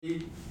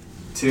3,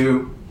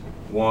 2,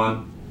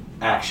 1,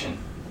 action.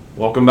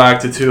 Welcome back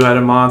to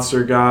Two-Headed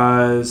Monster,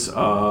 guys.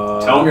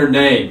 Tell them your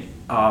name.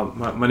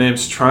 My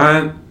name's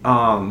Trent.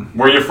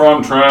 Where you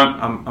from,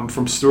 Trent? I'm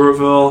from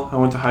Stewartville. I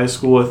went to high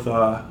school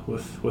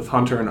with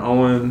Hunter and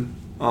Owen.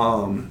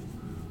 All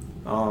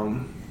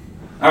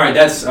right.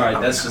 This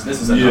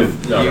is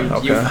enough.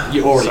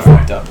 You already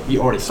fucked up.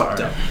 You already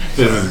fucked up.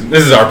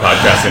 This is our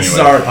podcast anyway. This is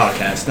our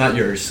podcast, not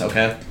yours.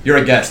 Okay, you're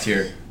a guest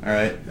here. All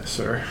right. Yes,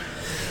 sir.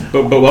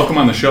 But welcome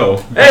on the show.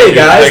 Hey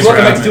guys, Thanks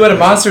welcome back to Two-Headed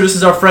Monster. This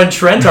is our friend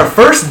Trent, our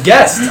first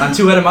guest on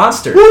Two-Headed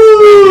Monster.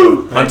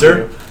 Woo!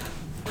 Hunter,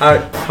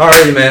 how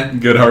are you, man?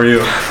 Good. How are you?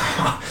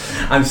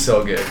 I'm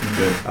so good.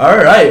 Good. All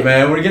right,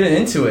 man. We're getting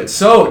into it.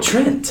 So,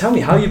 Trent, tell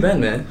me, how you been,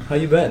 man? How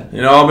you been?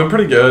 You know, I've been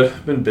pretty good.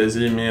 I've been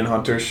busy. Me and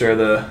Hunter share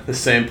the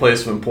same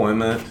place of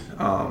employment.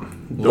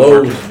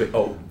 Lowe's.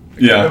 Oh.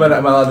 Yeah. Am I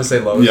allowed to say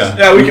Lowe's? Yeah.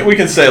 Yeah, we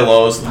can say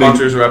Lowe's.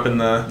 Hunter's repping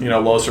the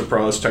Lowe's for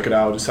Pros. Check it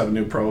out. Just have a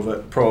new pro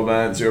event,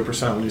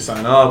 0% when you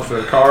sign up for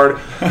a card.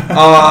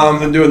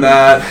 Been doing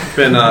that.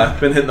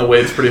 Been hitting the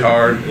weights pretty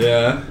hard.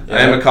 Yeah.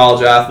 I am a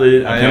college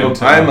athlete. I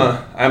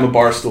am a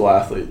barstool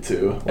athlete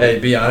too. Hey,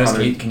 be honest.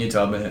 Can you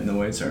tell I've been hitting the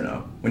weights or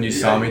no? When you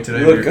saw me today,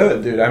 you look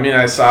good, dude. I mean,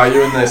 I saw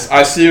you in this.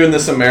 I see you in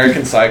this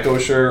American Psycho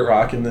shirt,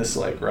 rocking this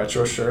like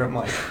retro shirt. I'm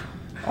like,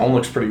 Owen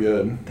looks pretty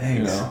good.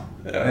 Thanks. You know?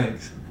 Yeah.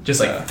 Thanks. Just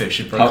like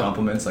fishing for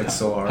compliments, like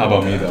so hard. How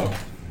about me though?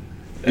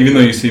 Even though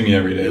you see me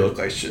every day, You look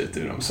like shit,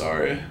 dude. I'm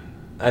sorry.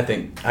 I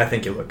think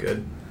you look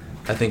good.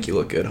 I think you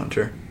look good,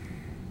 Hunter.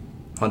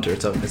 Hunter,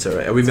 it's all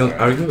right. Are we going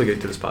to get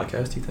to this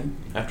podcast? Do you think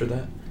after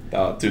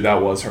that? Dude,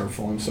 that was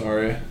hurtful. I'm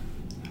sorry.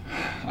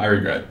 I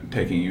regret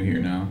taking you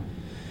here now.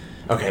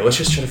 Okay, let's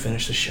just try to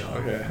finish the show.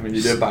 Okay. I mean,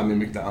 you did buy me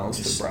McDonald's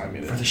to bribe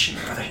me for the show.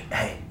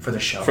 For the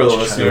show. For the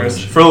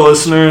listeners. For the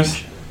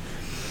listeners.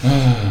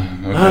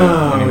 Okay,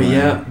 Oh anyway.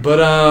 yeah, but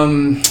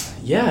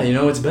yeah,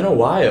 it's been a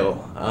while.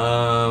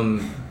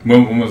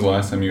 When was the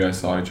last time you guys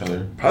saw each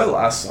other? Probably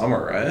last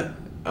summer, right?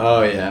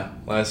 Oh yeah,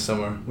 last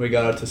summer we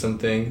got out to some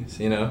things,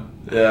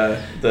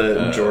 Yeah,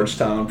 in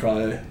Georgetown,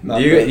 probably.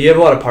 Do you have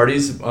a lot of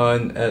parties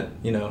at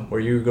where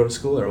you go to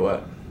school or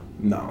what?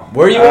 No.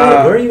 Where are you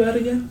at? Where are you at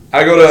again?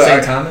 I go to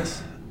St.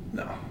 Thomas.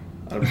 No,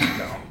 I don't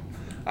know.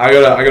 I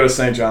go to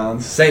St.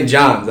 John's. St.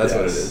 John's, that's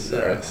what it Yes, is.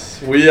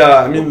 Yes. We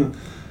I mean,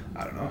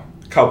 I don't know.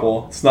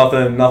 Couple. It's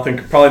nothing.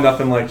 Probably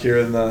nothing like here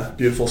in the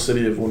beautiful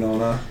city of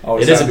Winona.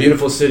 It is a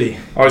beautiful city.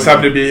 Always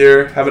happy to be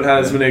here. Haven't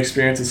had as many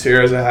experiences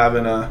here as I have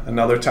in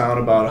another town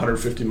about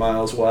 150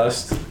 miles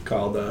west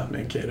called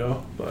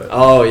Mankato. But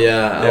oh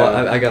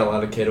yeah. I got a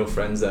lot of Cato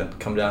friends that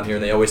come down here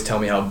and they always tell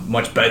me how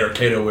much better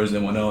Cato is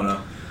than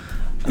Winona.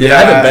 I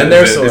haven't been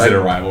there, so is it a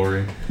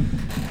rivalry?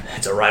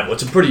 It's a rival.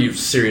 It's a pretty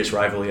serious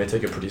rivalry. I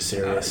take it pretty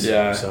serious.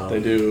 They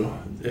do.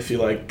 If you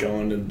like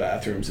going to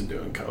bathrooms and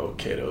doing coke,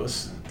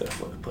 Cato's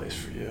definitely the place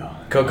for you.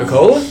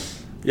 Coca-Cola?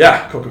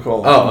 Yeah,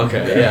 Coca-Cola. Oh,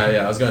 okay.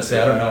 Yeah. I was gonna say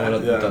I don't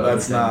know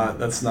what.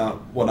 That's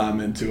not what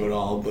I'm into at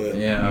all. But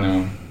yeah.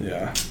 No.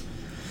 Yeah.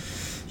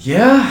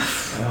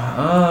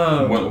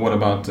 Yeah. What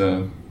about?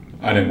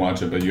 I didn't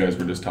watch it, but you guys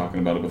were just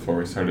talking about it before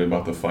we started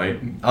about the fight.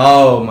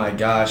 Oh my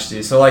gosh,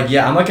 dude. So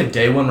I'm like a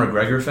day one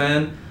McGregor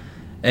fan.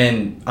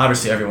 And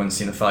obviously everyone's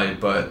seen the fight,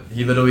 but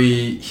he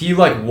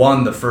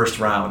won the first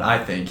round,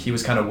 I think. He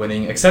was kind of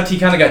winning, except he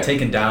kind of got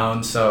taken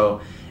down,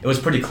 so it was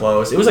pretty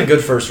close. It was a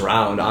good first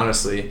round,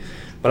 honestly.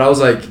 But I was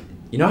like,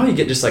 you know how you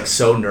get just like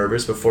so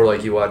nervous before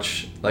like you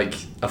watch like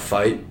a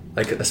fight?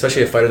 Like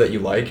especially a fighter that you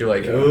like, you're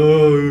like,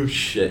 oh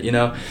shit,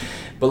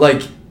 But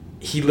like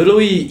he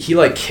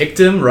like kicked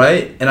him,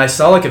 right? And I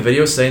saw like a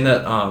video saying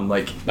that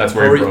that's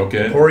where he broke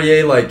it.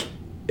 Poirier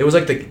it was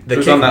like the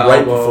kick on the right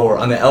elbow. before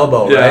on the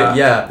elbow, right?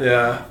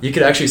 Yeah. You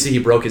could actually see he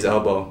broke his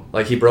elbow.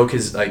 Like he broke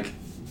his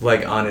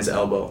leg on his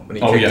elbow when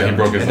he kicked him. He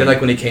broke his and leg. then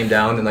when he came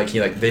down and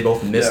they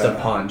both missed a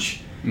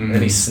punch and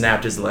then he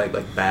snapped his leg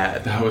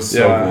bad. That was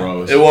so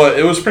gross.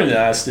 It was pretty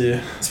nasty.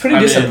 It's pretty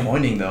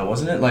disappointing though,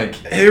 wasn't it?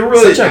 Like it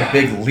really such a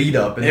big lead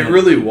up. It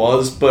really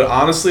was, but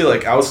honestly,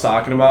 like I was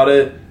talking about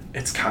it,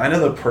 it's kind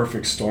of the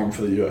perfect storm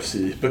for the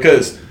UFC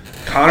because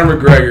Conor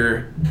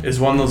McGregor is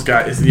one of those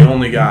guys. Is the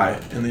only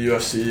guy in the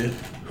UFC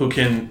who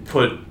can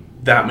put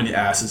that many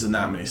asses in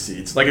that many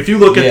seats. Like if you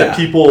look at the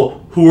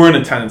people who were in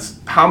attendance,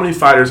 how many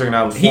fighters are going to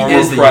have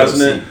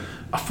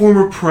a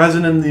former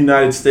president of the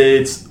United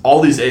States,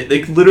 all these,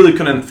 they literally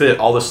couldn't fit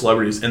all the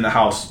celebrities in the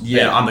house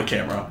on the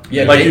camera.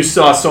 Yeah, like you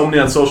saw so many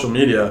on social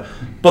media,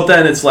 but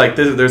then it's like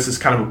there's this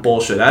kind of a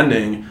bullshit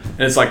ending,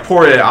 and it's like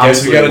Poirier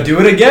obviously. Guess we got to do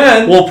it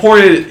again. Well,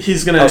 Poirier,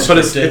 he's going to, but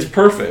it's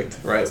perfect,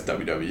 right? It's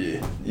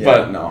WWE.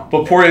 Yeah.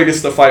 But Poirier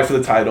gets to fight for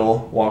the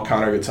title while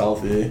Conor gets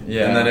healthy.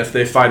 Yeah. And then if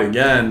they fight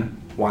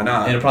again, why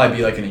not? And it'll probably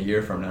be like in a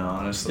year from now,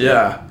 honestly.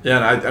 Yeah.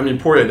 And I mean,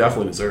 Poirier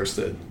definitely deserves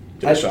to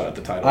get a shot at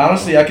the title.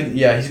 Honestly,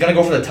 he's going to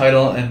go for the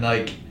title, and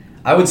like,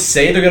 I would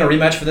say they're going to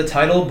rematch for the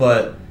title,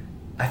 but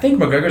I think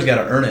McGregor's got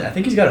to earn it. I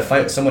think he's got to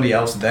fight somebody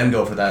else, then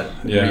go for that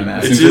Yeah,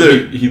 rematch.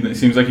 it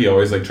seems like he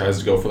always like tries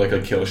to go for like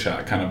a kill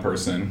shot kind of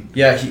person.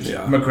 Yeah,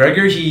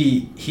 McGregor,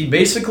 he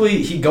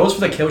basically he goes for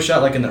the kill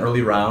shot like in the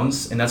early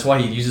rounds, and that's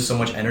why he uses so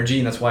much energy,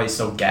 and that's why he's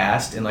so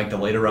gassed in like the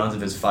later rounds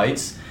of his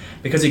fights,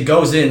 because he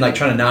goes in like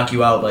trying to knock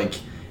you out like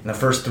in the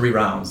first 3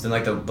 rounds, then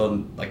like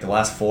the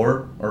last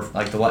 4 or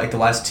like the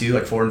last 2,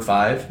 like 4 and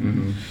 5.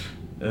 Mm-hmm.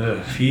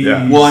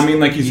 Yeah. Well, I mean,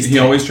 like he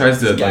always tries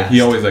to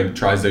gassed.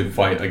 tries to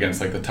fight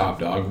against like the top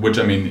dog, which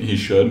I mean he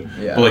should.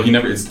 Yeah. But like he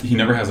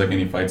never has like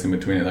any fights in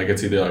between it. Like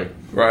it's either like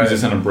Right. he's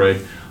just on a break,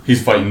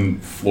 he's fighting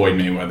Floyd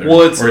Mayweather,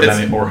 Well,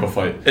 or he'll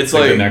fight it's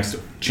like the like- next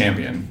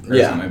champion or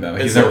Yeah. something like that.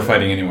 Like, It's he's never like-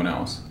 fighting anyone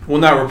else.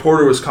 When that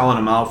reporter was calling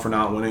him out for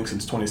not winning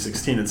since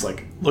 2016, it's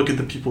like, look at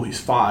the people he's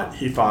fought.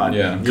 He fought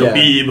Yeah.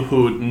 Khabib,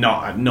 who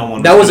no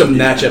one. That was a gonna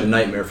beat. matchup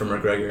nightmare for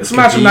McGregor. It's a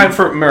matchup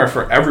nightmare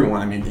for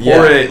everyone. I mean,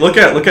 Poirier. Look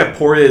at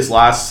Poirier's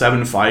last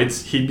 7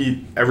 fights. He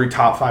beat every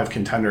top 5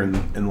 contender in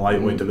the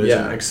lightweight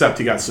division, Yeah. except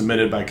he got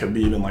submitted by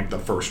Khabib in like the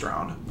first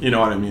round. You know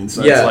what I mean?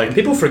 So Yeah, it's like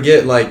people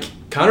forget like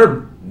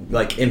Conor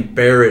like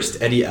embarrassed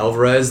Eddie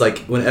Alvarez like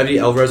when Eddie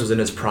Alvarez was in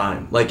his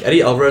prime. Like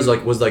Eddie Alvarez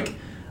like was like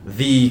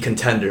the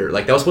contender.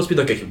 Like that was supposed to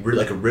be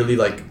like a really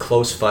like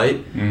close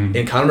fight,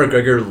 and Conor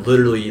McGregor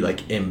literally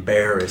like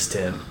embarrassed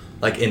him.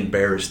 Like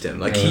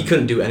he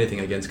couldn't do anything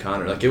against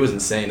Conor. Like it was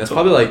insane. That's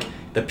probably like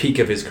the peak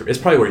of his career. It's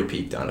probably where he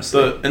peaked,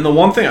 honestly. the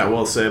one thing I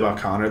will say about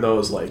Conor though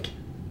is like.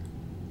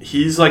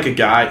 He's like a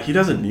guy. He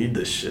doesn't need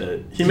this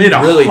shit. He made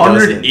really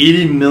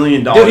 $180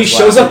 million. Dude, he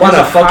shows up on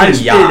a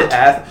fucking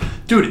yacht.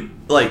 Dude,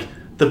 like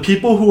the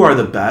people who are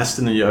the best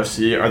in the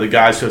UFC are the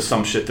guys who have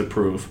some shit to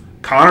prove.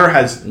 Conor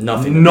has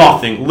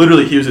Nothing.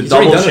 Literally, he was a He's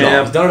double already done it all.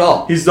 champ. He's done it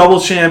all. He's double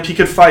champ. He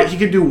could fight. He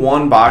could do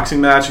one boxing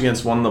match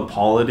against one of the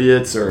Paul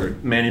idiots or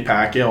Manny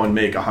Pacquiao and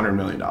make $100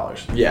 million.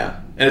 Yeah.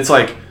 And it's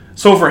like,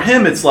 so for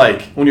him, it's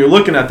like, when you're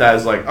looking at that,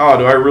 it's like, oh,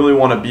 do I really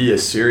want to be a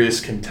serious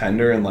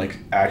contender and, like,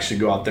 actually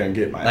go out there and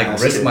get my Like,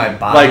 ass risk kicked? my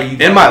body, Like,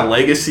 in my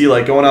legacy,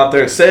 like, going out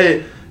there,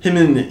 say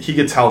he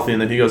gets healthy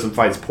and then he goes and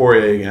fights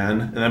Poirier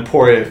again, and then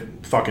Poirier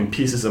fucking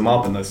pieces him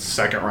up in the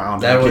second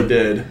round that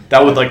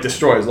would, like,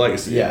 destroy his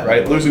legacy, Yeah,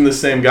 right? Losing the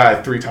same guy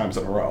 3 times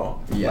in a row.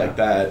 Yeah. Like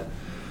that.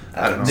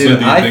 I don't know. Dude,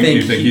 So I do you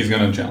think think he's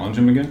gonna challenge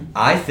him again?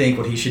 I think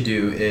what he should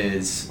do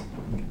is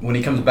when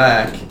he comes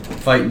back,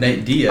 fight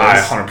Nate Diaz. I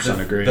 100%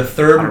 agree. The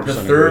third,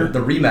 100% the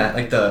rematch,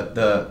 like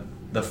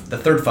the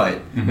third fight,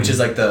 which is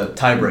like the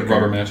tiebreaker.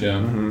 Rubber match, yeah.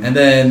 Mm-hmm. And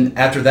then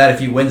after that, if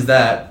he wins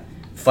that,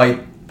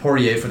 fight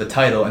Poirier for the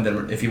title, and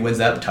then if he wins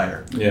that,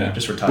 retire. Yeah.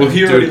 Just retire. Well,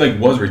 he already like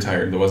was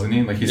retired, though, wasn't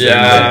he? Like he said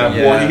Yeah,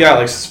 Yeah. well, he got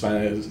like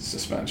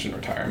suspension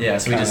retirement. Yeah,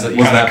 so he just Kinda-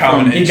 Was kinda that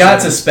combination. he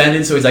got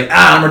suspended, so he's like,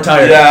 I'm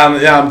retired.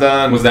 Yeah, I'm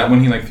done. Was that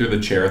when he like threw the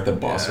chair at the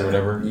bus or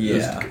whatever?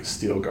 Yeah. Just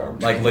steel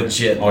garbage. Like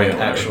legit, Oh, yeah, like,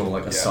 actual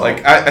like Yeah, assault.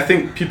 like I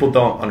think people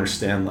don't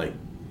understand like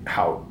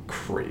how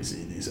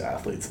crazy these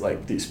athletes,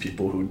 like these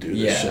people who do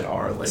this shit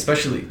are. Like,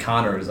 especially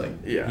Conor is like,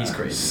 yeah, he's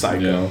crazy.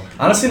 psycho. Yeah.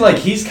 Honestly, like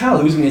he's kind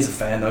of losing me as a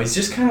fan though. He's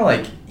just kind of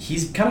like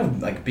he's kind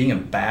of like being a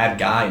bad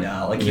guy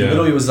now. Like he Yeah.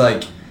 literally was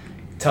like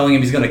telling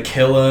him he's gonna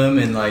kill him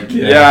and like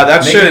Yeah,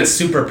 that making shit. it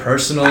super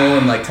personal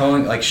and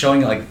like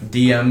showing like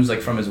DMs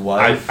like from his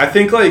wife. I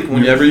think like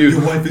whenever you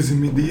Your wife is in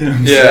me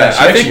DMs. Yeah, she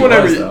I think actually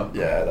whenever was, you, though.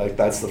 yeah, like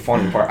that's the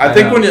funny part. I I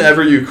think know.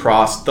 whenever you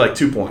cross like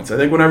 2 points, I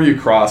think whenever you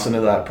cross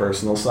into that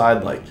personal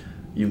side, like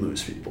you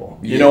lose people.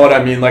 You know what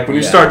I mean? Like when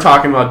you Yeah. start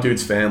talking about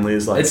dudes'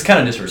 families, like It's kind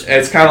of disrespectful.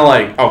 it's kind of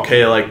like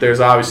okay, like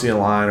there's obviously a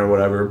line or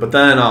whatever, but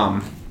then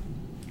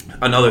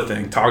another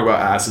thing, talk about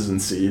asses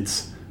and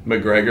seats.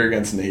 McGregor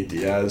against Nate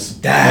Diaz.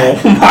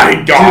 That- Oh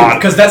my god!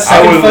 because that I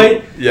second would-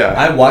 fight, yeah,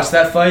 I watched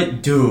that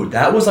fight, dude.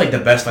 That was like the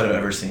best fight I've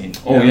ever seen.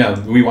 Oh yeah,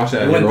 we watched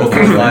that. It at went your old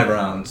over house, 5 right?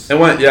 rounds. it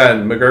went. Yeah,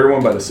 and McGregor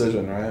won by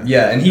decision, right?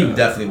 Yeah, and he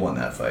definitely won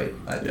that fight.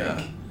 I think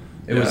Yeah.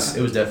 it was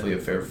definitely a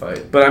fair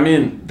fight. But I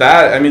mean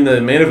the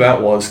main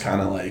event was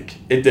kind of like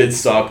it did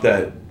suck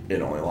that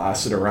it only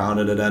lasted a round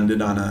and it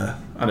ended on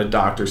a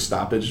doctor's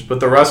stoppage. But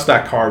the rest of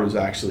that card was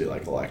actually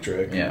like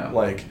electric. Yeah.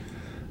 Like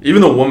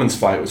even the women's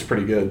fight was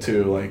pretty good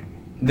too. Like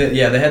They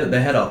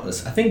had all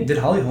this. I think did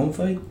Holly Holm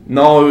fight?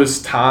 no, it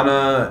was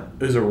Tana.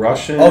 It was a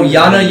Russian. Oh,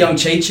 Yana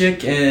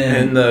Youngchaychik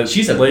and the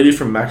she's a lady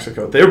from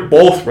Mexico. They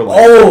both were like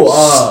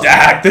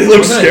stacked. They look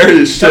wasn't scary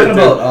it- as shit. Talking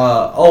dude.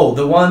 about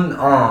the one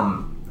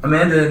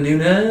Amanda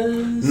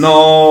Nunes.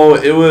 No,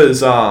 it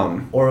was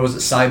Or was it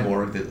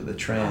Cyborg the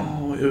trans?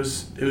 Oh, it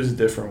was a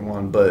different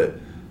one, but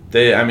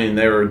they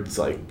were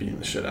like beating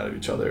the shit out of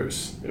each other.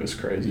 It was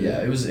crazy.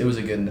 Yeah, it was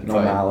a good And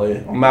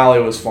fight.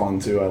 O'Malley was fun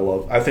too.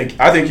 I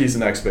think he's the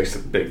next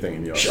big thing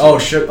in the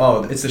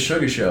UFC. It's the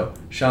Sugar Show.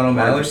 Sean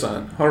O'Malley.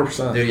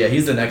 100%. Dude, yeah,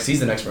 he's the next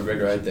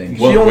McGregor, I think.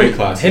 What He only- weight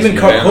class? Him is and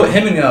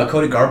he in?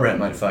 Cody Garbrandt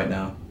might fight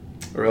now.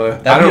 Really?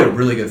 That'd be a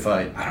really good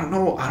fight. I don't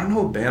know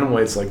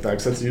bantamweights like that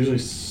because that's usually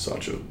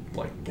such a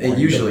like. It boring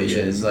usually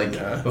division. is. Like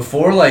Yeah.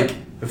 before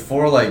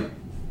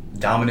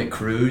Dominic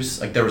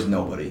Cruz, like there was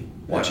nobody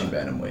watching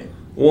bantamweight.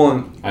 Well,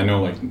 and I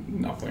know like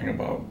nothing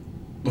about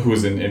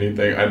who's in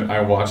anything.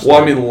 I watched.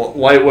 Well, I mean,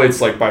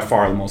 lightweight's like by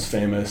far the most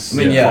famous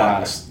yeah.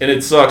 class, and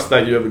it sucks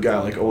that you have a guy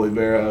like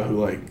Oliveira who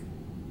like.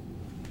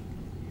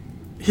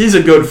 He's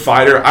a good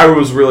fighter. I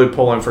was really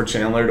pulling for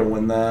Chandler to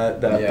win that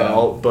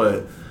belt,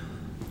 but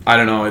I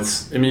don't know.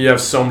 You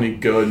have so many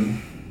good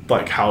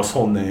like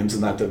household names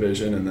in that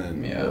division, and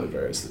then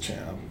Oliveira's the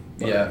champ.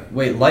 But yeah.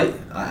 Wait, light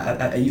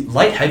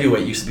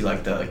heavyweight used to be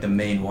like the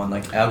main one,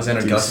 like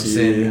Alexander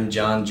Gustafsson,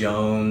 John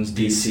Jones,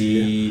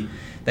 DC.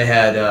 They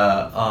had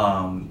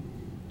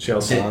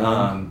Chael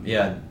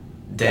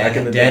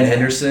Dan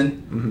Henderson.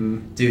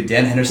 Mm-hmm. Dude,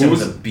 Dan Henderson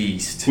was a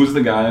beast. Who's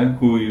the guy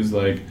who he was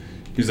like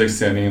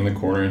standing in the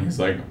corner and he's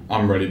like,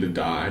 I'm ready to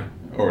die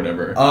or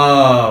whatever.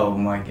 Oh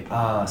my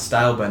god,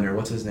 Stylebender,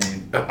 what's his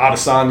name?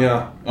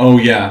 Adesanya. Oh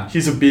yeah,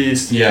 he's a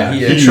beast. Yeah,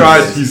 he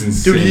tried. He's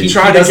insane. Dude, he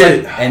tried does to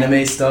get like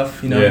anime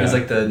stuff. You know, Yeah. he's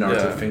like the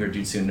Naruto finger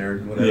jutsu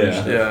nerd.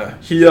 Whatever.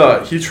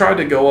 Yeah. He tried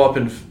to go up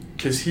and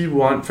because he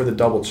went for the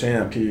double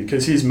champ.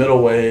 Because he's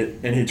middleweight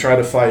and he tried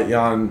to fight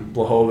Jan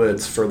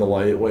Blachowicz for the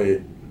light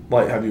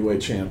heavyweight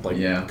champ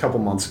a couple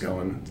months ago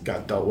and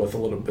got dealt with a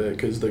little bit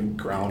because the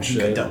ground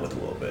shit. Got dealt with a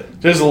little bit.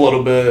 Just a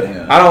little bit.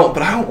 Yeah. I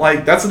don't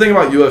like. That's the thing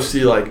about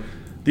UFC. Like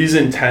these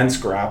intense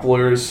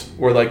grapplers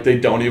where like they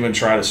don't even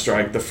try to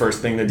strike. The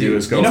first thing they do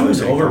is go. You know for who's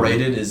the takedown.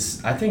 overrated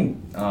is I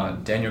think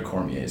Daniel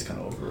Cormier is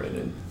kind of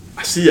overrated.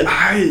 See,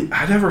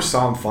 I never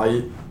saw him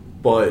fight,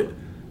 but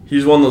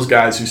he's one of those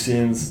guys who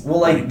seems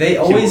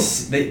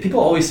people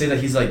always say that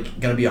he's like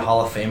gonna be a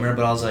Hall of Famer,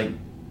 but I was like,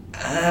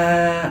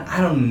 I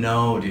don't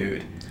know,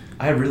 dude.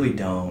 I really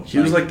don't. He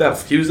was like that.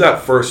 He was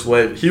that first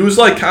wave. He was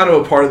like kind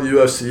of a part of the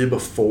UFC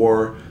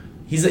before.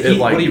 What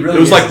he really it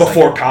was is like is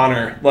before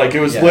Conor. Like it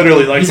was Yeah.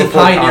 literally like he's a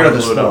before pioneer Conor of the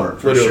blew it up.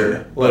 sport for Literally,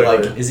 sure. But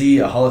literally. like, is he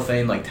a Hall of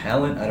Fame like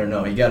talent? I don't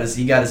know. He got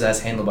his ass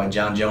handled by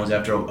John Jones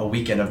after a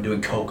weekend of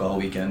doing coke all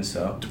weekend.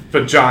 So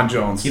But John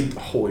Jones,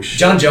 holy shit!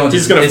 John Jones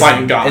he's is- gonna is-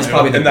 fight Ngannou, is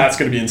probably and that's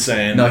gonna be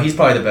insane. no, he's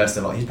probably the best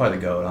of all. He's probably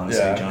the GOAT,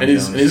 honestly. yeah, John and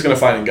Jones. he's gonna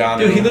fight Ngannou.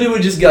 Dude, he literally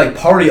would just get like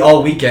party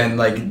all weekend,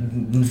 like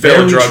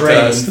Fail a drug trained,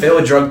 test. fail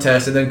a drug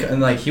test,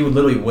 and like he would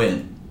literally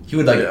win. He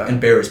would like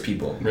embarrass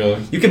people. Really?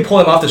 You can pull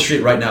him off the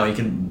street right now. He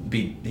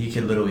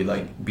can literally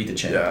like beat the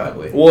champ. Yeah.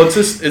 Probably. Well,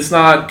 it's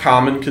not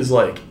common because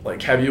like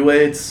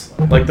heavyweights,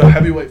 like the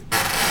heavyweight.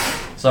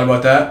 Sorry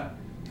about that.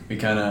 We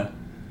kind of.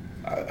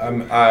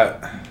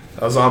 That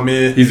was on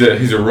me. He's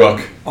a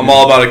rook. I'm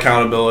all about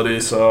accountability,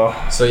 so.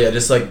 So yeah,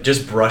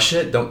 just brush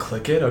it. Don't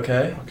click it.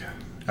 Okay. Okay.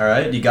 All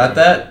right. You got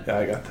that? Yeah,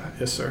 I got that.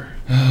 Yes, sir.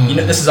 You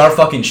know this is our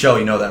fucking show.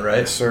 You know that, right?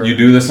 Yes, sir. You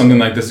do something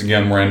like this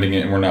again, we're ending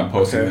it and we're not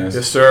posting Okay. this.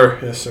 Yes, sir.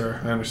 Yes,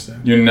 sir. I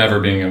understand. You're never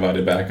being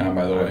invited back on,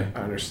 by the way. I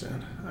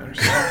understand.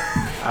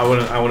 I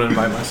wouldn't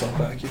invite myself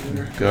back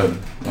either. Good.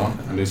 Well,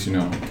 at least you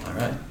know. All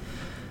right.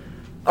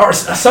 All right.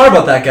 Sorry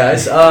about that,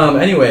 guys.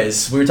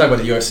 Anyways, we were talking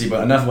about the UFC,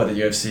 but enough about the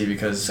UFC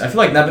because I feel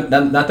like not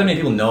that many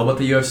people know about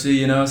the UFC.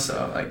 You know,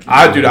 so like.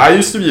 I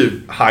used to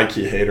be a high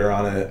key hater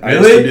on it. I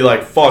used Really? to be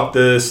like, fuck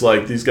this.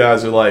 Like these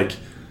guys are like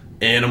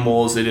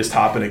animals. They just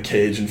hop in a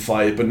cage and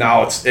fight. But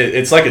now it's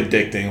like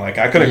addicting. Like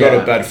I couldn't go Yeah.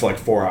 to bed for like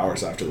 4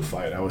 hours after the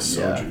fight. I was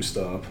so Yeah. juiced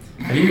up.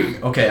 Have you?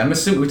 Okay, I'm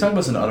assuming we talked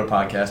about this in other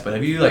podcasts, but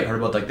have you like heard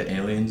about like the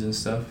aliens and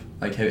stuff?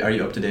 Like, are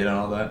you up to date on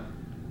all that?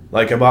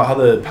 Like about how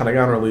the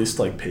Pentagon released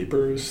like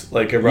papers,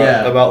 like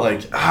Yeah. about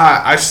like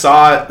I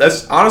saw it.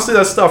 That's honestly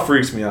that stuff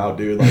freaks me out,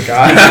 dude. Like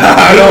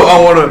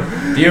I want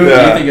to. Do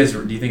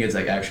you think it's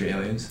like actually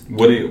aliens?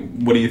 What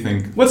do you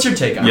think? What's your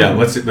take on Yeah,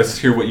 it? let's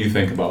hear what you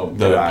think about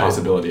the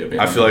possibility of it.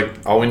 I feel like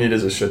all we need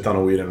is a shit ton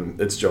of weed,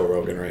 and it's Joe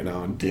Rogan right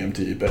now and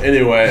DMT. But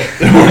anyway,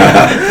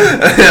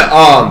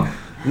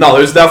 no,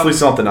 there's definitely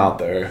something out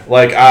there.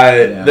 Like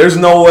there's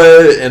no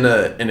way in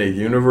a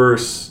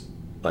universe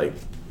like.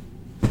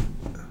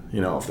 You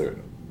know, if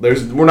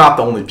we're not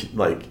the only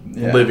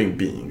living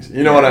beings.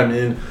 You know what I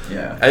mean?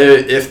 Yeah.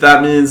 If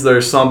that means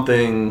there's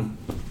something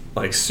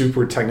like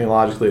super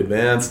technologically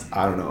advanced,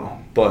 I don't know.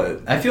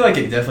 But I feel like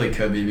it definitely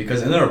could be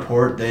because in the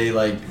report they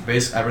like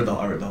basically I read the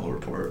whole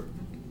report.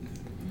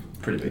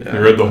 Pretty big. You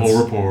read the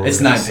whole report.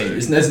 It's 9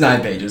 pages. It's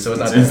 9 pages, so it's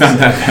not. It's not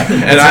that bad.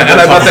 and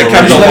I bet they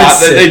kept a lot.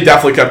 They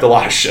definitely kept a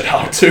lot of shit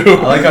out too.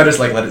 I like how I just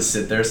like let it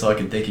sit there so I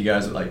can think you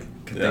guys would like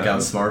think I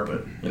was smart,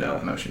 but you know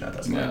I'm actually not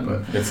that smart. Yeah,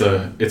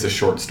 but it's a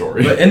short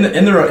story. But in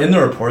the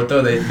report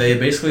though, they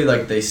basically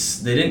like they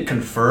didn't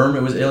confirm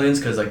it was aliens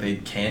because like they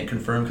can't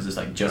confirm because it's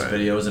like just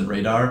videos and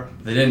radar.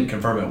 They didn't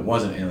confirm it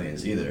wasn't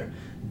aliens either.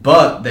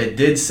 But they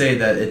did say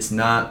that it's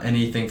not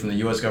anything from the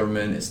U.S.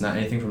 government. It's not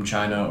anything from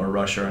China or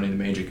Russia or any of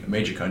the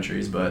major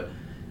countries. But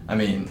I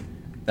mean,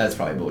 that's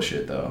probably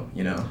bullshit though.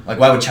 You know, like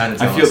why would China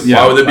tell us?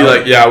 Why would they be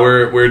like, yeah,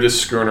 we're just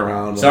screwing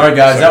around? Sorry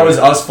guys, that was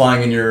us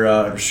flying in your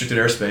restricted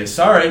airspace.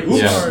 Sorry. Oops.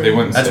 Yeah, they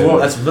wouldn't. That's say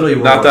that's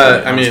literally not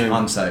that I mean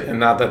on site, and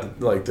not that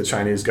like the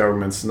Chinese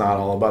government's not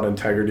all about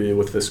integrity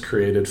with this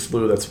created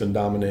flu that's been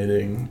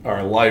dominating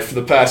our life for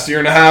the past year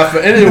and a half.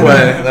 But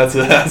anyway, that's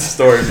a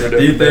story for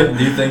Do you different.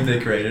 think they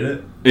created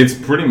it? It's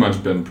pretty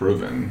much been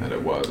proven that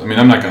it was. I mean,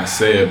 I'm not gonna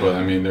say it, but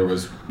I mean there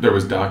was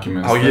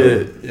documents. Oh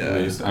that yeah.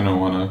 At least I don't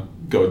want to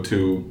go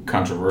too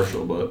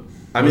controversial, but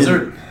I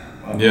mean,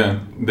 yeah,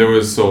 there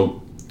was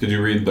Did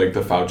you read like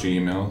the Fauci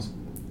emails?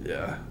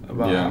 Yeah.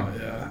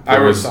 Yeah. I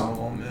There read was- some of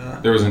them. Yeah.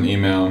 There was an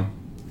email.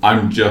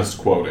 I'm just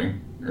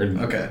quoting.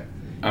 Okay.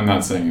 I'm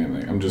not saying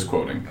anything. I'm just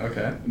quoting.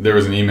 Okay. There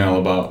was an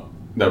email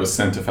that was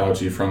sent to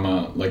Fauci from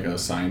a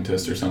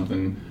scientist or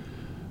something,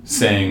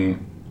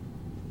 saying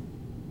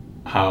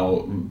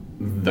how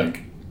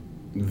like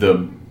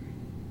the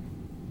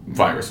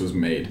virus was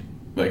made,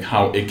 like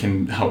how it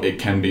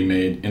can be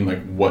made, and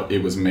like what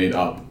it was made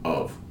up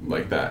of,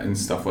 like that and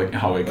stuff, like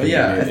how it can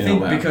Yeah, be I made in a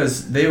think lab.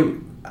 because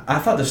I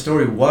thought the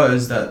story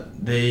was that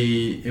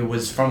it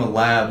was from a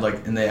lab,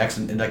 like, and they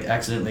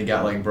accidentally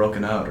got like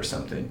broken out or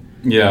something.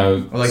 Yeah,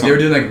 Or like they were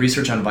doing like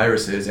research on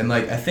viruses, and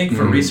like I think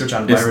for research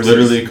on it's viruses,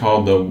 literally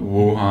called the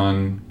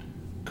Wuhan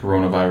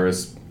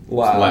coronavirus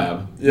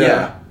lab.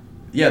 Yeah.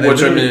 yeah, they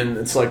Which I literally- mean,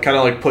 it's like kind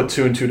of like put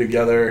two and two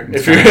together if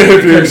It's you're kinda- if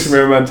you're because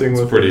experimenting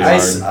with pretty it.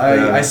 hard.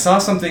 I saw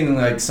something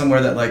like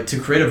somewhere that like to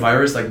create a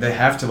virus, like they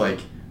have to like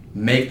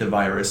make the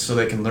virus so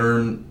they can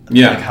learn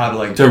Yeah. like how to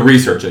like To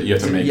research it, you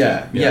have to make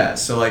yeah, it. yeah.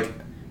 So like,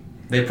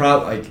 they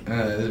probably like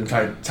I'm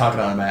trying to talk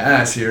about my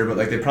ass here, but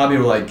like they probably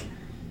were like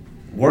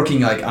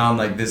working like on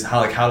like this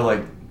how to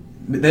like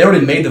they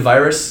already made the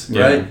virus,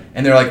 Yeah. right?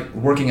 And they're like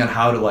working on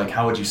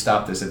how would you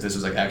stop this if this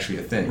was like actually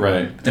a thing,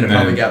 Right. But then And it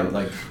probably then- got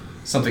like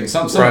something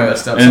Right.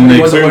 messed up. And Somebody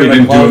they wasn't clearly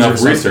wearing, didn't like, do gloves or enough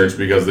something. research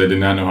because they did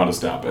not know how to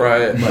stop it.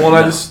 Right. But Well, no.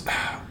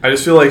 I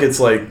just feel like it's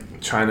like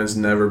China's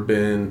never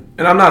been,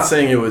 and I'm not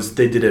saying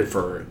they did it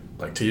for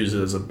like to use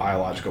it as a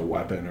biological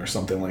weapon or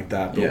something like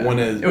that. But Yeah. when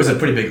It was a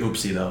pretty big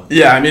oopsie though.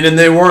 yeah, I mean, and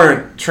they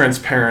weren't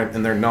transparent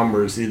in their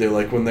numbers either.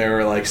 Like when they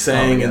were like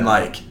saying Oh, yeah. in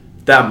like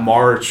that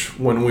March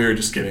when we were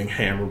just getting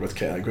hammered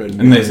with like we had And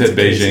they millions said of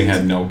Beijing cases.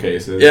 had no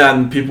cases. Yeah,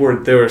 and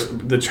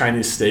the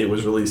Chinese state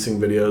was releasing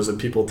videos of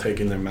people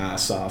taking their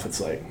masks off. It's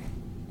like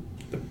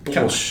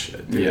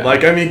bullshit, dude. Yeah.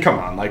 Like, I mean, come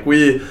on. Like,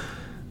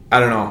 I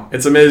don't know.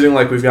 It's amazing,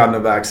 like, we've gotten a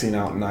vaccine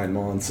out in 9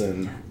 months.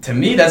 And, To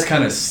me, that's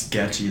kind of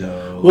sketchy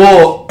though.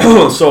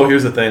 well, so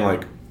here's the thing.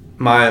 Like,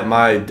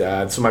 my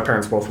dad, so my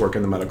parents both work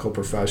in the medical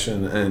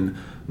profession. And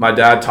my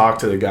dad talked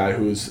to the guy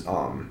who's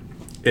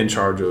in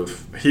charge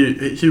of,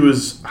 he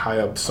was high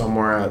up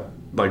somewhere at,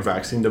 like,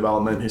 vaccine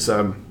development. He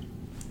said,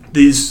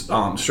 these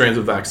strains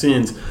of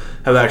vaccines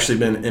have actually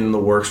been in the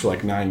works for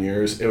like 9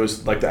 years. It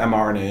was like the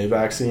mRNA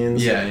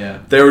vaccines. Yeah.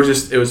 They were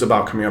it was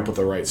about coming up with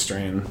the right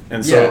strain.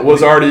 And so Yeah.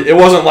 it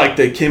wasn't like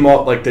they came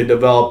up, like they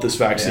developed this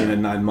vaccine Yeah.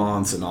 in 9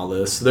 months and all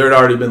this. There had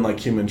already been like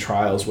human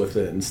trials with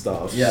it and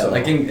stuff. Yeah, so.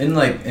 like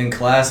in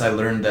class, I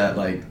learned that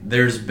like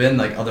there's been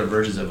like other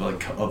versions of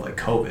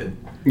COVID.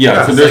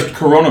 Yeah, so It's there's like-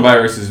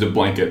 coronavirus is the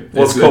blanket.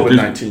 Well, it's there's-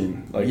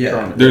 COVID-19. Like,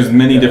 Yeah. There's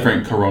many yeah.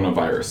 different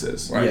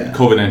coronaviruses. Right. Yeah.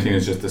 COVID-19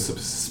 is just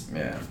the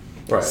Yeah,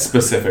 Right.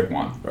 specific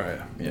one. Right.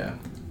 yeah.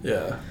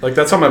 Yeah, like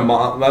that's how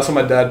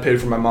my dad paid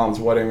for my mom's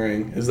wedding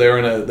ring. Is they were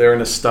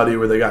in a study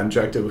where they got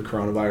injected with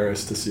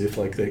coronavirus to see if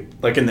like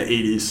in the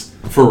 80s.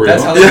 For real?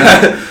 That's how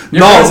Yeah.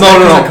 Your No, parents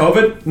got no.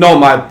 COVID? No,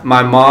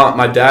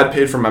 my dad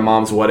paid for my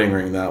mom's wedding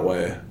ring that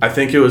way. I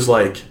think it was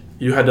like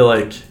you had to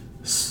like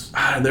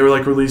they were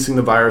like releasing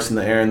the virus in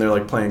the air and they're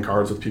like playing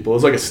cards with people. It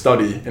was like a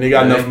study, and he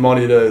got Really? enough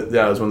money to it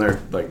was when they're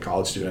like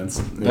college students.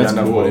 He That's got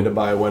enough cool. money to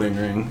buy a wedding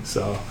ring.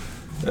 So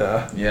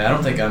yeah, Yeah, I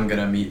don't think I'm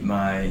gonna meet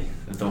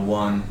the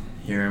one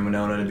here in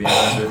Winona, to be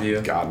honest with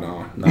you. God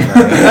no, no.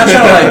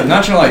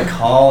 Not trying to like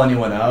call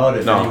anyone out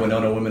if No. any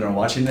Winona women are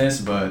watching this,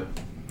 but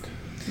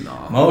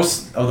no.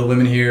 most of the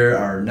women here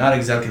are not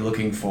exactly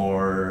looking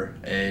for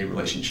a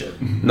relationship.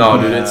 No,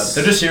 dude, it's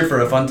They're just here for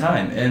a fun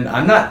time, and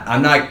I'm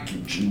not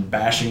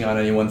bashing on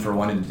anyone for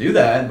wanting to do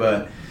that,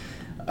 but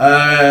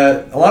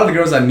a lot of the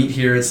girls I meet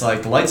here, it's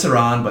like the lights are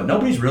on, but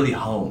nobody's really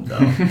home though.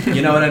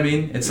 You know what I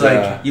mean? It's Yeah.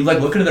 like you like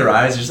look into their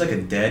eyes, there's like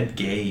a dead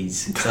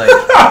gaze. It's like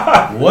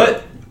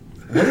what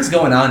is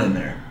going on in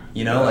there?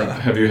 You know, like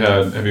Have you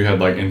had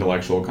like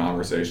intellectual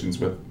conversations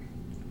with?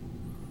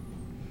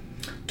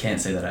 can't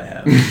say that I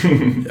have.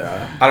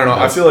 yeah. I don't know.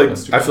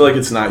 That's- I feel like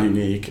it's not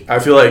unique. I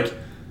feel like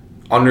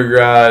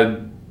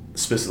undergrad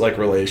like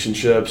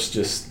relationships,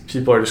 just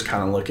people are just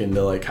kind of looking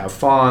to like have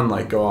fun,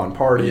 like go out and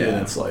party, Yeah.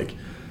 and it's like,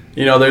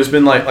 you know, there's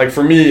been like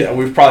for me,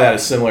 we've probably had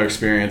similar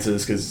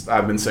experiences because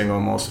I've been single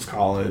most of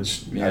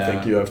college. I Yeah.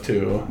 think you have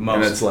too, Most.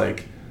 and it's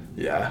like,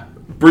 yeah,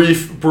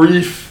 brief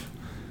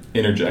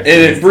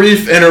Interject.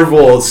 brief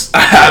intervals. I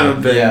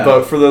haven't been, Yeah.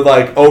 but for the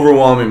like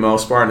overwhelming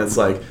most part, and it's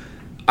like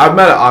I've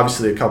met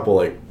obviously a couple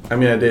like. I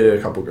mean, I dated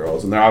a couple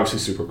girls, and they're obviously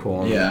super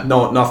cool. And Yeah.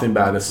 No, nothing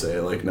bad to say,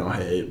 like no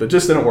hate, but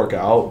just didn't work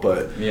out.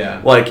 But Yeah.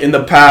 like in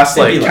the past,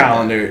 It'd be like like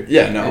calendar,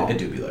 yeah, no, It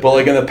do be like but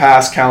like in the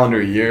past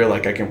calendar year,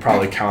 like I can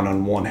probably count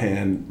on one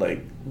hand,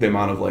 like the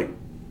amount of like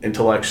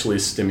intellectually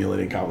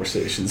stimulating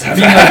conversations I've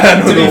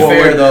had. To with be a woman.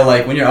 fair though,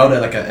 like when you're out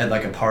at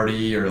like a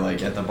party or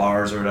like at the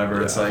bars or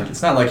whatever, it's Yeah. like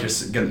it's not like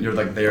you're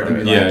like there to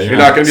be Yeah, like. You're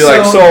not gonna be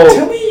like, tell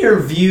so me your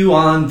view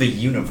on the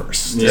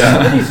universe. Yeah.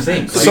 What do you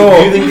think? So- what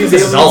do you think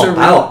this is all aliens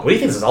are about? What do you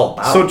think this is all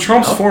about? so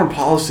Trump's You know? foreign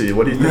policy.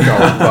 What do you think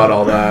about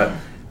all that?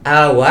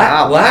 What?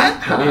 What?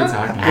 What are you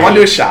talking You about? want to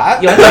do a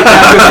shot? You want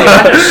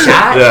a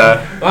shot?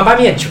 Yeah. Want to buy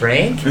me a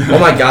drink? Oh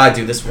my god,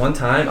 dude! This one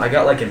time, I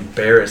got like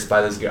embarrassed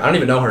by this girl. I don't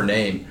even know her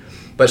name,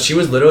 but she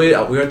was literally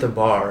we were at the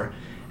bar,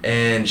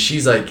 and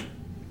she's like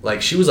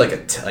she was like a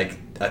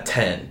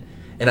 10,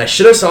 and I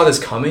should have saw this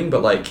coming,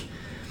 but like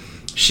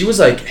she was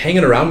like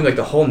hanging around me like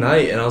the whole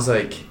night, and I was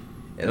like,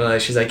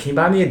 she's like, can you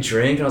buy me a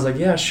drink? And I was like,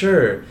 yeah,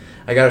 sure.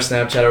 I got her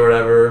Snapchat or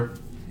whatever,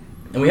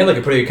 and we had like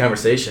a pretty good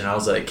conversation. I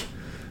was like,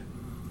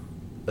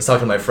 let's talk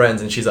to my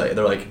friends, and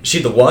they're like,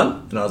 she the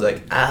one? And I was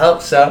like, I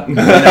hope so. You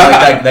know,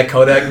 like that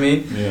Kodak me.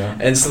 Yeah.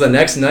 And so the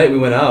next night we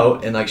went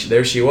out, and like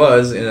there she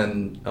was,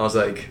 and I was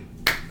like,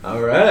 all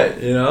right,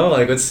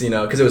 like let's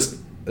because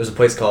there's a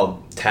place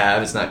called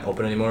Tab. It's not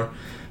open anymore,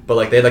 but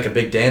like they had like a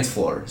big dance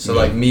floor. So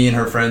like me and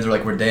her friends were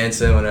like we're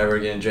dancing, whatever,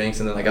 getting drinks,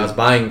 and then like I was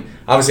buying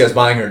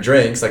her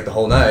drinks like the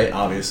whole night,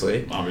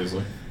 obviously.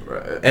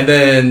 Right. And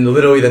then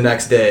literally the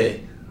next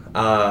day,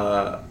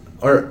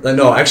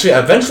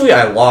 eventually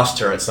I lost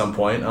her at some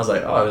point. I was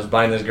like, oh, I was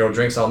buying this girl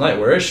drinks all night.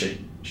 Where is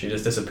she? She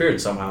just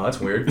disappeared somehow. That's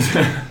weird.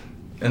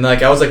 And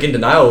like I was like in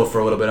denial for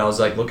a little bit. I was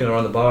like looking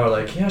around the bar,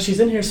 like, yeah, she's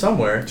in here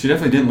somewhere. She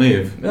definitely didn't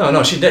leave.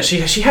 No, she has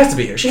to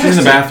be here. She's in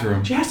the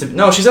bathroom. She has to.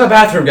 No, she's in the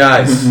bathroom,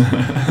 guys.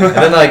 And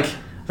then like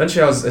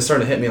eventually it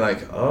started to hit me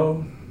like,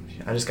 oh,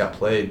 I just got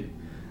played.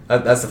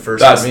 That's the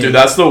first. Dude,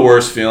 that's the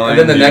worst feeling. And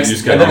then the next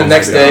day,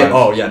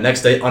 God.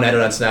 next day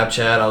unedited on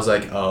Snapchat, I was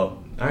like, oh,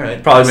 all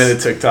right. Probably made a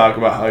TikTok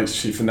about how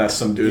she finessed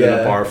some dude in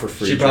a bar for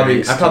free. I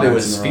probably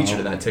was featured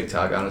in that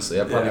TikTok. Honestly,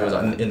 I probably was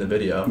in the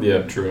video.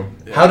 Yeah, true.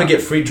 How to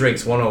get free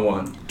drinks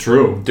 101.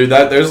 True. Dude,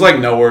 there's like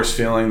no worse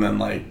feeling than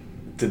like,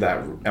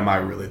 am I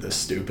really this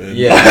stupid?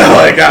 Yeah.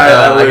 Like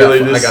I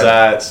really I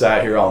got-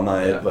 sat here all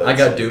night. Yeah, But I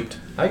got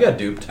like,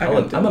 duped.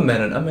 I'm a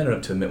man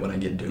enough to admit when I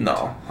get duped.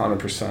 No,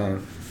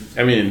 100%.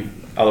 I mean,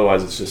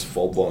 otherwise it's just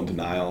full blown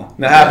denial.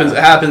 And it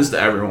happens to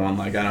everyone.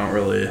 Like I don't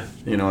really,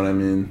 you know what I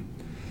mean?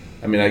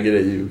 I mean, I get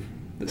it.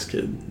 This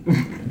kid.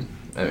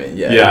 I mean,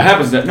 yeah. Yeah, it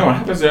happens to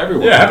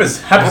everyone. Yeah, it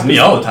happens to me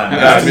all the time. It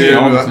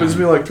happens to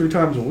me like 3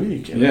 times a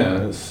week. Yeah.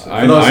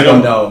 For those who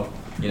don't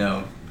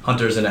know,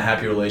 Hunter's in a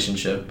happy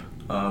relationship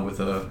with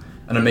an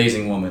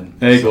amazing woman.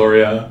 Hey,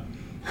 Gloria.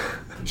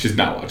 She's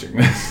not watching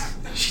this.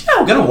 She's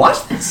not gonna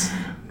watch this.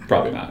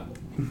 Probably not.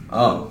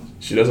 Oh,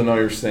 She doesn't know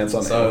your stance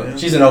on aliens.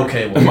 she's an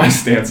okay woman. My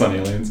stance on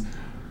aliens.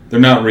 They're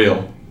not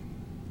real.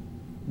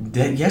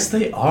 Yes,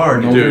 they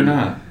are. No, dude. they're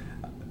not.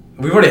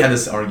 We've already had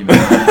this argument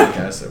on the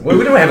podcast.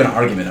 We don't have an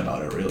argument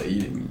about it,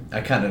 really.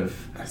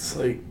 It's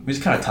like, we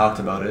just kind of talked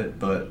about it,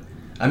 but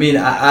I mean,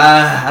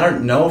 I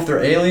don't know if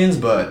they're aliens,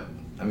 but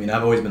I mean,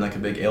 I've always been like a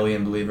big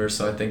alien believer,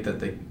 so I think that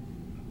they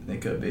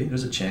could be.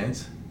 There's a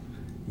chance.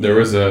 There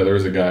was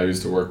a guy I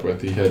used to work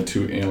with. He had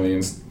 2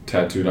 aliens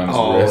tattooed on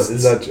his wrists.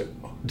 is that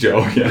Joe?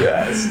 Yeah.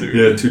 Yes,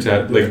 dude. He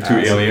had 2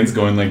 aliens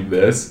going like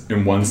this,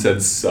 and one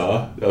said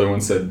 "suh," the other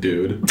one said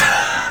 "dude."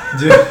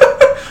 Dude,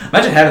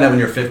 imagine having that when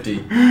you're 50.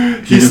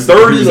 He's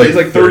 30. He's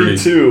like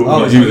 32.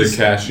 Oh, he was a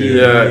cashier.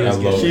 Yeah, at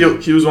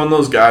Lowe's. he was one of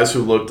those guys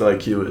who looked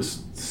like he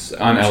was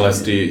On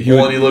LSD. He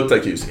looked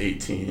like he was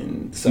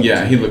 18, 17.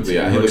 Yeah, he looked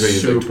like he was like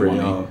super 20.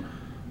 young.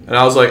 And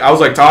I was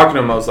like talking to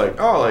him. I was like,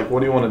 oh, like, what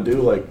do you want to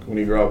do? Like, when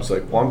you grow up, he's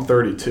like, well, I'm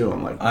 32.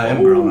 I'm like, I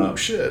am grown up.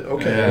 Shit,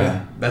 okay.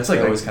 Yeah. That's like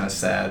always kind of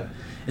sad.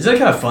 Isn't it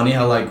kind of funny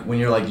how like when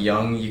you're like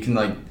young, you can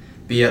like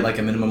be at like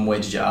a minimum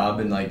wage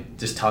job and like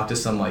just talk to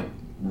some like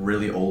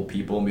really old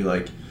people and be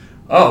like,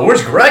 oh,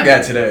 where's Greg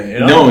at today? You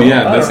know? No,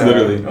 yeah, I that's don't know.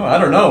 literally. Oh, I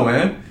don't know,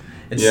 man.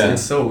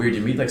 It's so weird.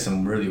 You meet like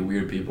some really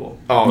weird people.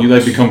 Oh, You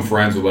like become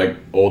friends with like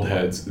old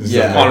heads. and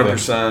Yeah. stuff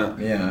like that.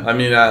 100%. Yeah. I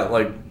mean, at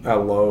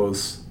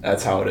Lowe's,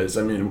 that's how it is.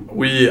 I mean,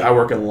 I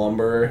work in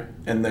lumber,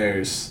 and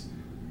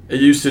it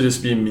used to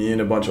just be me and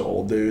a bunch of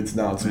old dudes.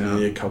 Now it's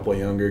me, a couple of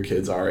younger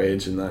kids our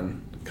age, and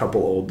then a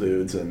couple old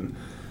dudes, and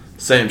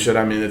same shit.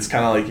 I mean, it's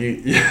kind of like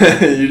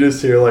you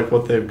just hear like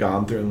what they've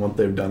gone through and what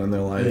they've done in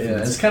their life. Yeah,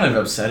 it's kind of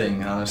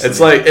upsetting, honestly. It's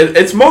like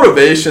it's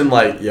motivation.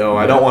 Like, yo,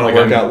 I don't want to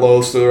work at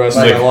Lowe's for the rest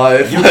of my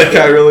life. You Like,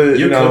 I really,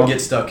 you know, could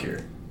get stuck here.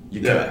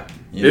 You Yeah. could.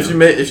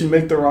 if you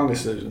make the wrong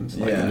decisions.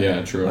 Like, Yeah.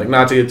 Yeah, true. Like,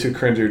 not to get too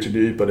cringy or too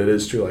deep, but it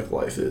is true. Like,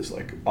 life is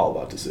like all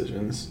about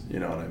decisions. You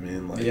know what I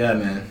mean? Like, Yeah,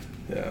 man.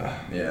 yeah.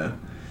 Yeah.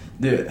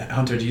 Dude,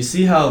 Hunter, do you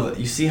see how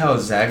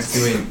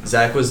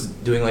Zach was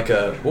doing like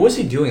what was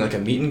he doing, like a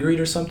meet and greet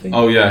or something?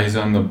 Oh yeah, he's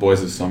on the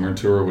Boys of Summer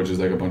tour, which is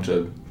like a bunch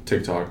of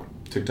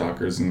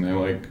TikTokers, and they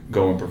like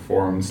go and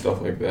perform and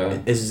stuff like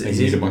that. Is and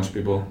he- meet a bunch of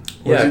people.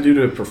 What does he do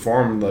to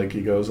perform? Like,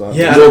 he goes on.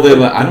 Yeah.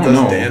 Well, I don't does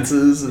know.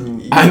 dances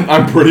and.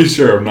 I'm pretty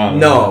sure I'm not.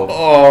 No.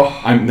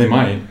 Oh. They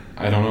might.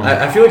 I don't know.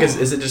 I feel like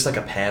is it just like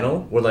a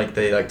panel where like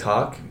they like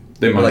talk?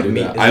 They Or, might like, do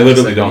meet- that. is I it just,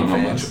 literally like, don't meet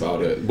know fans? much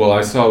about it. Well,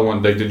 I saw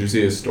one. Like, did you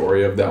see a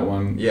story of that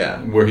one? Yeah.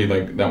 Where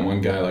that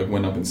one guy like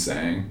went up and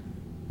sang.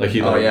 Like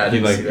he Oh, like yeah, I he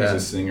did like see he's that. a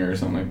singer or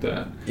something like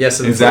that. Yeah,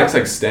 so And the- Zach's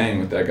like staying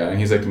with that guy, and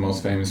he's like the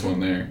most famous one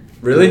there.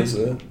 Really? What is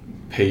it?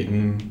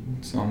 Peyton,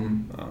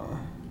 some.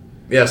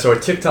 Yeah, so our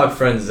TikTok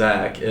friend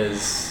Zach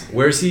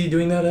where's he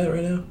doing that at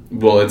right now?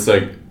 Well, it's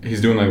like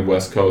he's doing like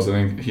West Coast. I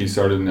think he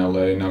started in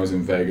LA. Now he's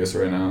in Vegas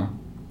right now.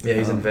 Yeah,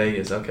 he's in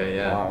Vegas. Okay,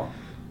 yeah. Wow.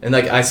 And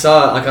like I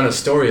saw like on a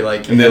story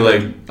like And they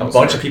like a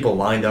bunch of people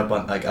lined up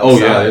on like outside. Oh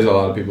yeah, there's a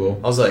lot of people.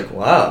 I was like,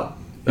 wow.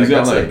 He's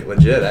got, That's like-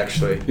 legit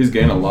actually. He's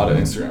gained a lot of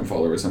Instagram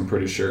followers. I'm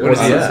pretty sure. What is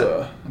he What's at? his,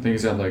 I think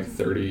he's at like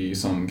 30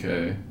 some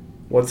K.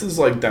 what's his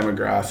like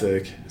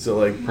demographic? Is it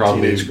like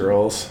Probably- teenage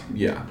girls?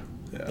 Yeah,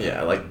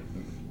 Yeah, like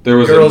there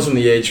was girls from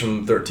the age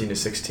from 13 to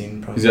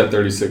 16 probably. he's at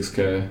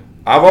 36K.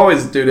 I've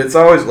always, dude, it's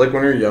always like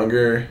when you're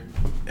younger,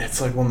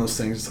 it's like one of those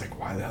things. It's like,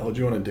 why the hell would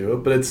you want to do it?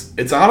 But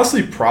it's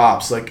honestly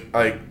props. Like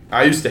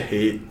I used to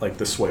hate like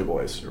the Sway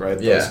Boys, right?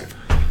 Yeah. Those-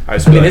 I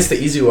used to I be mean, like, it's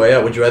the easy way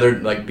out. Would you rather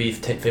like be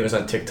famous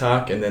on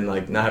TikTok and then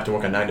like not have to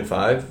work a 9 to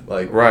 5?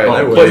 Like right.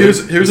 I would. But here's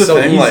It's the so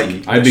thing, easy.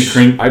 like, I'd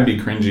be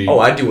cringy. Oh,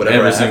 I'd do whatever I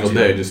every have single to.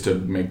 day just to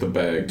make the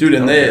bag. dude,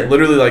 and they Okay.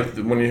 literally like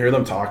when you hear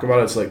them talk about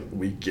it, it's like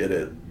we get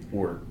it.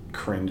 We're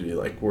cringy.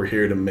 Like we're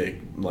here to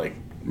make like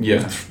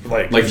Yeah,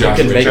 like Like if Josh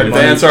you can Richards.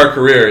 advance our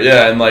career.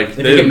 Yeah, and like If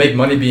you can make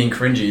money being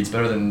cringy, it's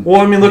better than.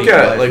 well, I mean, look being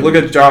at live. look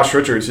at Josh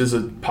Richards. He has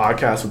a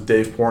podcast with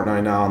Dave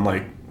Portnoy now, and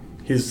like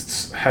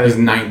he's he's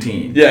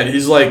 19. yeah, and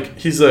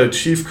he's a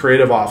chief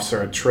creative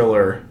officer at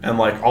Triller, and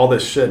like all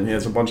this shit, and he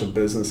has a bunch of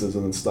businesses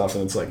and stuff,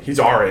 and it's like he's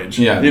our age,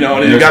 Yeah, you know,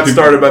 and he there's got people-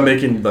 started by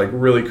making like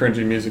really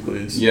cringy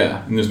musicals.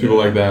 Yeah, and there's people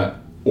like that,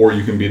 or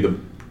you can be the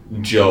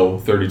Joe,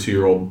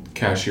 32-year-old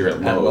cashier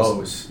at Lowe's. At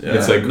Lowe's. Yeah.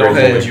 It's like no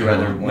crazy. hate. Would you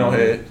rather no want-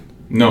 hate,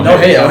 No, No,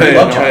 hey, No, we hey,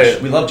 love no, Josh. hey.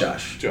 We love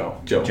Josh. Joe.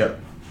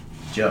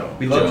 Joe.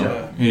 We love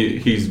Joe.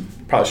 He's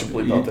Probably should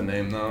bleep out the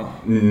name though.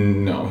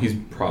 no, he's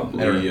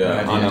probably on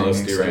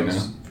LSD right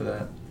now. For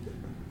that.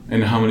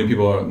 And how many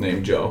people are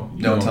named Joe?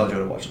 You Don't know? tell Joe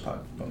to watch the pod.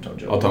 Don't tell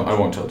Joe. I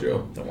won't tell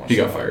Joe. Don't watch He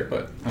got it. fired,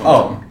 but I won't Oh.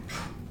 tell him.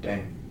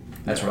 Dang.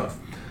 That's rough.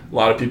 A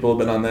lot of people have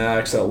been on the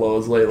axe at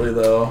Lowe's lately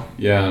though.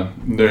 Yeah,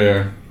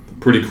 they're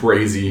pretty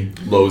crazy.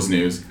 Lowe's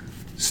news.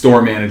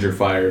 Store manager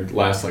fired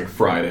last like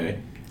Friday.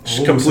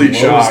 Just complete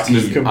some Lowe's shock. tea.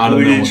 Just Out of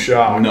complete nowhere.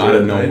 shock. No, out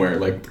of dude. nowhere.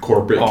 Like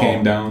corporate Oh.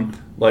 came down.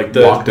 Like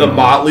Walked the him out.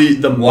 motley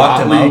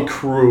Walked him motley out?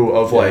 crew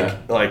of Yeah.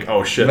 like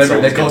oh shit.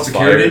 Remember they someone's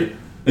called getting security? fired.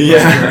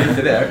 Yeah.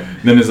 There.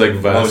 Then his like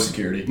Lowe's vest.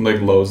 security.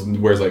 Like Lowe's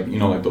wears like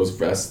like those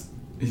vests.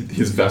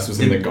 His vest was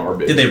in the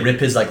garbage. Did they rip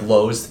his like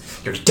Lowe's?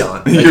 You're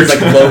done. Like, You're it's like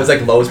done. Lowe's,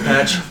 like Lowe's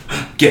patch.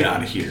 Get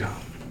out of here.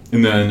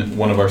 And then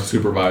one of our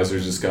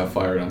supervisors just got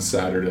fired on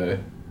Saturday.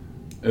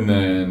 And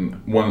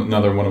then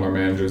another one of our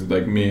managers,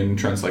 like me and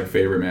Trent's like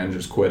favorite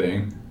managers,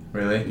 quitting.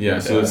 Really? Yeah,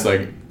 so Yeah. it's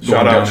like Shout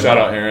going out, down- shout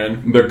out,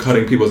 Aaron. They're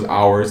cutting people's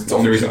hours. It's the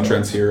only reason Shout out.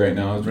 Trent's here right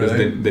now is because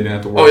Really? they didn't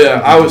have to work. Oh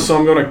yeah,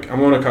 I'm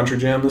going to Country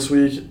Jam this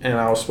week, and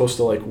I was supposed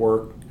to like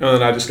work, and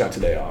then I just got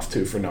today off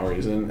too for no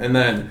reason, and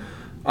then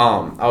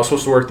I was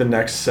supposed to work the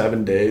next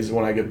 7 days.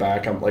 When I get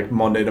back, I'm like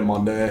Monday to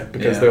Monday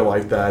because Yeah. they're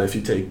like that. If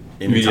you take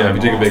any Yeah, time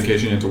if you take off. a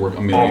vacation, you have to work a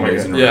Oh million my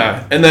days in god, a row.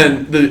 yeah. And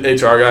then the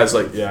HR guy's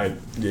like, yeah,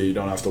 you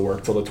don't have to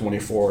work till the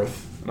 24th,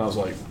 and I was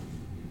like,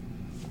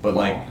 But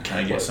like, can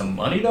I get some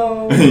money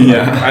though?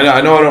 Yeah.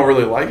 I know I don't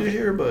really like it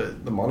here,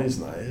 but the money's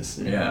nice.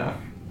 you Yeah. know?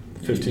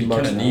 15 you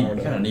bucks kinda an need, hour.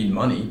 You kind of need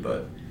money,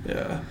 but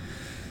Yeah.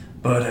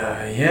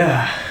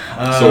 yeah.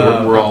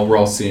 So we're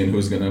all seeing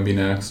who's gonna be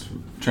next,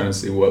 trying to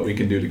see what we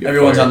can do to get.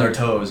 Everyone's fired. on their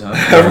toes, huh?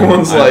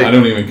 Everyone's like, I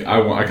don't even.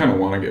 I kind of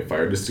want to get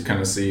fired just to kind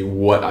of see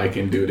what I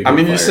can do to. Get I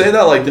mean, you fired. say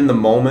that like in the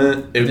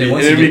moment, it'd Then be,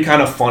 once it'd you be get-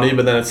 kind of funny,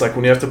 but then it's like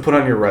when you have to put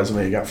on your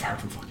resume, you got fired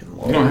from fucking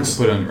Lowe's. You don't have to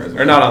put it on your resume.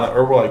 Or not on that,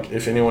 or like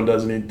if anyone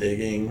does any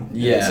digging,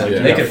 Yeah, it's like yeah.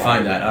 you they got could fired.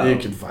 find that out. You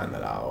can find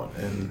that out,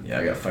 and Yeah,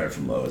 I got fired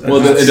from Lowe's. Well,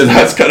 That's- it doesn't.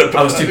 that's kind of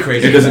I was too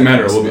crazy. It doesn't for that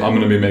matter. resume. I'm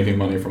going to be making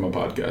money from a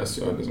podcast,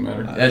 so it doesn't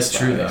matter. That's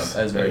true, though. facts.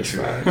 That's very That's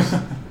true. facts.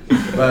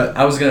 But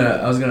I was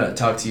gonna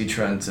talk to you,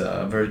 Trent.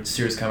 A very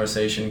serious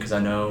conversation because I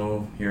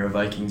know you're a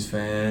Vikings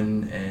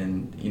fan,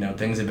 and you know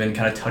things have been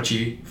kind of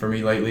touchy for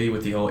me lately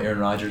with the whole Aaron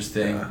Rodgers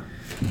thing. Yeah.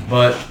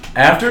 But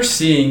after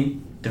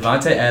seeing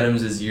Devontae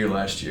Adams' year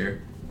last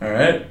year, all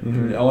right,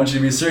 Mhm. I want you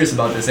to be serious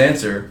about this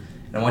answer,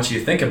 and I want you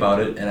to think about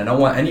it, and I don't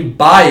want any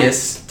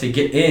bias to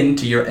get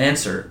into your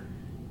answer.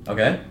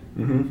 Okay,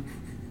 Mm-hmm.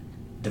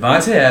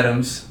 Devontae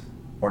Adams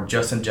or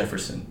Justin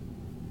Jefferson.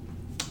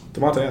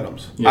 Devontae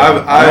Adams.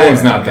 Yeah, that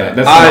one's not that.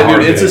 That's not a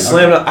hard Dude, it's a hit.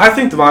 slam. I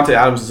think Devontae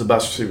Adams is the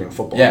best receiver in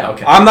football. Yeah,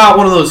 okay. I'm not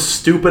one of those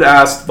stupid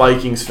ass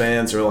Vikings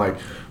fans who are like,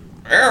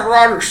 Aaron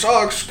Rodgers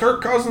sucks.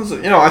 Kirk Cousins.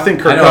 You know, I think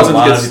I Kirk know Cousins a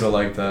lot gets of people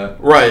like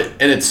that. right,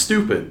 and it's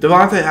stupid.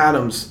 Devontae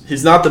Adams,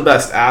 he's not the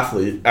best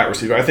athlete at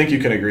receiver. I think you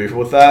can agree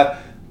with that.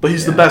 But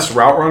he's the Yeah. best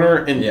route runner,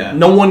 and Yeah.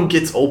 no one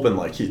gets open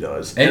like he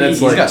does. And it's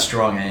he's like, got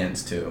strong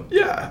hands too.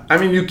 yeah. I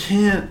mean, you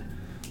can't.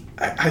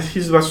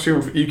 He's the best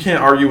receiver. You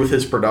can't argue with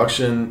his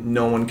production.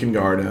 No one can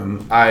guard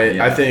him. I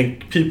Yeah.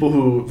 think people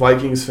who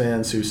Vikings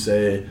fans who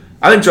say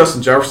I think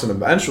Justin Jefferson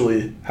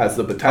eventually has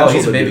the potential. Oh,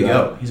 he's a to baby do that.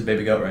 goat. He's a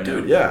baby goat right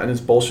Dude. now. Yeah, and it's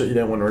bullshit. He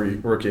didn't win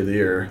rookie of the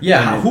year.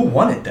 Yeah, I mean, who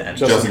won it then?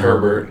 Justin Justin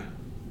Herbert.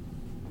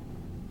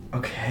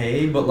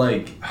 Okay, but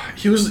like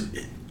He was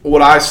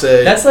what I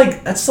say.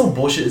 that's so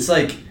bullshit. It's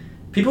like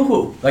people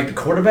who like the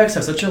quarterbacks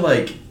have such a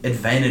like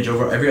advantage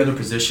over every other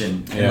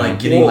position and Yeah. like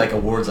getting Well, like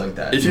awards like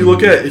that. if you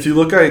look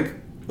at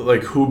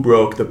like who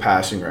broke the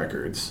passing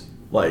records,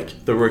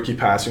 like the rookie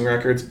passing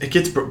records, it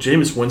gets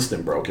Jameis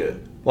Winston broke it.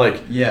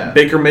 Like, Yeah.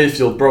 Baker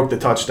Mayfield broke the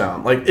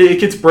touchdown. Like, it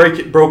gets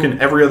broken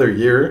every other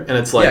year, and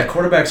it's like... Yeah,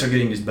 quarterbacks are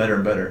getting just better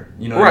and better.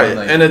 You know what I Right, mean?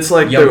 Like, and it's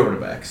like young they're-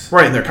 quarterbacks.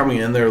 Right, and they're coming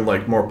in, they're,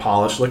 like, more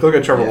polished. Like, look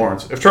at Trevor Yeah.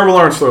 Lawrence. If Trevor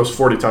Lawrence throws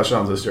 40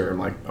 touchdowns this year, I'm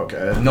like,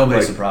 okay.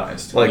 Nobody's like,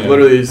 surprised. Like, Yeah.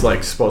 literally, he's,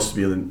 like, supposed to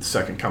be the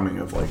second coming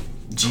of, like,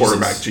 Jesus.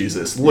 quarterback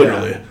Jesus.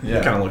 Literally. Yeah.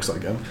 He kind of looks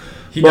like him.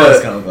 He But-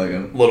 does kind of look like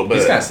him. Little bit.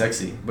 He's kind of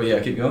sexy. But yeah,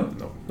 keep going.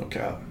 No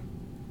cap.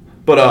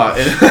 But,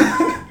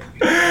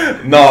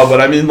 no, but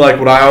I mean, like,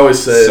 what I always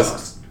say is...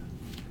 Sus.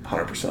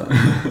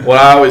 100%. What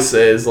I always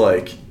say is,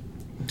 like,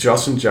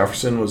 Justin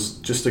Jefferson was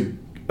just a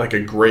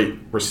great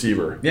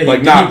receiver. Yeah, like,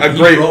 he- not he- a he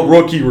great broke-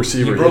 rookie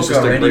receiver. He broke He's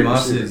just a Randy great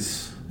receiver.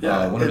 Moss's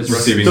one of it's his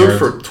receiving stood yards.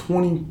 for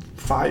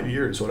 25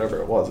 years, whatever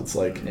it was. It's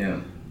like, Yeah.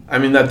 I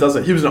mean, that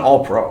doesn't. He was an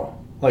All-Pro.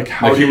 Like,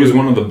 how Like do he was you-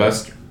 one of the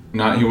best.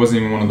 Not he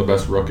wasn't even one of the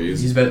best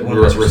rookies. He's been one of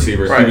the best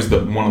receivers. Right. He was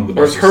one of the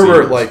Whereas best. Herbert,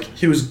 receivers. like,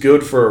 he was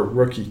good for a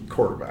rookie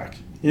quarterback.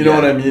 You know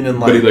Yeah. what I mean? And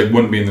but like, he like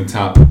wouldn't be in the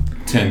top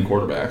 10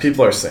 quarterbacks.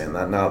 people are saying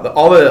that now.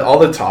 All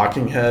the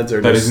talking heads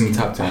are That just, isn't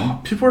top 10.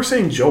 People are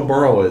saying Joe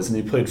Burrow is, and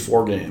he played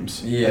 4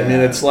 games. Yeah. I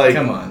mean, it's like,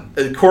 Come on.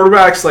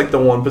 Quarterback's like the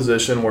one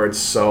position where it's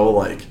so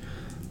like,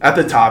 at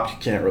the top you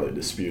can't really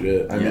dispute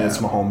it. I mean, Yeah. it's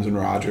Mahomes and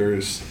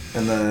Rodgers,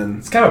 and then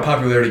It's kind of a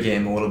popularity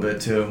game a little bit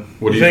too.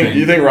 What do you you think?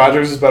 You think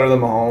Rodgers is better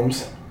than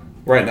Mahomes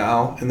right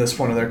now in this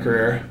point of their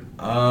career?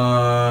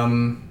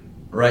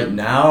 Right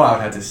now, I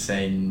would have to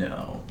say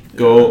no.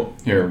 Go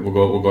here. We'll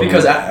go.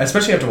 Because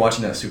especially after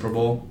watching that Super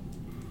Bowl,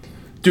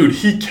 Dude,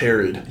 he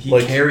carried. he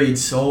like, carried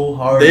so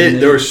hard.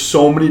 and there were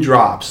so many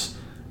drops.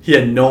 He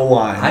had no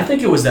line. I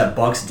think it was that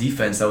Bucks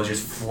defense that was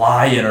just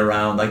flying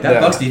around. Like that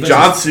Yeah. Bucks defense.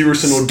 John was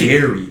Severson would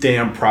scary. be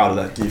damn proud of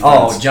that defense.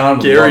 Oh, John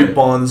would Gary love it.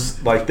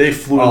 Buns, like they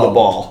flew to Oh, the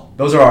ball.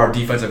 Those are our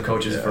defensive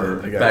coaches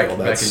for I got back all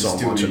in that so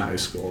much in Stewie. high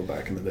school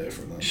back in the day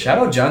from them. Shout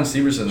out John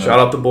Severson. Though. Shout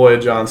out the boy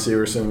John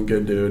Severson,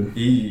 good dude.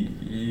 He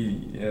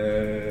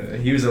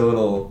was a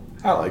little.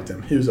 I liked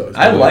him. He was always.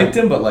 I good. liked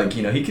him, but like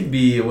he could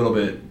be a little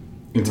bit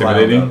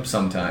Intimidating? riled up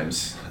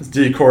sometimes. It's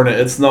D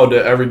coordinator. It's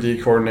every D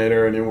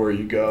coordinator anywhere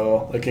you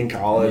go, like in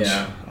college.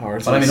 Yeah.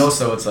 Ours But I mean, is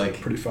also it's like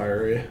pretty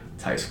fiery.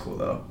 it's high school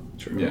though.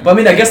 True. Yeah. But I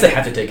mean, I guess they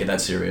have to take it that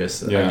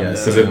serious. I Yeah,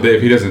 guess. because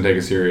if he doesn't take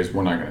it serious,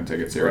 we're not going to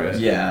take it serious.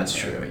 Right. Yeah, that's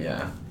true.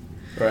 Yeah.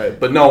 Right,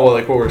 but no,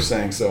 like what we're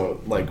saying.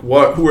 So, like,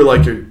 who are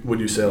like your? Would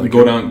you say like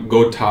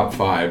Go top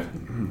 5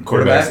 Quarterbacks?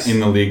 quarterbacks in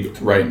the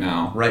league right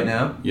now. Right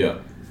now. Yeah,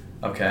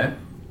 Okay.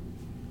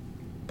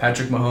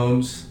 Patrick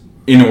Mahomes.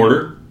 in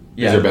order.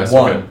 Yeah. Is your best.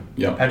 One. Okay.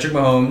 Yeah. Patrick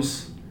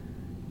Mahomes.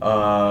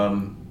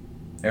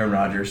 Aaron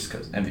Rodgers,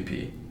 because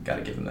MVP. Got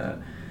to give him that.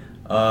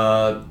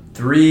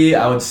 3,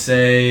 I would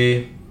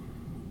say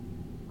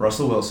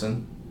Russell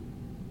Wilson.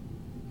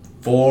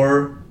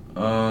 4,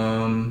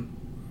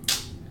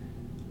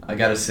 I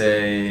gotta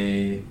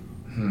say,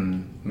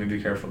 let me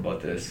be careful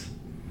about this.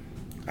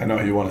 I know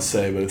you want to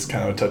say, but it's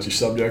kind of a touchy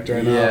subject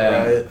right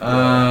Yeah.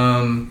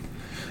 now, right?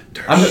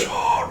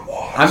 Deshaun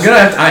Watson.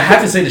 I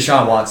have to say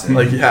Deshaun Watson.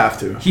 Like you have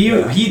to.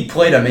 he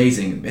played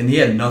amazing, and he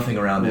had nothing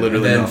around him.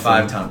 Literally and then nothing.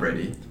 5 Tom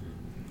Brady.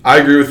 I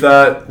agree with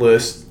that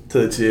list to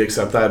the T,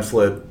 except I'd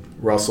flip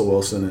Russell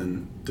Wilson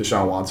and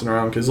Deshaun Watson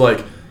around because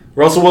like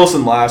Russell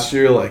Wilson last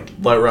year, like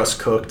let Russ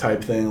cook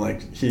type thing.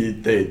 Like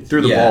they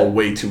threw the Yeah. ball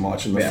way too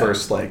much in the Yeah.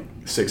 first like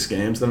 6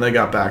 games. Then they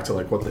got back to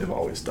like what they've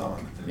always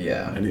done,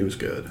 Yeah. and he was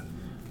good.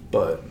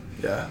 But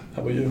yeah,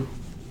 how about you?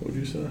 What would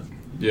you say?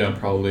 Yeah,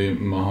 probably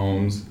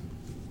Mahomes.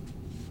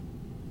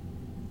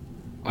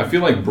 I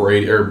feel like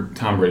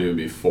Tom Brady would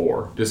be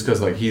 4, just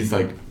because like he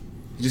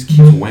just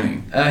keeps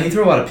winning. He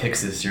threw a lot of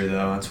picks this year,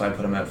 though. That's why I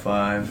put him at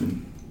 5.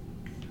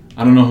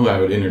 I don't know who I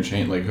would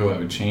who I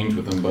would change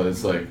with him, but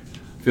it's like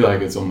I feel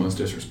like it's almost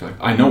disrespect.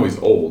 I know he's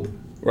old,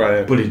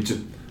 Right, but he just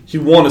he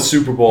won a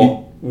Super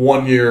Bowl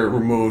 1 year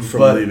removed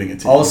from But leaving a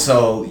team.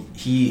 also,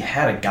 he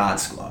had a God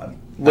squad.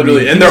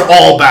 Literally, I mean, and they're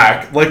all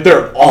back. Like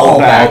they're all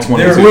back. all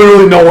There's 22.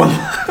 literally no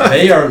one.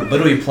 they are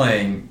literally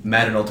playing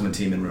Madden Ultimate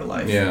Team in real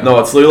life. yeah. No,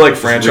 it's literally like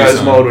franchise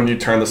resign. mode when you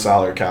turn the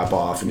salary cap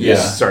off and you Yeah.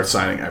 just start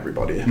signing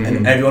everybody.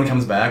 And everyone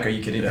comes back. Are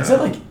you kidding? Has Yeah.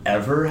 that like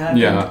ever happened?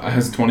 Yeah,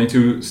 has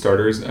 22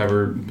 starters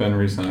ever been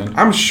re-signed?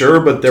 I'm sure,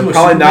 but they're To a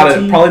probably Super not Bowl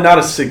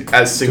as team?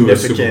 as Super Bowl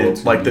significant.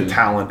 team, Like the yeah.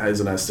 talent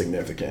isn't as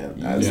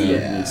significant as Yeah.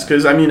 it is.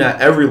 Because I mean,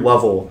 at every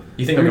level,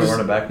 You think they're gonna run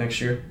it back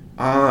next year?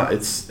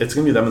 it's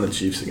gonna be them and the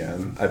Chiefs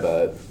again. I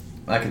bet.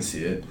 I can see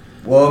it.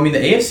 Well, I mean, the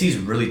AFC is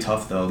really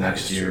tough though That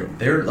next is year.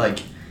 true.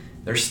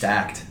 They're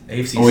stacked.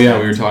 AFC. Oh yeah,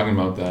 stacked. we were talking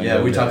about that.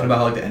 Yeah, we Yeah. talking about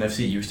how like the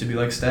NFC used to be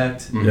like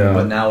stacked, Mhm. Yeah.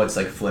 but now it's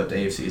like flipped.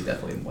 AFC is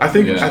definitely. I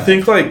think. Yeah. I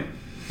think like.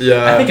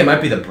 Yeah. I think it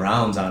might be the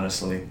Browns,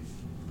 honestly,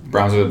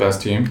 Browns are the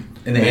best team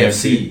in the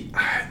AFC.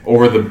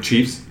 over the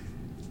Chiefs.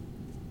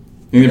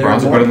 You think the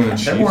Browns are better than the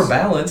Chiefs? They're more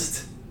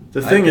balanced. The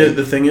I thing think-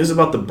 the thing is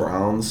about the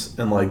Browns,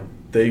 and like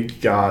they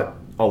got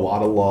a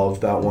lot of love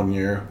that 1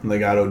 year when they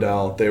got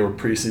Odell. They were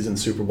preseason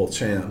Super Bowl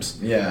champs.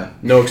 Yeah.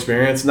 No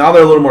experience. Now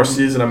they're a little more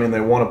seasoned. I mean, they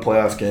won a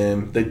playoff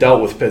game. They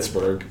dealt with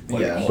Pittsburgh.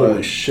 Like, Yeah, holy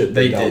but shit,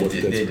 they dealt did- with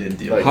they Pittsburgh. did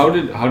deal Like, How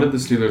did the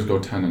Steelers go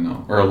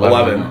 10-0 or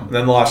 11, 11-0? and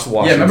then lost to Yeah,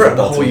 Washington. remember the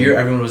football whole team. year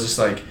everyone was just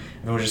like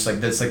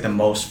that's like the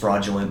most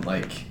fraudulent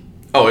like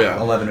Oh yeah,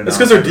 11 and it's out.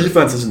 because their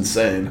defense is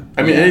insane.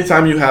 I mean, Yeah.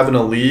 anytime you have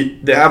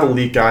they have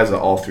elite guys at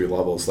all three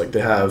levels. Like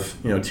they have,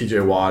 T.J.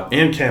 Watt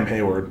and Cam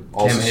Hayward,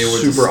 also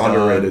Hayward's a super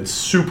stud.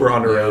 super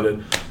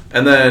underrated.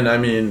 And then I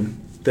mean,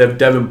 they have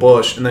Devin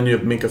Bush, and then you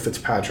have Minka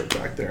Fitzpatrick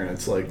back there, and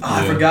it's like Oh,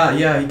 I forgot.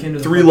 Yeah, he came to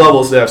the three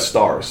levels. They have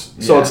stars,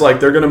 so Yeah. it's like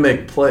they're gonna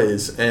make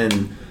plays,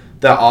 and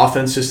that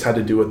offense just had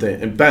to do what they.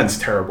 And Ben's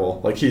terrible.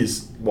 Like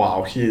he's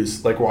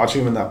like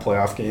watching him in that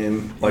playoff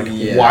game. Like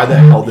Yeah. why the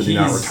hell did he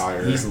not He's-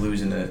 retire? He's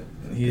losing it.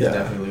 He's Yeah.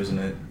 definitely losing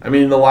it. I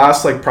mean, the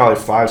last like probably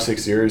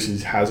 5-6 years, he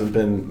hasn't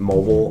been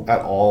mobile at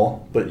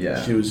all. But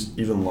Yeah. he was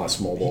even less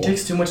mobile. He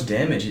takes too much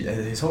damage.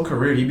 His whole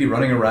career, he'd be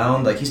running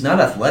around like he's not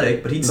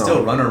athletic, but he'd No.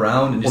 still run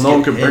around and well, just no one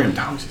get could bring hit. him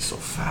down because he's so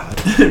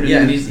fat. Yeah,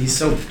 and he's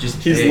so just.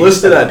 He's big.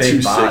 listed He's got at a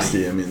big 260.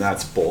 body. I mean,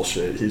 that's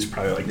bullshit. He's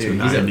probably like Dude,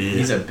 290.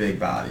 he's a big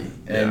body,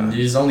 and Yeah.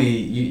 there's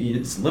only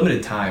it's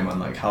limited time on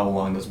like how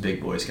long those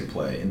big boys can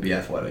play and be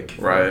athletic.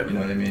 Right. You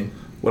know what I mean?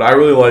 What I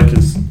really like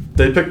is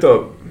they picked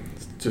up,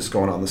 just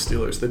going on the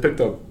Steelers, they picked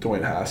up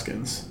Dwayne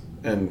Haskins,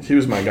 and he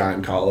was my guy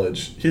in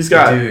college. He's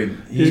got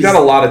he's got a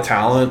lot of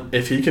talent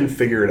if he can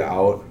figure it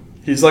out.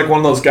 He's like one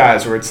of those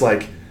guys where it's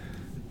like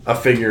a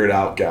figure it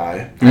out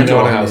guy. He went to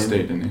what I Ohio mean?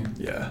 State, didn't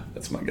he? Yeah,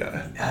 that's my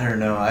guy. I don't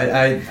know.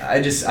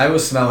 I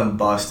was smelling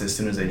bust as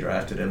soon as they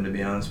drafted him. To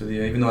be honest with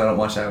you, even though I don't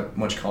watch that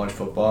much college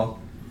football,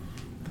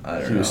 I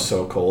don't He know. was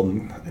so cold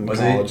in Was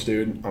he? college,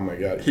 dude. Oh my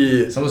god.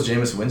 So was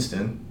Jameis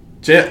Winston.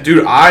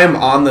 Dude, I'm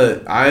on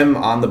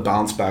the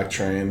bounce back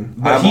train.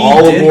 But I'm he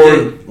all did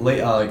aboard. get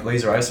like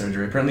laser eye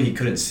surgery. Apparently, he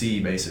couldn't see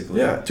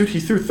basically. Yeah, dude, he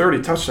threw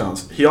 30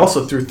 touchdowns. He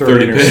also threw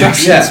 30 30 picks.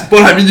 interceptions. Yeah.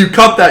 But I mean, you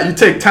cut that, you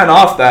take 10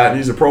 off that, and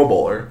he's a Pro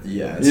Bowler.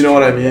 Yeah. it's You know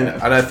what I true, mean? yeah.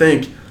 And I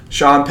think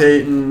Sean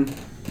Payton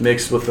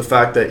mixed with the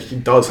fact that he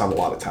does have a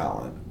lot of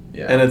talent.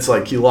 Yeah. And it's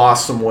like he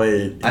lost some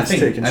weight. I He's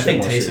think taking shit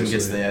more Taysom gets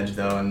seriously. the edge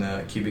though in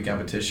the QB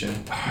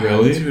competition.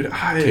 Really? Dude,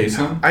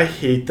 Taysom? I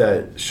hate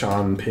that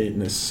Sean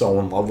Payton is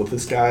so in love with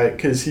this guy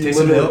because he Taysom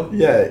literally- Hill?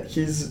 yeah,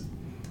 he's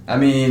I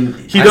mean,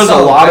 He does a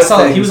lot of He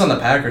things. was on the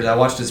Packers. I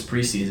watched his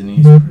preseason.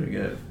 He's pretty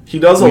good. He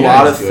does a Yeah,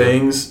 lot he's of good.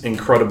 things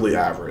incredibly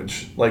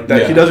average. Like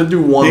that, Yeah. he doesn't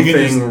do one He can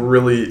thing just-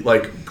 really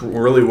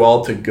really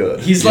well to good.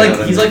 He's Yeah, like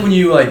that he's is- like when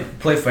you like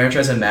play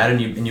franchise and Madden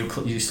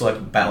you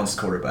select balanced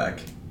quarterback.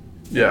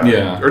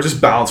 Yeah. or just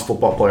balanced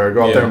football player.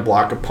 Go out there Yeah. and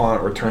block a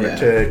punt, return Yeah. a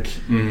kick,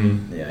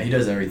 Mm-hmm. Yeah, he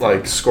does everything.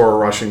 like score a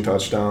rushing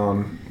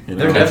touchdown. You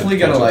know? they're definitely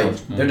gonna catch a like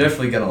touchdown. they're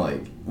definitely gonna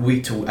like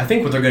week to. I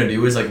think what they're gonna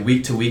do is like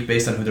week to week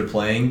based on who they're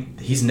playing.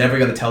 He's never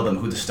gonna tell them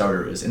who the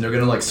starter is, and they're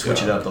gonna like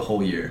switch it Yeah. up the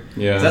whole year.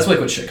 Yeah. 'Cause that's like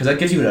what because that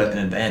gives you an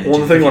advantage. Well,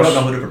 the if thing you about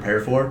don't know who to prepare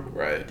for.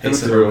 Right.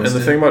 Taysom And or the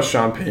Winston. thing about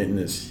Sean Payton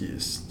is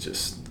he's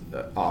just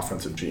an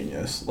offensive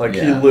genius. Like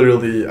he Yeah.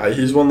 literally,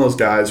 he's one of those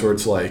guys where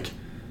it's like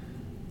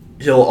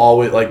he'll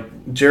always like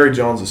Jerry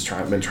Jones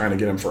has been trying to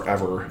get him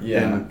forever.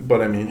 Yeah.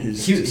 But I mean,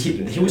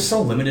 He was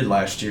so limited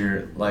last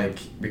year, like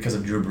because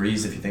of Drew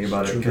Brees. If you think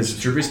about it, Drew because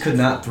Brees. Drew Brees could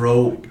not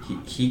throw.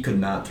 He could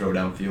not throw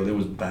downfield. It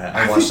was bad.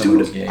 I I watched think, some of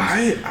his dude, games.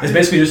 I- It's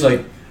basically just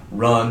like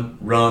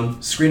run,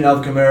 screen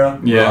out Kamara,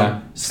 Yeah.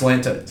 run,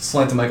 slant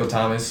to Michael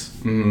Thomas.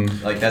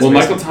 Mm-hmm. Like that's Well,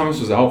 basically- Michael Thomas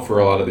was out for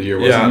a lot of the year,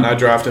 wasn't yeah, he? and I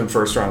drafted him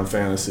first round in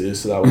fantasy,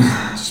 so that was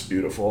just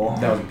beautiful.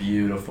 That was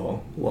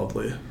beautiful.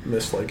 Lovely.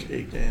 Missed like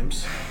 8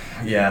 games.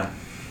 Yeah,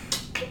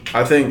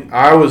 I think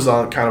I was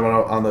on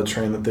the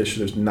train that they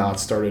should have not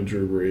started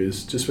Drew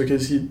Brees just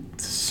because he's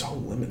so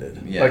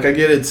limited. Yeah. Like I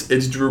get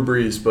it's Drew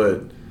Brees,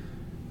 but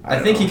I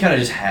think he kind of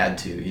just had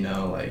to,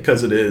 like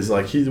because it is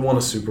like he won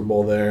a Super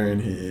Bowl there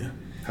and he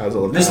has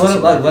all the just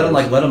passing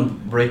records. let him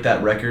break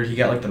that record. He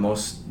got like the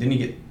most. Didn't he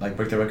get like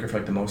break the record for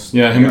like the most?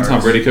 Yeah, him and Tom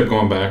yards? Brady kept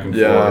going back and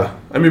Yeah, forth.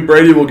 I mean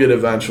Brady will get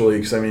eventually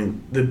because I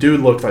mean the dude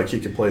looked like he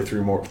could play three,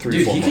 Dude, 4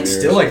 he more can years.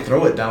 still like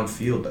throw it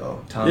downfield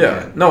though. Tom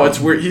Yeah, can. no, it's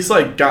weird. He's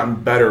like gotten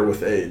better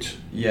with age.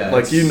 Yeah,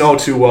 Like it's you know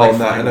too well like in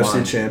that fine NFC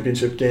wine.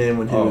 Championship game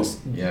when he Oh, was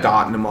yeah.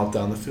 dotting him up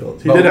down the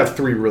field. He But- did have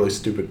 3 really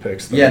stupid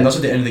picks. Though. Yeah, and those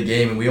at the end of the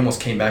game, and we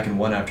almost came back and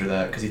won after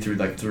that because he threw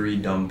like 3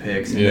 dumb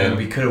picks, and Yeah. then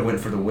we could have went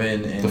for the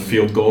win. And The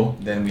field goal.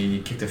 Then we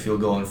kicked a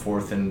field goal on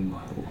 4th, and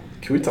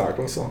Can we talk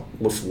about some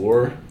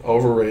LaFleur?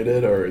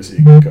 Overrated or is he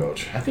a good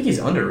coach? I think he's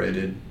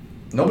underrated.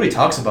 Nobody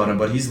talks about him,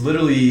 but he's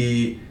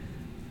literally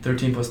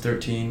 13 plus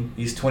 13.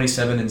 He's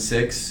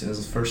 27-6 in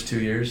his first 2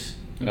 years.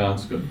 Yeah,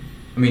 that's good.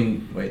 I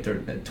mean, wait,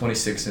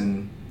 26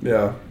 and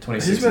Yeah.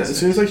 26. It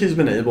seems like he's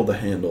been able to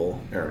handle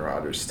Aaron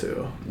Rodgers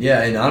too.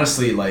 Yeah, and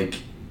honestly, like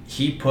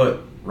he put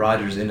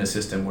Rodgers in a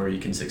system where he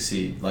can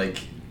succeed. Like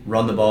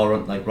run the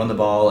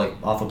ball, like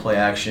off of play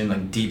action,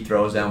 like deep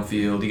throws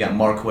downfield. You got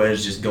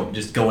Marquez just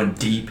going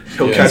deep.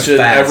 He'll Yeah, catch he's it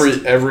fast.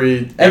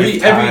 every Every-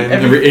 time.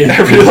 every-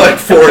 Every like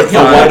 4th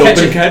He'll a time. wide catch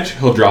open it. catch,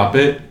 he'll drop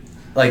it.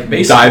 Like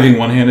basically, Diving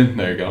one-handed.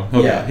 There you go.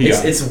 Okay, yeah, he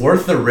got it. it's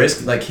worth the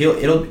risk. Like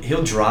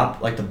he'll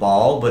drop like the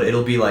ball, but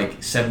it'll be like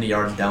 70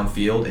 yards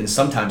downfield, and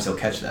sometimes he'll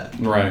catch that.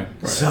 Right.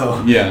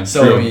 So Yeah,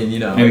 so true. I mean,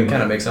 it And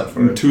kind of makes up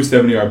for it. 2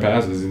 70-yard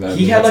passes. And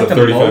He had that's like a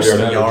the 35 most yard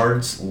average.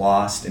 yards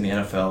lost in the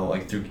NFL,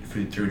 like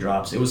through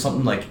drops. It was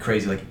something like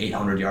crazy, like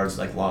 800 yards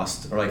like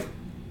lost, or like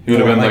He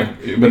would have been Like, like,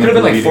 It could have been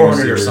the like leading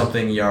 400 or receiver.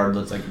 something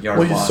yards, like yards.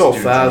 Well, he's lost so due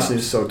to fast. drops. And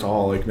he's so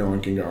tall. Like no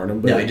one can guard him.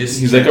 But Yeah, he just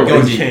He's like a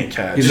goes he deep. can't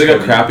catch. He's like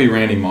a crappy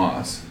Randy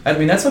Moss. I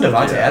mean, that's what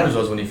Devontae Yeah. Adams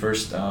was when he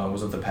first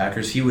was with the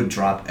Packers. He would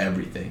drop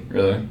everything.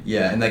 Really?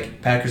 Yeah, and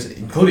like Packers,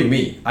 including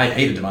me, I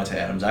hated Devontae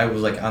Adams. I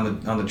was like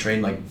on the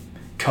train like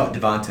cut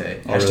Devontae.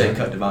 Oh, Hashtag really?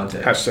 cut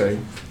Devontae.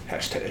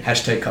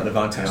 Hashtag Cut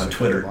Devontae on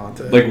Twitter.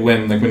 Like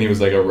when he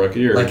was like a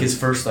rookie or Like his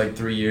first like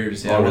 3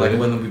 years. Yeah, Oh, or like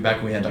really?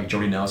 when we had like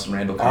Jordy Nelson,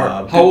 Randall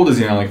Cobb. how old is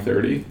he now? Like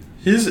 30?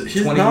 He's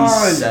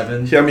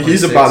 27, not. Yeah, I mean,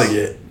 he's 26. about to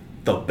get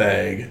the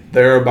bag.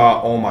 They're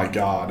about. Oh my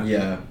god.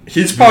 Yeah.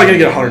 He's probably gonna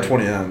get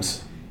 120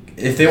 M's.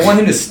 If they want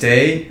him to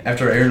stay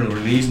after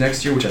Aaron leaves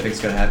next year, which I think is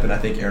going to happen, I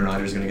think Aaron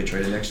Rodgers is going to get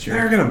traded next year.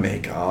 They're gonna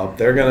make up.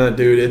 They're gonna,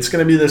 dude. It's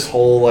gonna be this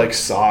whole like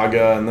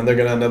saga, and then they're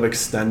gonna end up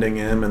extending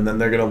him, and then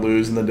they're gonna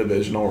lose in the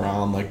divisional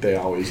round like they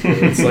always do.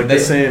 It's like the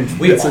same.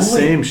 It's the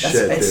same shit,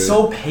 dude. It's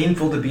so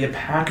painful to be a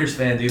Packers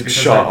fan, dude. Because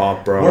Shut like,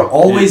 up, bro. We're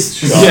always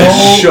Shut-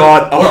 so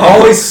shut up. We're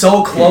always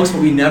so close,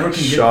 but we never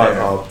can Shut get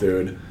there. up,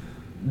 dude.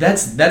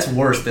 That's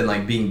worse than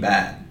like being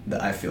bad.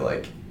 I feel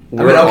like.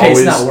 We're I mean, okay, it's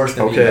always- not worse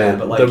than being bad,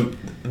 but like.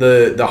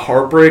 the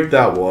heartbreak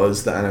that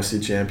was the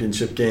NFC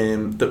Championship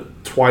game, the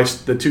two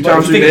But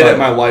times you we think made it about in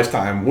my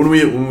lifetime. When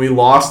we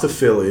lost to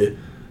Philly,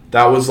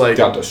 that was like,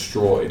 Got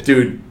destroyed.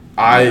 dude,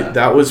 Yeah.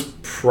 that was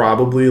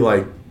probably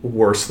like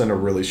worse than a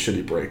really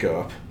shitty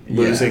breakup. Yeah.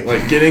 Losing,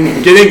 like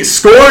getting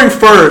scoring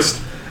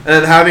first. And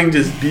then having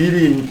just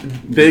beating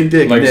Big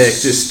Dick Like Nick,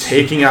 just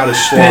taking out his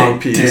schlong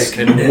Big piece Dick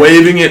and Nick.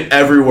 waving it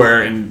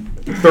everywhere and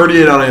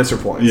 38 unanswered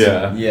points.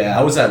 Yeah. Yeah,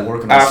 I was at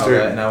work when I saw After-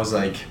 that, and I was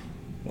like,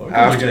 well, we're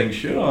After- getting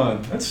shit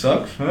on. That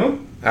sucks, huh?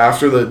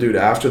 After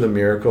the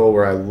miracle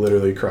where I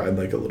literally cried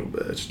like a little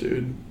bitch,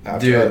 dude.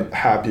 After Dude, the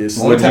happiest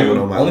Only moment time,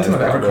 of my only life, time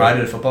I've ever probably. cried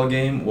at a football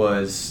game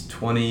was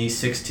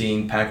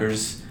 2016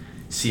 Packers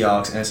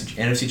Seahawks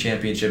NFC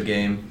Championship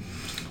game.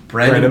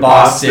 Brandon Brandon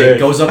Bostic Bostic.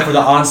 goes up for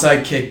the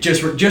onside kick.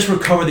 Just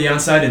recover the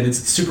onside, and it's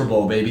Super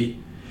Bowl, baby.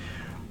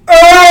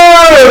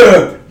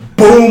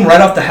 Boom! Right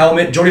off the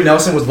helmet. Jordy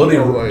Nelson was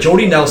literally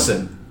Jordy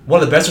Nelson,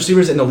 one of the best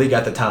receivers in the league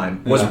at the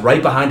time, was Yeah.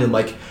 right behind him.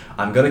 Like,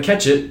 I'm gonna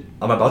catch it.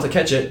 I'm about to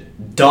catch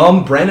it.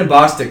 Dumb Brandon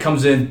Bostic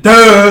comes in,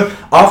 duh,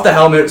 off the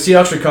helmet.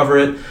 Seahawks recover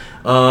it.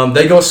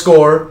 They go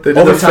score. They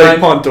did the fake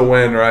punt to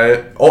win,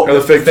 right? Oh, Or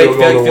the fake field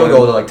goal to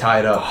win. like tie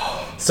it up.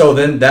 So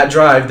then that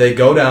drive, they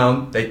go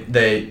down,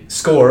 they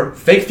score,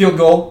 fake field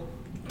goal,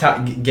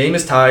 game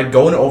is tied,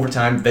 go into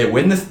overtime. They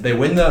win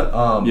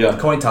the Yeah.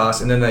 coin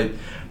toss, and then they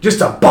just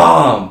a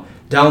bomb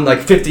down like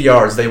 50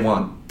 yards. They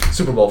won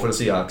Super Bowl for the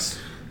Seahawks.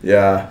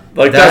 Yeah,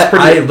 like That,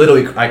 that's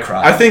pretty. I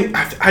cried. I think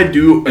I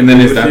do. And then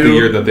agree is with that the you.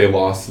 year that they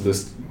lost to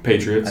the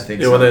Patriots? I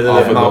think Yeah, so. when they did Off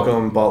that of the-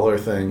 Malcolm Butler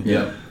thing.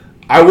 Yeah.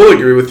 I will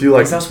agree with you.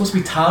 Like Because that was supposed to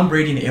be Tom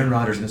Brady and Aaron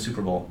Rodgers in the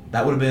Super Bowl.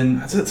 That would have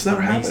been. it's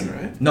never amazing.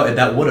 happened, right? No,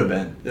 that would have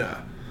been Yeah,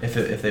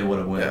 if they would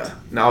have won. yeah.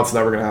 Now it's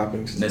never gonna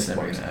happen. 'cause It's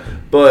never gonna happen.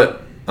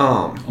 But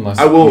unless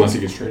unless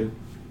he gets traded.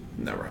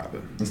 never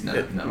happen. It's not,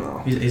 It-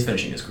 no. He's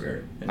finishing his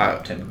career in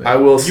Tampa Bay. I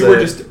will say. were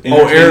just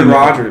Aaron entertaining that.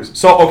 Rodgers.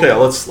 So okay,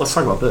 let's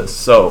talk about this.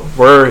 So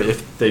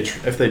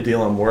if they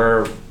deal him,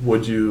 where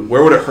would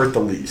it hurt the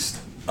least?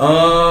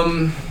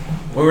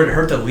 Where would it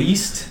hurt the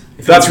least?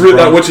 If That's he went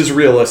to the which is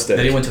realistic.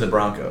 Then he went to the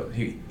Broncos.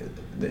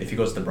 If he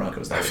goes to the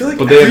Broncos, that I would feel be-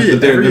 like But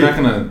they're not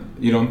gonna.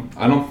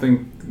 I don't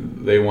think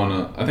they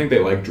wanna. I think they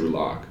like Drew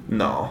Lock.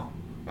 No,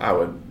 I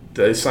would.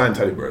 They signed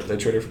Teddy Bridge. They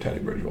traded for Teddy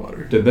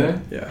Bridgewater. Did they?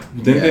 Yeah,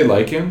 Didn't they Yeah.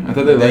 like him? I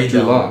thought they liked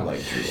Drew don't Lock.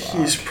 like Drew Lock.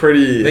 he's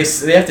pretty.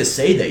 They have to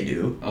say they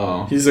do.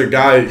 Oh. He's a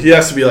guy. He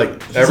has to be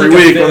like every like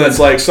a week fit- when it's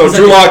like, so he's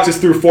Drew like a- Lock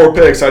just threw 4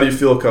 picks. How do you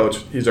feel, Coach?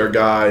 He's our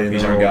guy. You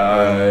He's know? our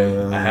guy.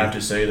 Uh, I have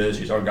to say this.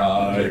 He's our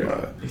guy. He's our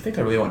guy. You think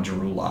I really want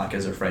Drew Lock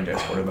as their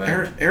franchise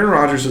quarterback? Aaron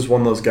Rodgers is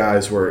one of those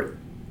guys where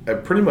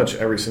at pretty much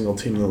every single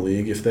team in the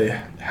league, if they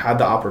had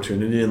the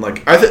opportunity, and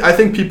like I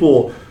think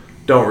people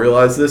don't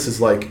realize this is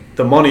like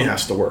the money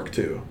has to work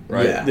too,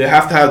 right? Yeah.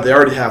 They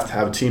already have to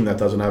have a team that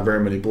doesn't have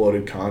very many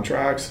bloated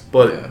contracts.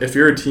 But Yeah. if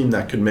you're a team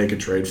that could make a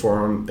trade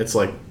for him, it's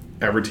like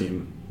every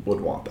team would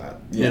want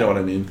that. You Yeah. know what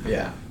I mean?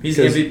 Yeah, he's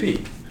the 'Cause-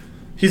 MVP.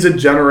 He's a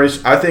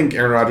generation. I think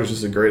Aaron Rodgers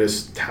is the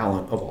greatest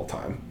talent of all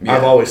time. Yeah.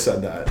 I've always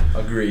said that,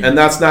 Agreed. and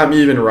that's not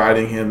me even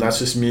riding him. That's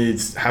just me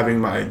having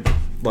my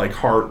like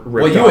heart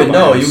ripped well, you out would by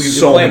know. him You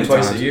so play him many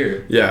twice times. a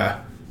year. Yeah,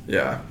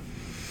 yeah.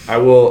 I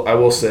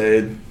will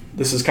say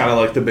this is kind of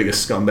like the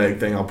biggest scumbag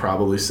thing I'll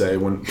probably say.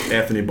 When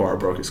Anthony Barr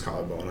broke his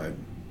collarbone, I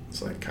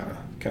was like kind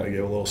of gave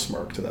a little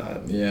smirk to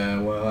that. Yeah,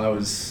 well, I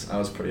was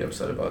pretty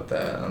upset about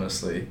that,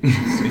 honestly,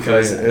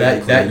 because Clean-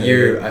 that clean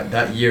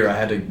year I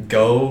had to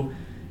go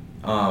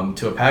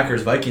to a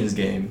Packers Vikings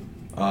game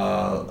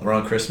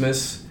around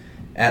Christmas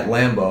at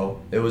Lambeau.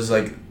 It was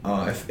like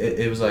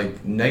it was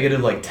like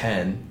negative like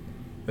 10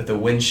 with the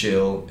wind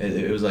chill.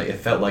 It was like it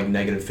felt like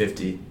negative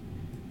 50,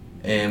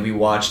 and we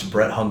watched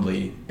Brett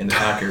Hundley and the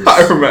Packers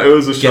I remember it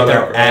was a get shutout.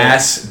 their right?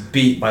 ass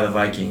beat by the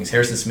Vikings.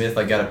 Harrison Smith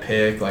like got a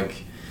pick.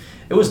 Like,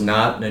 it was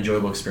not an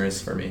enjoyable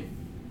experience for me,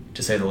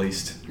 to say the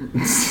least.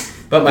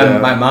 But Yeah.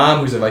 my mom,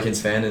 who's a Vikings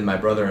fan, and my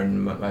brother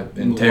and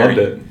Terry, Loved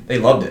it. they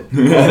loved it. Oh,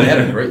 they had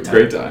a great time.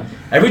 Great time.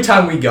 Every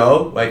time we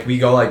go, we've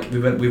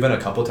been a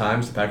couple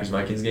times to Packers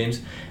Vikings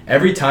games.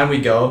 Every time we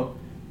go,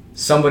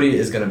 somebody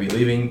is gonna be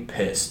leaving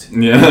pissed.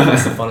 Yeah.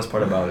 That's the funnest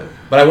part about it.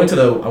 But I went to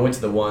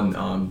the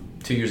one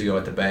 2 years ago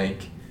at the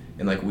bank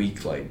in week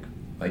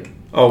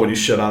Oh, when you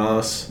shit on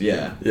us?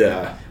 yeah.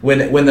 Yeah. When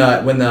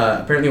the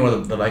apparently one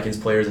of the Vikings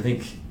players, I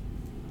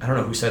don't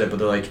know who said it, but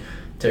they're like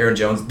to Aaron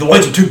Jones, the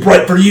lights are too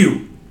bright for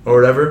you or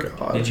whatever.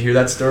 God. Did you hear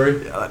that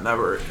story? Yeah, that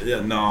never.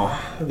 Yeah, no.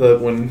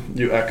 When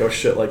you echo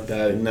shit like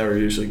that, it never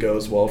usually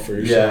goes well for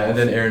yourself. Yeah, and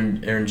then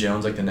Aaron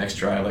Jones the next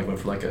drive went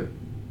for a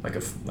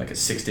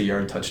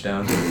 60-yard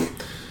touchdown.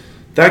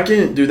 That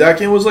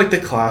game was the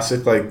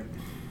classic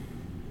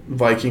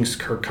Vikings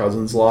Kirk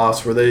Cousins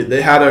loss where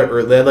they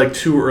had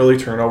 2 early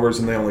turnovers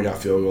and they only got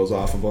field goals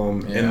off of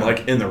them Yeah.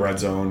 and in the red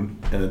zone,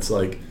 and it's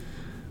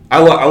I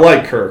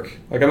like Kirk.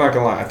 I'm not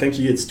gonna lie, I think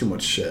he gets too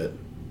much shit,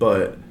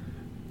 but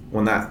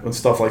when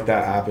stuff like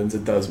that happens,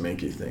 it does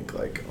make you think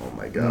oh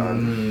my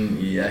god.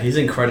 Yeah, he's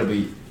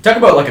incredibly. Talk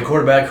about a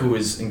quarterback who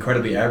is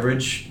incredibly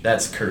average.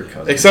 That's Kirk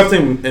Cousins. Except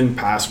in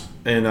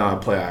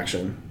play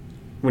action,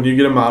 when you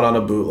get him out on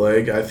a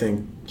bootleg, I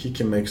think he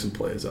can make some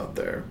plays out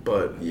there.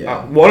 But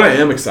Yeah. what I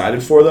am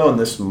excited for though, and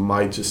this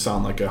might just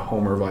sound like a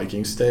Homer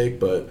Vikings take,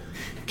 but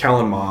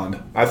Kellen Mond,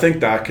 I think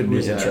that could be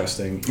Who's that?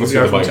 interesting. Let's He's a get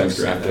the guy from Vikings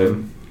Texas drafted.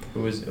 A&M.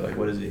 Who is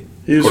what is he?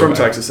 He was from Quarterback.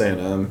 Texas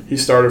A&M. He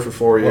started for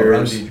 4 What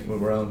round? years. What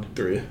round?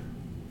 3. All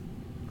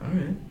right.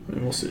 I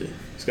mean, we'll see.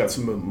 He's got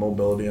some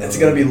mobility on It's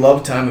him. gonna be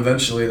Love time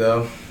eventually,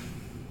 though.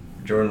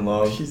 Jordan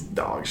Love. He's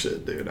dog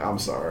shit, dude. I'm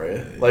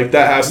sorry.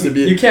 That has to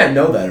be. You can't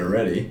know that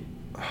already.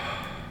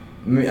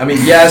 I mean,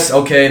 yes,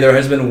 okay, there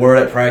has been word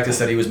at practice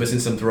that he was missing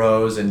some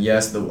throws, and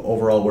yes, the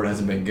overall word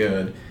hasn't been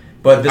good.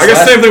 But this I guess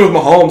last, same thing with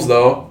Mahomes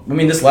though. I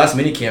mean, this last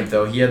mini camp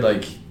though, he had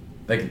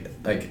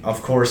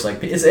of course,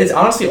 it's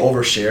honestly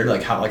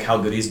overshared, how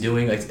good he's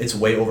doing. It's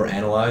way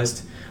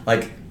overanalyzed.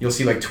 You'll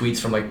see tweets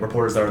from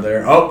reporters that are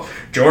there. Oh,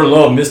 Jordan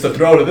Love missed the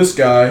throw to this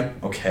guy.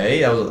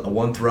 Okay, that was a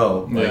one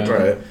throw. Yeah.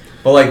 Right.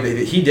 But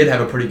he did have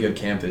a pretty good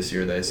camp this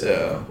year. They said.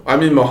 Yeah. I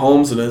mean,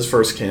 Mahomes in his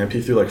first camp, he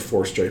threw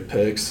 4 straight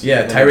picks.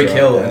 Yeah, in the Tyreek draft.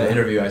 Hill in Yeah. an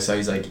interview I saw,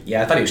 he's like,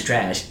 yeah, I thought he was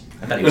trash.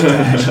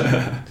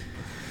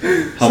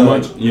 How So,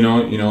 much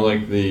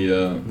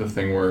the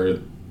thing where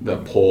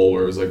that poll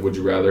where it was would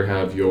you rather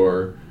have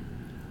your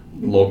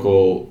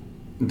local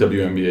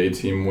WNBA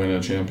team win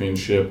a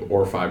championship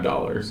or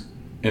 $5?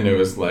 And it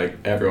was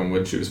everyone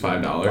would choose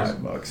 $5.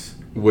 $5.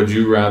 Would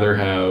you rather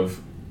have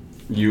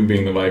you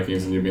being the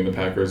Vikings and you being the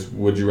Packers?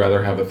 Would you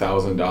rather have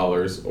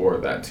 $1,000 or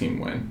that team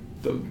win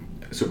the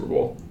Super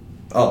Bowl?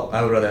 Oh,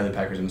 I would rather have the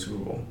Packers in the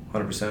Super Bowl,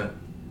 100%.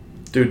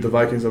 Dude, the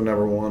Vikings have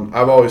never won.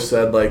 I've always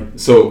said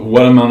So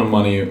what amount of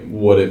money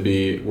would it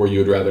be where you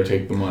would rather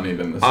take the money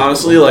than the Super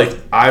honestly, Bowl?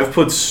 I've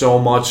put so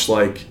much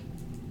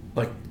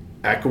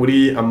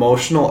equity,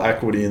 emotional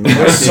equity in the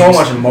There's Vikings. so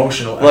much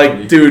emotional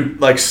equity.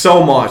 Dude,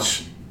 so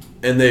much,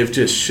 and they've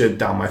just shit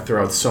down my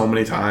throat so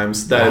many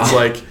times that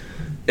Wow.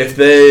 it's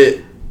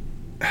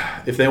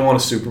if they won a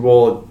Super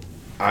Bowl,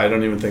 I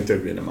don't even think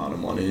there'd be an amount of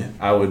money.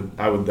 That would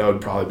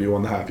probably be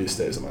one of the happiest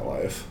days of my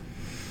life.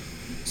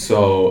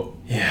 So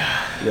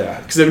Yeah. Yeah,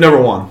 because they've never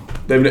won.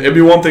 It'd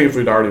be one thing if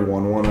we'd already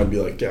won one. I'd be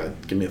like, yeah,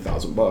 give me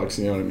 $1,000.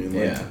 You know what I mean?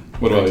 Yeah.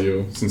 what about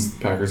you? Since the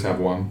Packers have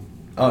won,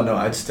 Oh, no,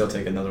 I'd still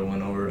take another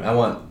one over. I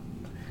want...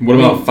 what I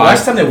about mean,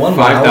 last time they won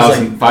one, I was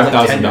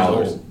 $5,000? I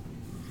was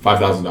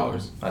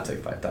 $5,000. I'd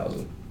take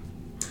 5,000.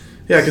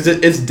 Yeah, because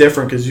it's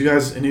different. Because you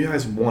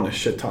guys won a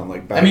shit ton.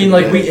 Back I mean, in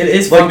the day. it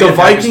is fun the being a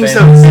Packers Vikings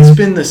fan. it's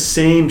been the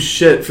same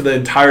shit for the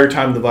entire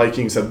time the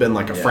Vikings have been a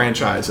Yeah.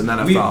 franchise in the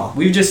NFL.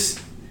 We've just...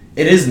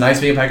 It is nice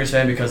being a Packers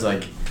fan because,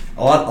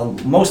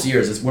 most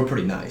years we're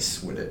pretty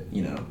nice with it,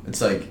 you know.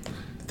 It's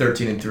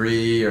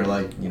 13-3 or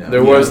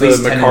There was at the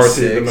least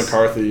 10-6.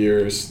 McCarthy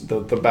years. The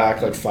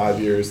back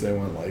 5 years they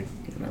went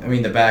I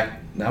mean, the back...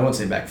 I wouldn't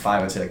say back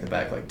 5. I'd say the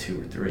back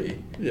 2 or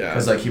 3. Yeah.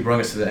 Because he brought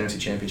us to the NFC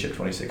Championship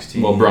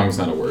 2016. Well, brung's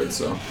not a word,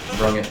 so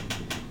Brung it.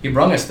 He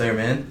brung us there,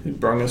 man. He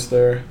brung us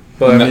there.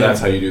 But I mean,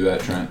 that's how you do that,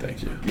 Trent.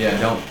 thank you.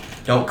 Yeah,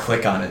 don't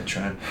click on it,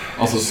 Trent.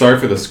 Also, sorry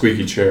for the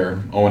squeaky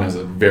chair. Owen has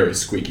a very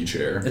squeaky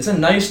chair. It's a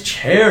nice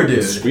chair, dude.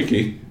 It's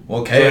squeaky.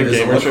 Okay, Is it a does it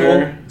gamer look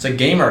chair? cool? It's a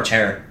gamer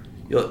chair.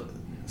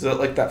 Is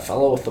it that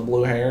fellow with the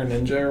blue hair,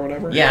 Ninja or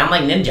whatever? Yeah, I'm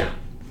like Ninja.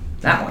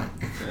 That one.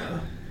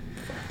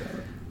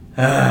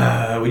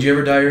 Would you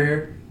ever dye your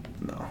hair?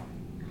 No.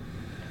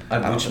 I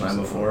don't bleached think mine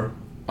so. before.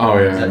 Oh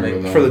yeah, Does I that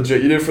remember make- that.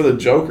 You did it for the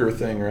Joker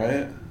thing,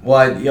 right?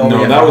 Well,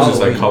 no, yeah, that for was just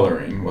Halloween.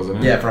 coloring, wasn't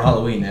it? Yeah, for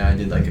Halloween, I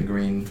did a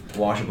green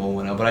washable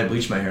one, but I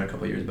bleached my hair a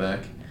couple years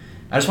back.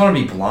 I just wanted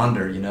to be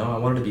blonder, you know? I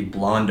wanted to be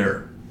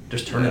blonder.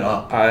 Just turn it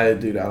up. I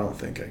don't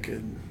think I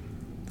could.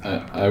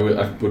 I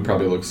would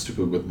probably look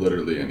stupid with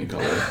literally any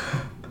color.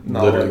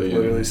 No,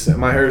 literally.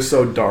 My hair is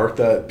so dark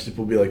that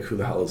people be like, "Who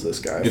the hell is this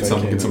guy?" Get if I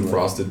came some in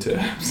frosted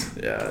tips.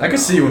 Yeah. I could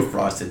see you with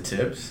frosted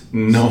tips.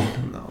 No.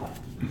 No.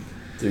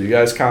 Dude, you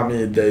guys caught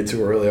me a day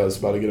too early. I was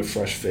about to get a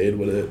fresh fade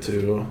with it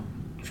too.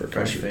 for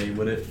fresh country. fade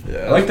with it.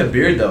 Yeah. I like the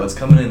beard though. It's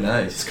coming in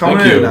nice. It's coming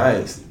Thank in you.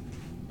 nice.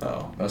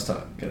 Oh. I was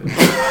talking.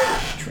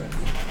 Trent.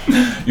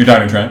 You're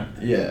talking Trent?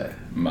 Yeah.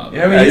 Mother.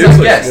 Yeah, I mean, Yeah, he's yours a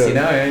looks guest, good. you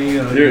know? And,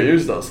 you know,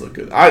 Yours does look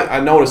good. I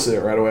noticed it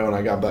right away when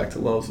I got back to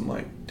Lowe's. I'm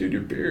like, dude,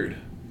 your beard.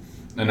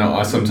 I know.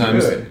 I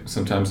sometimes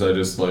good. I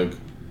just like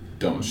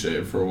don't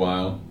shave for a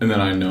while, and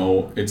then I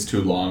know it's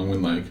too long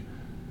when like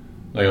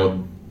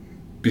I'll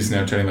be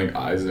Snapchatting like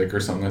Isaac or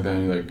something like that,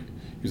 and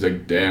he's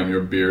like, damn,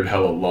 your beard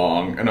hella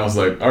long, and I was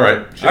like, all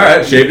right,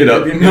 shaved it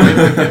up.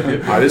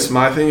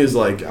 My thing is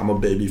like I'm a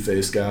baby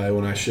face guy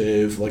when I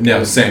shave. Like Yeah,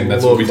 I same.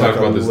 That's what we look talked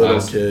like about a this little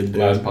last kid,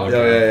 dude.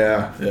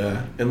 podcast.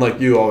 Yeah. And like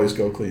you always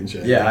go clean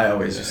shave. Yeah,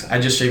 I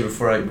just shaved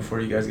before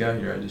you guys got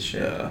here. I just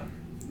shaved.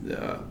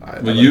 Yeah.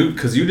 But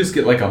because you just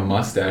get like a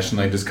mustache and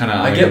like just kind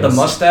of. I get the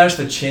mustache,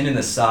 the chin, and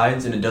the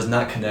sides, and it does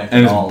not connect.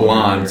 and at it's all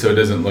blonde, over so here. it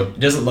doesn't look It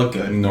doesn't look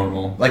good.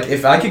 normal. Like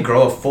if I could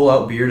grow a full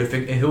out beard, if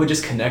it would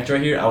just connect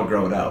right here, I would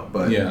grow it out.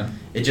 But Yeah.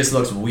 it just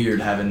looks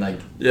weird having like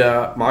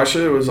Yeah, my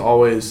shit was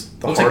always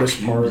the looks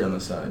hardest like part. pubes on the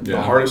side. Yeah.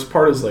 The hardest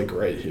part is like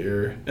right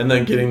here, and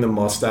then getting the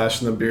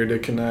mustache and the beard to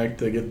connect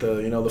to get the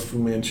the Fu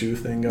Manchu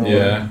thing going.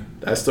 Yeah.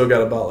 I still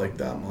got about like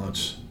that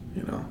much,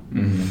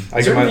 Mm-hmm. I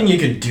Is get there my anything you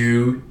could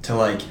do to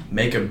like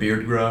make a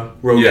beard grow?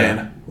 Rogaine.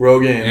 Yeah.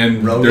 Rogaine.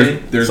 And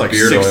Rogaine? there's it's like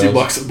beard $60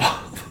 oils. a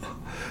bottle.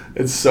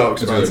 It's so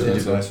It's really expensive.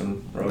 Did you buy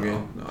some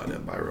Rogaine? No, I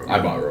didn't buy Rogaine.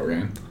 I bought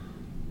Rogaine.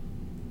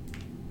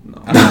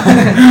 No.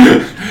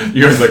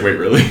 You guys like, wait,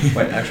 really?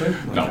 Wait, actually?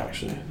 No.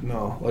 Actually,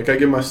 no. Like I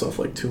give myself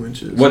like 2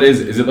 inches. What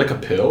is it? Like a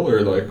pill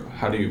or like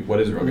what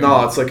is Rogaine?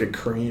 No, it's like a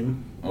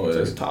cream. Oh, it's it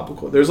like is. a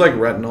topical. There's like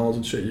retinols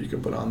and shit you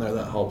can put on there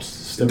that helps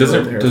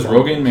stimulate the hair Does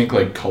follicle. Rogaine make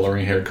like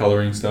hair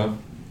coloring stuff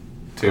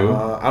too?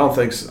 I don't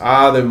think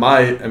so. They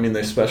might. I mean,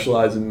 they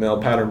specialize in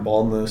male pattern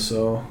baldness,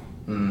 so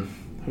Mm,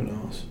 who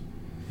knows?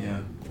 yeah.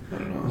 I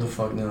don't Who know. the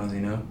fuck knows,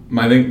 you know?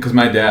 My thing, because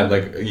my dad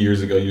like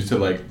years ago used to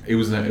like it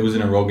was in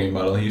a Rogaine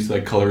bottle. He used to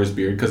like color his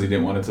beard because he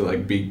didn't want it to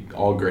like be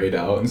all grayed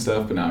out and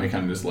stuff. But now he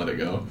kind of just let it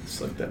go. It's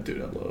like that dude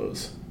at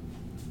Lowe's.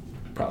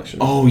 Probably should.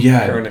 Oh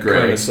yeah, Current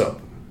Greg. so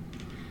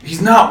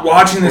He's not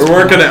watching this.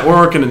 we're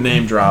working a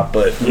name drop,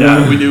 but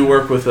yeah, we do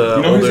work with a.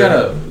 You know,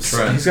 older-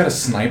 he's got a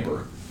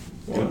sniper.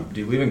 What? Do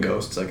you believe in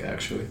ghosts, like,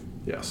 actually?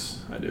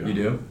 Yes, I do. You do?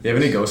 Do you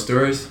have any ghost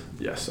stories?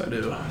 Yes, I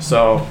do.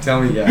 So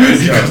Tell me, yeah.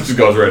 He just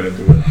goes right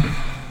into it.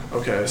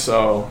 okay,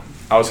 so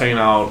I was hanging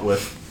out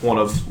with one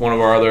of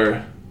our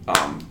other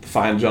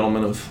fine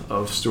gentlemen of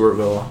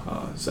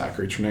Stewartville,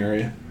 Zachary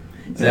Trineri.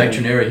 Zach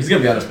Trineri, he's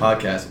gonna be on this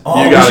podcast.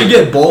 Oh, You we gotta- should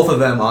get both of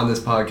them on this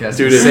podcast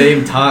Dude, at the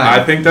same time.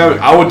 I think that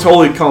I would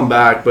totally come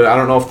back, but I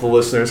don't know if the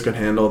listeners can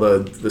handle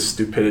the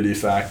stupidity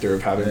factor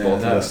of having Yeah, both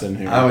of no, us in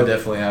here. I would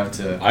definitely have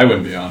to. I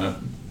wouldn't be on it.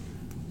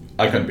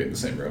 I couldn't be in the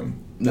same room.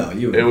 No,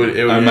 you. It would.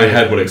 My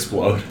head would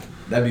explode.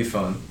 That'd be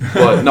fun.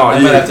 But no, I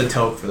you, might have to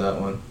toke for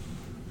that one.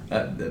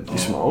 you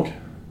smoke.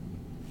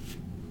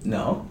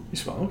 No, You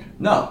smoke.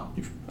 no,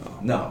 You, oh.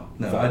 no,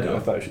 I I thought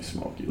don't. if you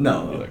smoke, you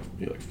No.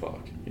 you like fuck.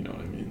 You know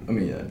what I mean? I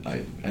mean,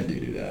 yeah, I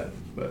do that,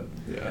 but.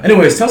 Yeah.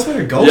 Anyways, tell us about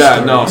your ghost Yeah,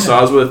 story. no. So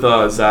I was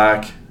with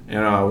Zach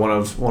and one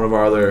of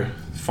our other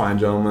fine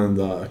gentlemen,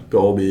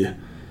 Golby.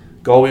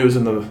 Golby was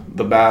in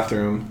the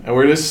bathroom, and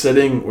we're just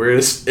sitting.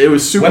 It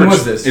was super. When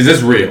was this? Is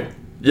this real?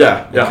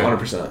 Yeah, Okay.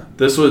 100%.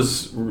 This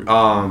was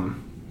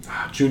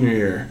junior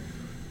year.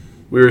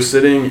 We were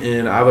sitting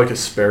in. I have like a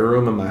spare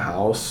room in my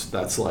house.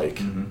 That's like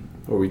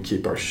where we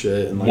keep our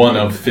shit. And like, One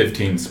of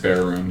 15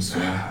 spare rooms.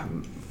 Yeah.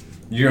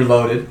 You're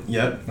loaded.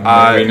 Yep. We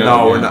know,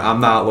 no, we're yeah. not,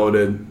 I'm not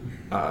loaded.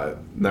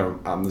 Never.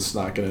 I'm just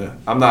not gonna.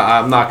 I'm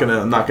not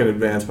gonna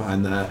advance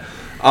behind that.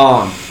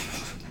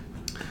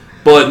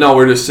 But no,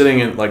 we're just sitting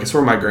in like it's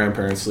where my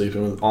grandparents sleep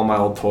and with all my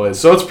old toys.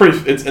 So it's pretty.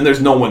 And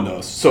there's no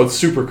windows, so it's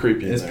super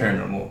creepy. It's there.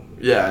 paranormal.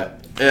 Yeah,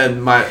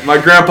 and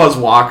my grandpa's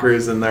walker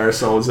is in there,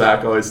 so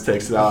Zach always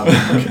takes it out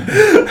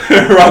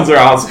and runs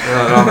around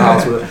the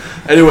house with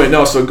it. Anyway,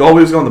 no, so Golby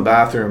was going to the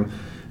bathroom,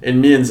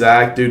 and me and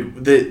Zach,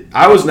 dude,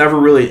 I was never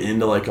really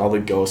into like all the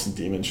ghost and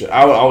demon shit.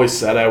 I always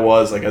said I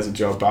was like as a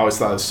joke, but I always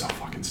thought it was so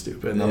fucking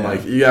stupid. And I'm Yeah.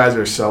 like, you guys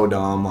are so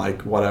dumb,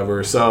 like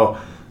whatever. So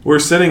we're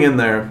sitting in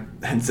there.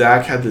 And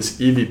Zach had this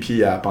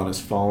EVP app on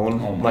his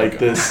phone, Oh my like God.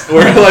 this,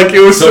 where like it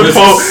was So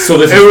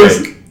this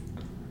is fake.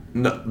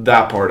 No,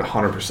 that part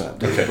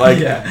 100%. Okay. Like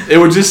Yeah. it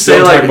would just say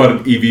Don't like talk about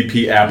an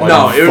EVP app on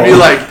no, your it would be phone.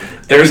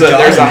 like there's a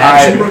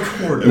high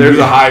recorder. there's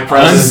a high on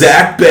presence.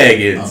 Zach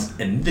Baggins.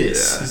 And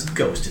this Yeah. is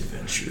Ghost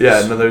Adventures.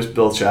 Yeah, and then there's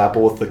Bill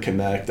Chappell with the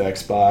Kinect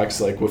Xbox,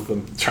 like with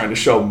them trying to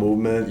show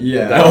movement.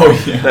 Yeah. that, Oh,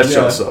 yeah. that Yeah.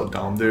 show's so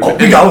dumb, dude. Oh,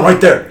 we got one right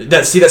there.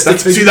 See that stick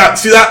See figure? that?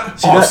 See that?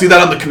 See Oh, that? see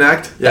that on the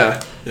Kinect? Yeah,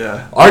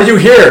 yeah. Are you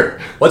here?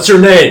 What's your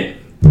name?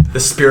 The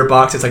spirit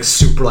box. It's like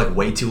super, like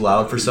way too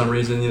loud for some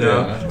reason. You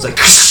know. Yeah. It's like.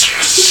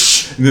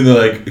 And then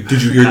they're like,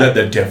 did you hear that?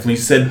 That definitely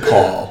said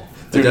Paul.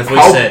 They Dude, definitely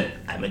how- said,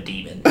 "I'm a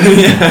demon."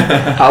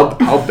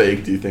 How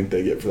big do you think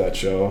they get for that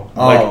show?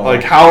 Oh.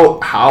 Like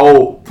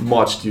how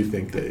much do you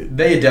think they?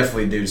 They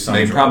definitely do some.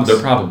 They're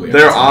probably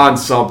They're on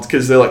something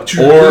because they're like,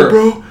 Or-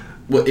 bro.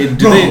 Well, do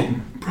Bro. they?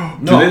 Bro.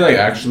 No. Do they like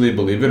actually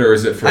believe it, or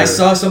is it for? I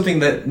saw something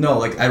that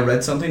I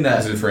read something that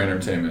Is it for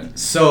entertainment?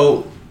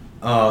 so.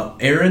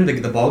 Aaron,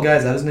 the bald guy,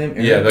 is that his name?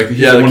 Aaron? Yeah, like he's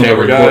Yeah, the one of the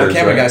camera guy. reporters, The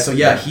camera right? guy. So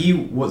yeah, he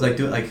was like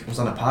was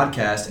on a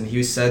podcast, and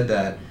he said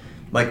that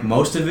like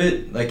most of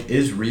it like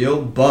is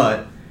real,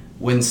 but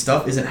when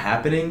stuff isn't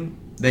happening,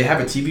 they have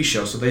a TV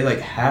show, so they like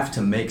have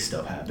to make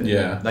stuff happen.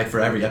 Yeah. Like for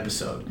every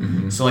episode.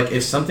 Mm-hmm. So like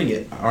if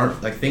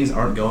things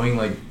aren't going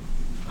like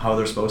how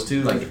they're supposed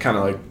to, like Kind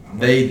of like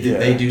they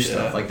yeah, do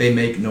stuff, like they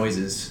make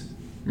noises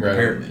Right.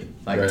 apparently,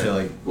 like Right. to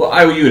like.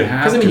 Well, you would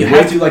have Because I mean, to. you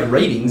have to like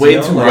ratings. Way you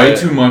know? too like, way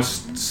too much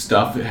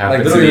stuff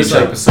happens in literally each it's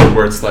like, episode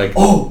where it's like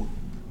Oh,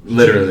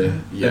 literally.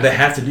 yeah. They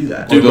have to do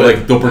that. Or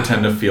Dude, they'll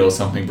pretend to feel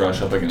something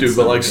brush up against Dude,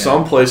 but them. like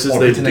some places Or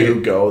they pretend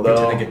do go though.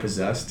 Pretend to get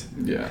possessed.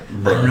 Yeah.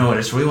 I don't know. I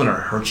just really want to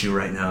hurt you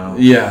right now.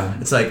 Yeah.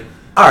 It's like,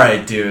 all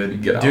right,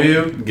 dude. Get out. Do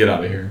you? Get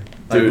out of here.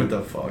 Like, Dude, what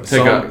the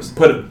fuck?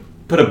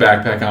 Put a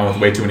backpack on with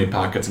way too many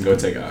pockets and go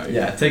take a hike.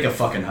 Yeah, take a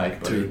fucking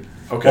hike, buddy. Dude.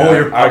 Okay. Oh,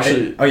 you're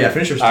actually. Oh yeah,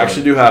 finish your story. I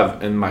actually do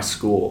have in my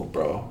school,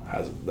 bro.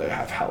 They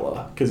have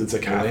hella because it's a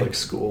Catholic Really?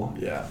 school.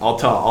 Yeah, I'll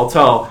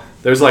tell.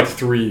 There's like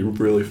 3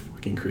 really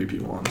fucking creepy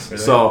ones.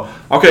 Really? So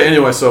okay,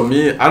 anyway, so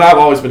me and I've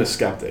always been a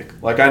skeptic.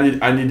 Like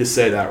I need to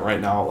say that right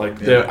now.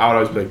 Like I would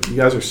always be like, you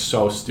guys are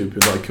so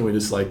stupid. Like can we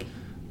just like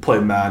play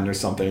Madden or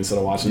something instead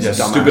of watching Yeah, this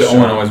dumbass stupid show?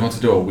 Owen always wants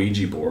to do a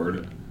Ouija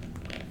board.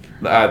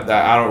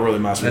 I don't really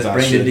mess with Let's that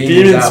bring shit. the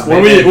demons out,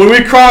 when baby.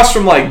 we cross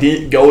from like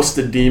ghosts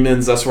to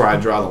demons, that's where I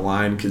draw the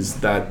line because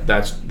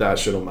that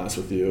shit will mess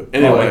with you.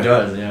 Anyway, Oh, it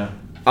does. Yeah.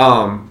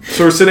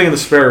 So we're sitting in the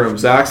spare room.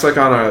 Zach's like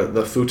on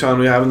the futon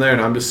we have in there,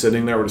 and I'm just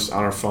sitting there. We're just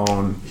on our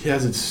phone. He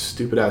has a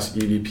stupid ass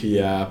EVP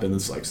app, and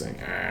it's like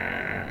saying,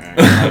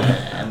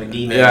 I'm a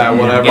demon. yeah,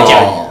 whatever. Get you.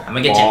 I'm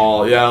gonna get you.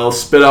 Ball. Yeah, I'll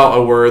spit out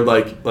a word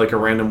like a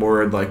random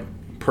word like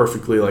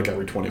perfectly like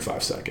every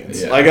 25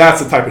 seconds. Yeah. Like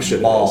that's the type of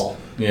shit Ball.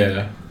 it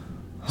Yeah. is.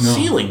 No.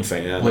 Ceiling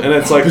fan, and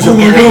it's like, oh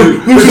my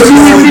god, there's a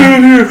ceiling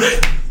fan in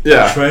here.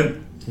 Yeah. Trent.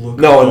 Look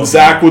No, up. and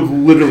Zach would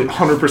literally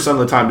 100% of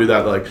the time do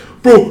that. Like,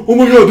 bro, oh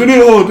my god,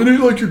 didn't it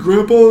like your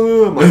grandpa?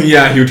 I'm like,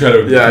 Yeah, he would try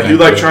to. yeah, he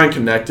like try and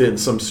connect it in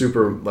some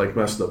super like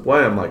messed up way.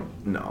 I'm like,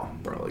 no,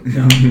 bro, like,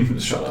 no,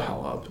 just shut the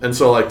hell up. And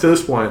so like to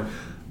this point,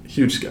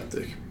 huge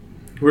skeptic.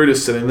 We were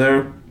just sitting there,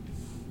 and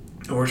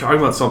we were talking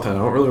about something. I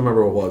don't really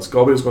remember what it was.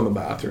 Galby was going to the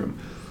bathroom,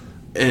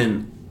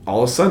 and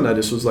all of a sudden I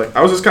just was like,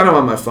 I was just kind of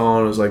on my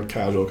phone. It was like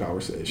casual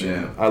conversation.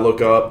 Yeah. I look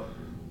up,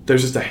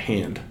 there's just a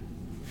hand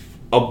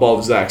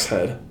above Zach's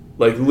head.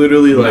 Like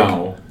literally, like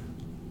No.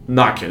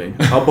 not kidding.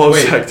 Above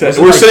Wait, Zach's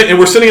was head. it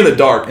We're sitting in the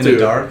dark in too. the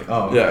dark.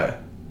 Oh. Okay. Yeah.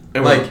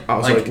 And I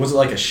was like, was it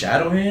like a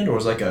shadow hand or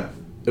was it like a?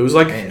 it was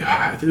like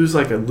hand? it was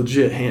like a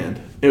legit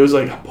hand. It was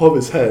like above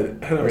his head,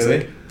 and I was Really?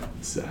 like,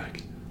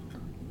 Zach,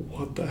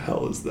 what the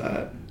hell is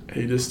that? And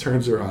he just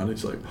turns around. And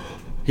he's like,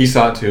 He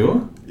saw it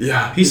too.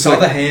 yeah. He He's saw like,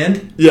 the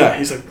hand. yeah.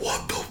 He's like,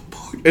 what the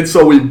fuck? And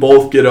so we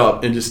both get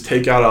up and just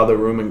take out of the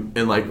room,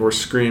 and like we're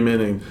screaming,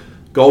 and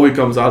Galway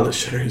comes out of the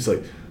shitter. He's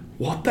like,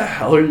 what the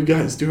hell are you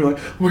guys doing?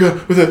 Like, oh my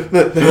god, with the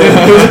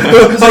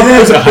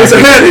hand. There's a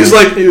hand.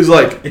 He was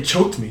like, It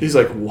choked me. he's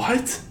like,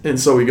 what? And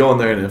so we go in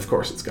there, and of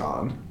course it's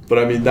gone. But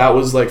I mean, that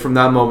was like from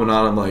that moment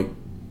on, I'm like,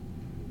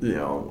 you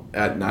know,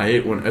 at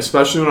night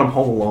especially when I'm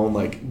home alone,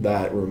 like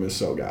that room is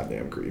so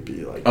goddamn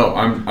creepy. Like, Oh,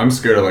 I'm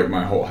scared of like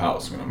my whole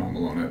house when I'm home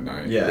alone at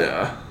night. Yeah.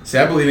 yeah, See,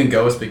 I believe in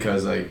ghosts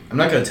because like I'm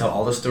not gonna tell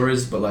all the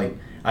stories, but like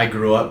I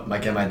grew up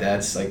like at my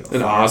dad's like in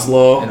farm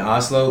Oslo. In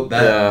Oslo,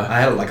 that Yeah. I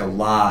had like a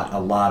lot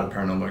of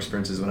paranormal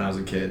experiences when I was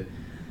a kid.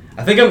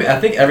 I think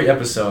every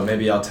episode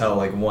maybe I'll tell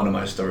like one of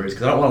my stories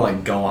because I don't want to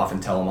like go off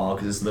and tell them all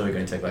because it's literally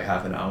gonna take like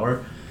half an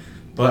hour.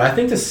 But I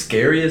think the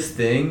scariest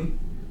thing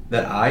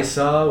that I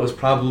saw was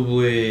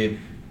probably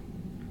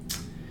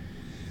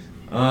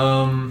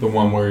The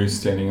one where he's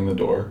standing in the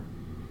door.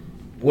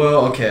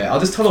 well, okay, I'll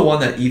just tell the one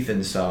that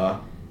Ethan saw.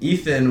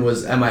 Ethan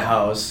was at my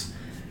house.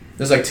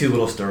 There's like 2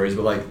 little stories,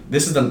 but like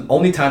this is the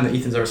only time that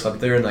Ethan's ever slept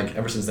there, and like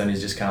ever since then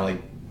he's just kind of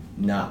like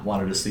not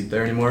wanted to sleep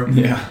there anymore.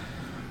 Yeah.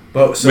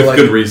 But so With like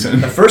good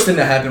reason. the first thing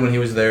that happened when he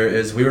was there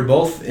is we were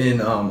both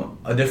in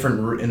a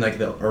different in like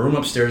a room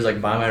upstairs, like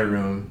by my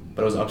room,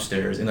 but it was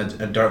upstairs in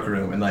a dark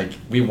room, and like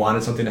we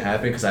wanted something to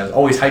happen because I was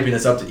always hyping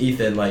this up to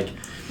Ethan, like.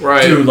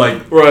 right, Dude,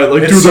 like, right,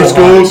 like, it's dude, so there's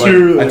hard. ghosts Like,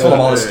 here. I told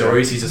him all the Yeah, yeah,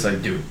 stories. He's just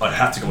like, dude, I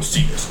have to go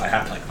see this. I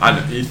have to like. I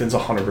know, Ethan's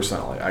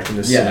 100% like I can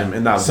just see him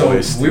in that so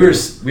voice. we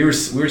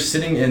were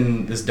sitting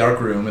in this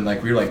dark room and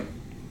like we were like,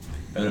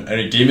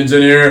 any demons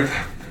in here?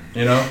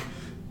 You know,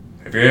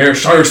 if you're here,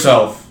 show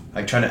yourself.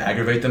 Like trying to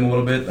aggravate them a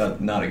little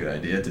bit. Not a good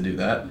idea to do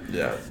that.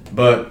 Yeah,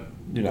 But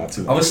you're not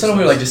too. all of a sudden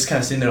we were like just kind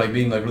of sitting there like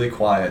being like really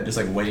quiet, just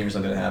like waiting for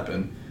something to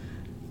happen.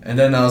 And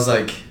then I was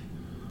like,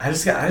 I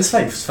just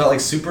like felt like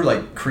super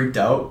like creeped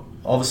out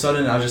all of a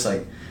sudden. I was just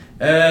like,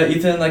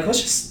 Ethan, like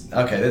let's just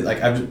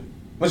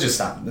let's just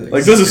stop.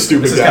 Like this is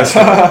stupid, This guys.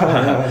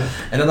 kinda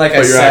stupid. And then like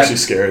But you're actually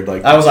scared.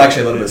 Like I was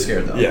actually a little bit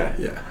scared though. Yeah,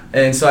 yeah.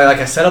 And so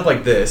I set up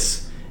like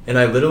this, and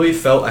I literally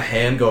felt a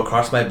hand go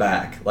across my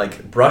back,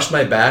 like brushed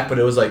my back, but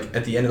it was like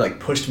at the end it like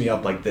pushed me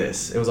up like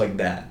this. It was like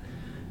that,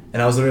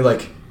 and I was literally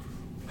like,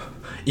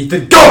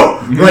 Ethan, go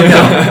right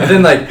now. And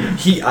then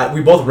like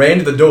we both ran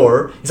to the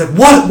door. He's like,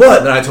 what?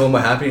 And then I told him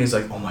what happened. And he's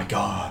like, oh my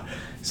god.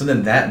 So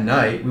then that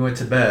night we went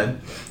to bed.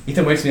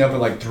 Ethan wakes me up at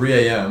like 3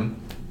 a.m.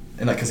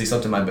 and like because he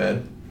slept in my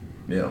bed,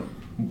 you know,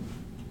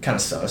 kind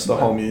of sus. The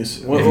but-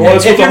 homies.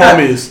 What's with the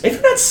homies? If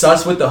you're not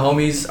sus with the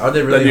homies, are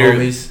they really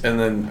homies? And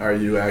then are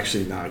you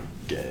actually not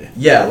gay?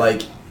 Yeah,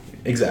 like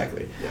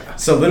exactly. Yeah.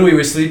 So literally,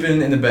 we're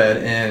sleeping in the bed,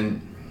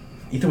 and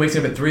Ethan wakes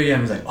up at 3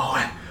 a.m. He's like,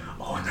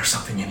 "Oh, and there's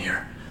something in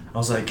here." I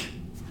was like,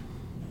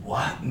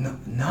 "What?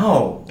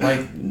 No. Like,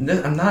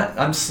 I'm not.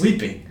 I'm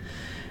sleeping."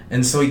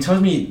 And so he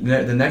tells me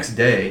the next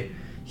day,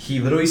 he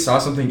literally saw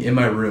something in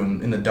my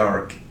room in the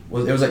dark. It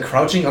was like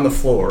crouching on the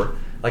floor,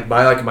 like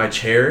by like my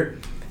chair,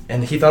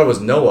 and he thought it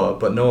was Noah,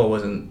 but Noah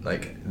wasn't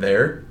like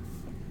there.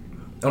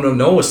 Oh no,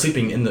 Noah was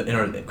sleeping in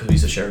our because we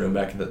used to share a room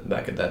back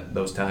at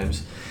those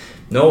times.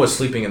 Noah was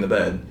sleeping in the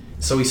bed,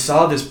 so he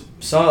saw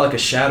like a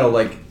shadow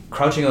like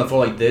crouching on the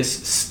floor like this,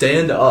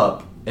 stand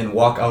up and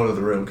walk out of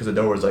the room because the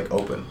door was like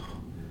open.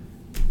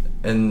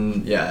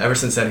 And yeah, ever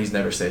since then he's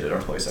never stayed at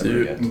our place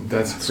ever again.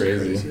 That's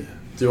crazy.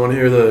 Do you want to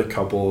hear the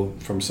couple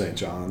from St.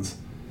 John's?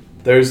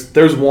 There's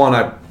one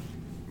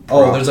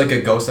There's like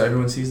a ghost that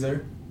everyone sees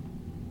there.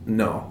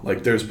 No,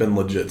 like there's been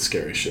legit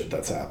scary shit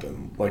that's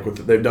happened. Like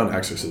they've done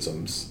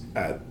exorcisms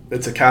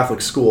it's a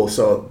Catholic school,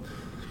 so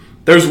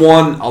there's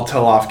one I'll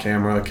tell off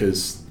camera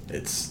because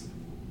it's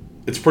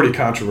pretty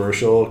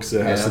controversial because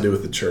it has to do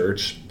with the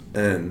church.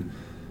 And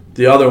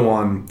the other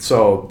one,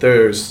 so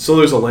there's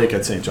a lake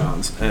at St.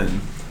 John's,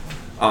 and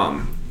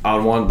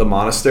on one the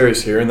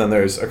monasteries here, and then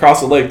there's across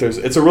the lake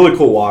it's a really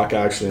cool walk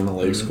actually in the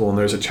lake school, and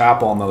there's a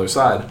chapel on the other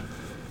side.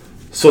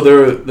 So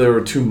there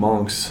were two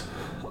monks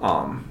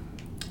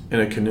in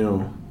a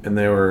canoe, and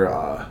they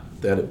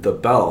had the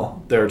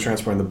bell. They were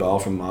transporting the bell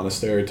from the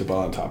monastery to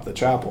on top of the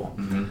chapel,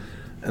 and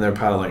they're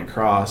paddling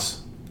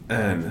across,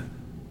 and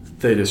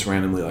they just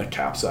randomly like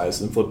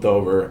capsized and flipped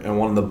over, and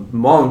one of the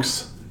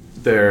monks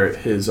there,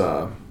 his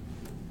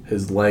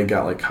leg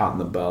got like caught in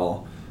the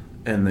bell,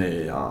 and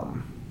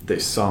he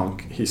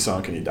sunk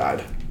and he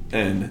died.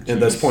 And at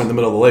this point in the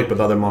middle of the lake, but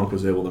the other monk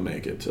was able to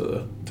make it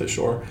to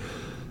shore.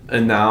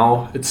 And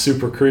now it's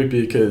super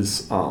creepy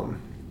because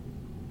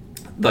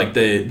like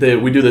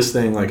we do this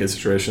thing like it's a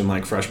tradition,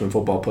 like freshman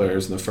football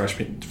players and the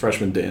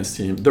freshman dance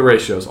team, the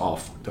ratio's all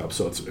fucked up,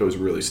 so it was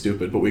really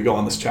stupid, but we go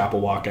on this chapel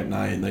walk at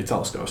night and they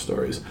tell us ghost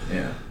stories.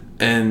 Yeah.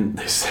 And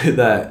they say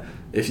that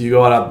if you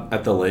go out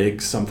at the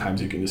lake,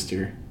 sometimes you can just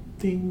hear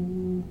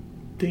ding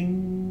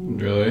ding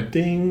Really?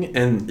 ding,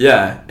 and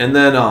yeah, and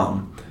then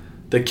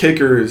the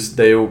kickers,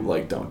 they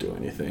like don't do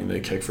anything. They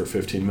kick for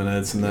 15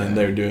 minutes, and then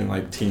they're doing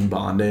like team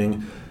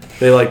bonding.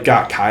 They like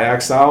got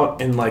kayaks out,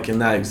 and like in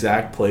that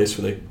exact place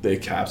where they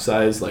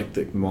capsized, like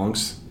the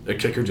monks, the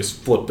kicker just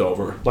flipped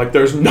over. Like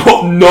there's no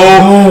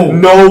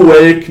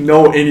wake,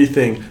 no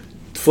anything.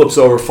 Flips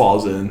over,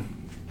 falls in.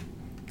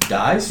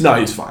 Dies? No,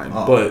 he's fine,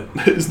 Oh.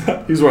 but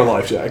he's wearing a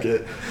life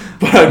jacket.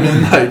 But I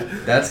mean,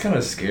 like, That's kind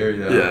of scary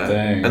though. yeah.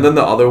 Dang. And then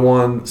the other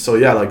one, so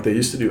yeah, like they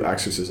used to do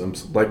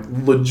exorcisms, like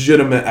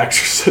legitimate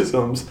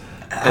exorcisms.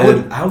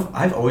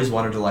 I've always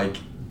wanted to like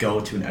go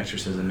to an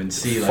exorcism and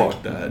see like.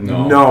 Fuck that.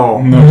 No.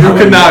 No. No. You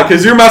could not,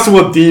 because you're messing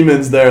with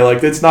demons there.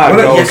 Like it's not. What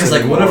if, yeah, ghosts because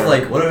like what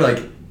anymore. if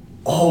like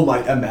oh my!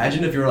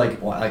 Imagine if you were like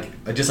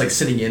just like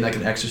sitting in like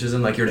an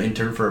exorcism, like you're an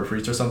intern for a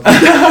priest or something.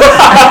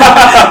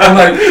 And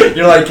like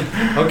you're like,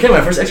 okay,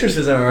 my first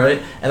exorcism, all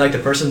right? And like the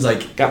person's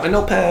like Got my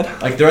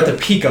notepad. like they're at the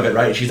peak of it,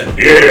 right? And she's like,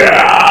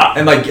 yeah,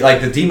 and like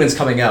the demon's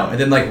coming out, and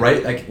then like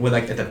right like when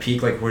like at the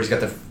peak, like where she's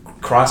got the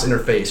cross in her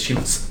face,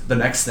 the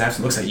neck snaps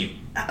and looks at you,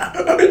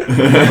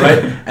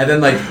 right? And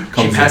then like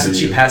Comes into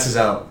she you. passes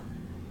out,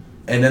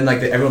 and then like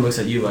everyone looks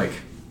at you like,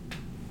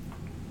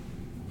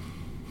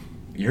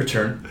 your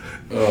turn.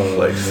 Oh,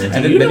 like, And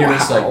then you're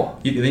just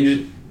like,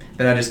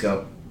 then I just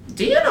go,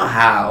 Do you know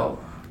how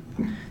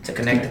to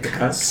connect the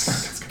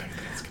cuts?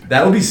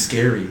 that would be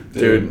scary.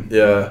 dude,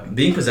 yeah.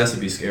 Being possessed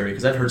would be scary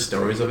because I've heard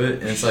stories of it,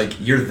 and it's like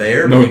you're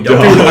there, No but you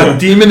don't. doubt. A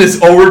demon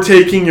is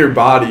overtaking your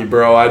body,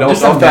 bro. I don't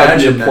Just know if that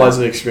would be imagine a that.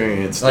 pleasant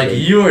experience. Like dude.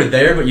 you are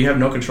there, but you have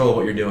no control of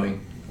what you're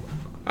doing.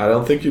 I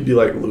don't think you'd be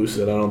like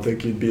lucid. I don't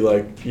think you'd be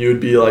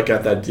like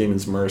at that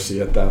demon's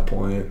mercy at that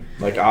point.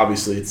 Like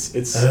obviously it's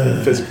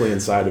physically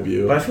inside of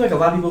you. But I feel like a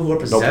lot of people who are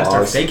possessed are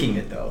pause. faking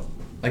it though.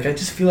 Like I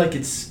just feel like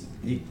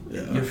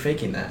you're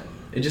faking that.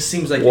 It just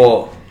seems like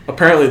Well,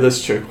 apparently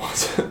this chick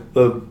wasn't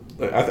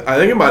I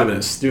think it might have been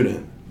a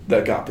student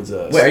that got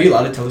possessed. Wait, are you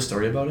allowed to tell the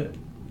story about it?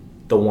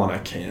 The one I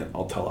can't.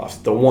 I'll tell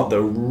off. The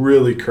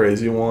really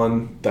crazy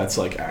one that's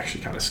like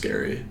actually kind of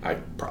scary. I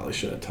probably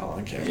shouldn't tell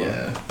on camera.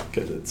 Yeah.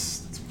 Because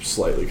it's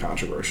slightly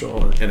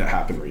controversial and it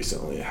happened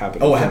recently. It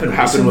happened. Oh, it happened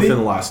happened recently? within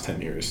the last 10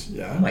 years.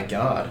 Yeah. Oh my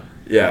god.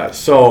 Yeah.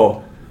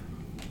 So,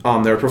 they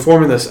were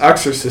performing this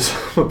exorcism.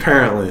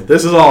 Apparently,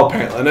 this is all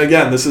apparently, and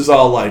again, this is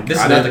all like This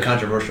is not the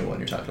controversial one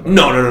you're talking about.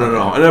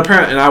 No. And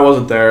apparently, and I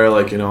wasn't there,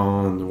 like,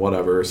 and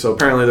whatever. So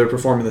apparently, they're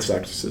performing this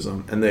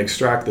exorcism, and they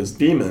extract this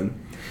demon,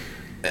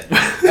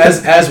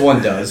 as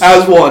one does.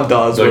 As one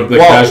does. Like the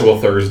while- casual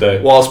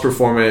Thursday. Whilst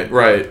performing,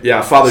 right?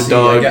 Yeah, Father See,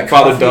 I Doug. got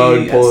Father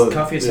Doug.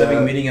 Coffee is having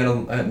a meeting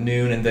at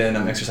noon, and then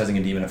I'm exercising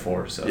a demon at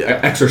 4. So Yeah.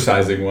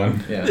 Exercising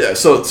one. yeah. Yeah,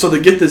 so they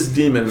get this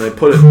demon and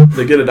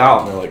they get it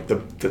out and they're like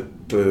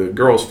the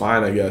girl's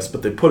fine, I guess,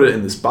 but they put it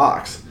in this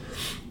box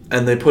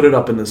and they put it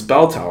up in this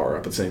bell tower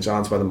up at St.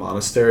 John's by the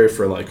monastery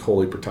for like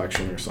holy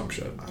protection or some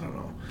shit. I don't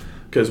know,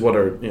 because what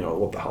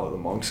the hell are the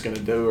monks gonna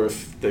do or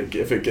if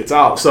it gets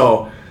out?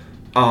 So,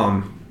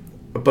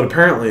 but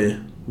apparently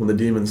when the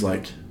demon's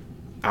like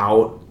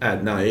out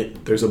at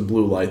night, there's a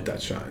blue light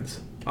that shines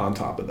on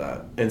top of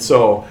that, and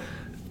so.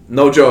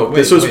 No joke.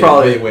 This was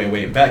probably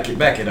wait. Back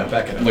it up.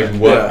 Like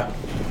what? Yeah.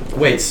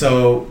 Wait,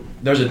 so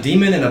there's a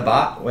demon in a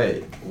box.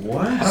 Wait,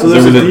 what? So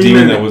there there's was a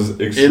demon that was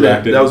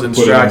extracted. that was put it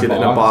extracted in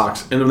a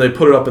box, and then they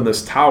put it up in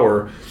this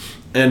tower.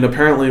 And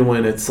apparently,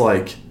 when it's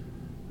like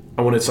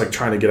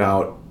trying to get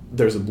out,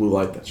 there's a blue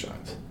light that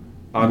shines.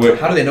 Wait,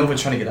 How do they know if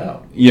it's trying to get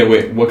out? yeah,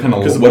 wait. What kind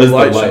of? 'Cause the What is the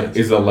light light? shines.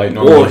 Is the light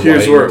normally? Well,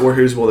 here's white? where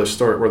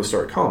the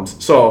story comes.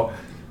 So,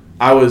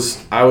 I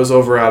was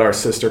over at our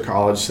sister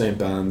college, St.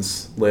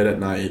 Ben's, late at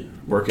night,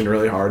 working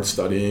really hard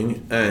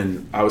studying,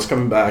 and I was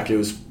coming back. It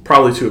was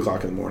probably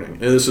 2:00 in the morning,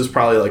 and this was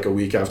probably like a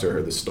week after I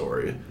heard the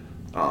story.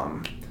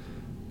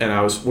 And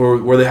I was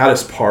where they had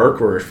us park.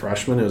 Where we were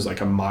freshmen. It was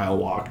like a mile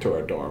walk to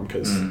our dorm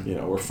because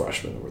we're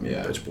freshmen. We're the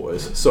bitch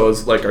boys. So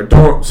it's like our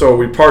dorm. So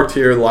we parked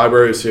here. The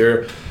library was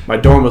here. My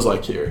dorm was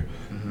like here,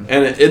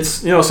 and it's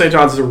St.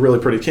 John's is a really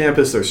pretty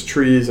campus. There's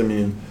trees. I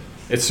mean,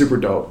 it's super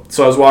dope.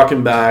 So I was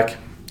walking back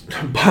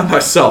by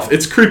myself.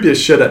 It's creepy as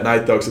shit at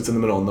night though, because it's in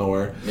the middle of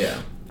nowhere. Yeah.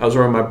 I was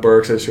wearing my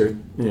Birks. I just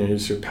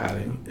heard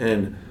padding,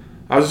 and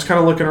I was just kind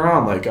of looking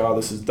around like, oh,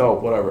 this is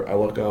dope. Whatever. I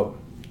look up,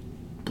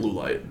 blue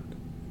light.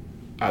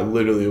 I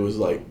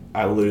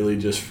literally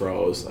just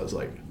froze. I was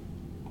like,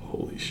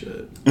 holy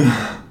shit.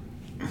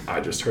 I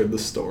just heard the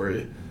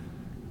story.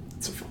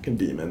 It's a fucking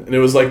demon. And it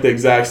was like the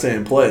exact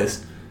same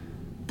place.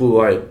 Blue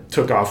light,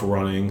 took off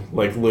running,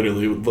 like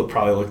literally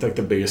probably looked like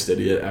the biggest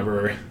idiot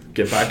ever.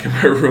 Get back in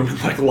my room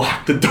and like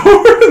lock the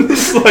door. And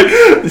just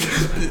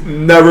like,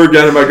 never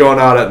again am I going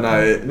out at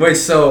night. Wait,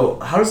 so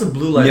how does the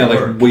blue light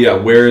work?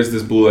 Where does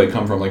this blue light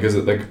come from? Like, is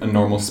it like a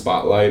normal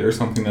spotlight or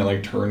something that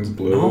like turns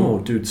blue? No,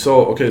 dude.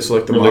 So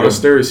like the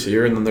monastery's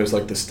here, and then there's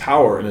like this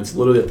tower, and it's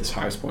literally at this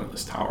highest point of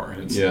this tower,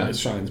 and it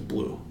shines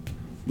blue.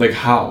 Like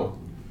how?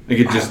 Like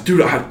it just,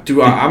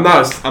 I'm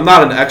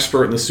not an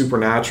expert in the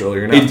supernatural.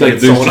 You're gonna have to like,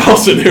 get someone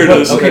else in here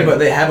to. Okay, but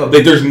they have a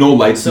like there's no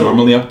lights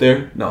normally up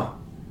there. No.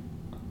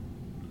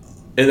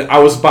 And I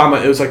was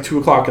it was like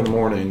 2:00 in the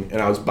morning,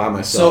 and I was by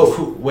myself.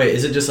 So wait,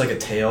 is it just like a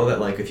tale that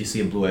like if you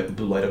see a blue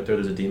light up there,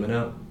 there's a demon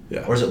out?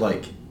 Yeah. Or is it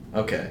like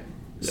okay?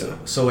 Yeah.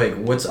 So wait,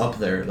 what's up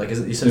there? Like, you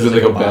said Is it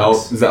like a bell?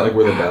 box? Is that like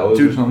where the bell is?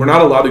 or Dude, something? we're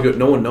not allowed to go.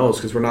 No one knows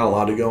because we're not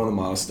allowed to go in the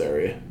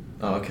monastery.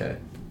 Oh, okay.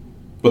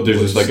 But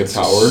there's just like a It's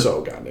tower.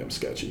 So goddamn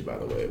sketchy, by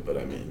the way. But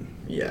I mean,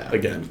 Yeah.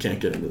 again,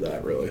 can't get into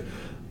that really.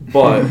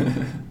 But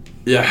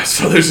yeah,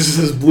 so there's just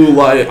this blue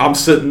light. I'm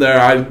sitting there.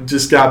 I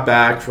just got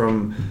back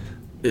from,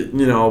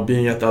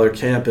 being at the other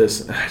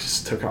campus, and I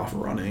just took off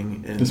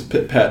running and Just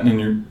pit patting in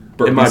your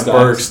in my Birkenstocks.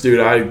 Birks, dude.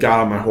 I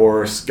got on my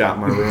horse, got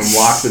in my room,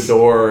 locked the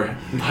door.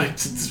 Like,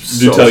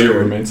 Did you tell your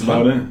roommates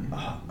about it?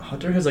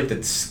 Hunter has like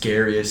the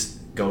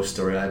scariest ghost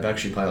story I've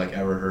actually probably like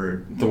ever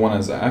heard. The one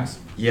at Zach's?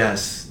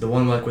 Yes, the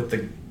one like with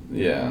the.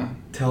 Yeah.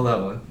 Tell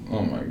that one.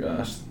 Oh my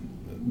gosh.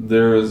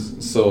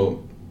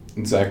 So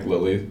Zach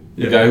Lilly,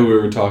 the Yeah. guy who we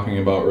were talking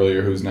about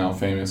earlier, who's now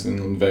famous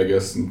in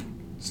Vegas and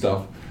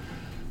stuff.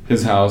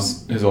 His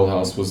old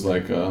house was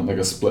like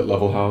a split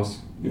level house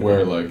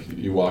where like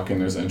you walk in,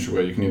 there's an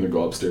entryway, you can either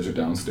go upstairs or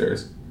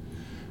downstairs,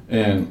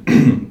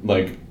 and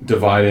like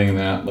dividing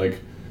that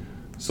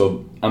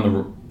so on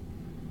the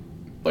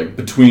like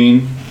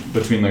between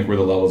like where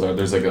the levels are,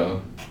 there's like a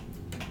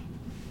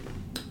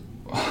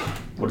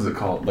what is it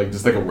called? Like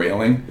just like a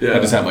railing. Yeah. I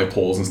just have like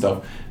poles and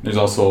stuff. There's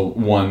also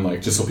one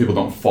like just so people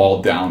don't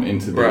fall down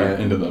into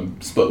the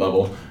split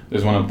level.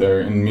 There's one up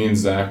there, and me and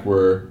Zach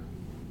were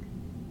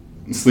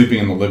sleeping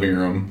in the living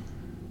room.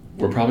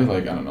 We're probably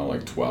like, I don't know,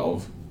 like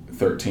 12,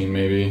 13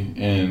 maybe,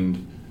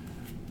 and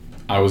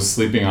I was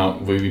sleeping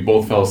out. We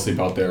both fell asleep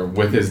out there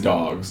with his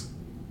dogs.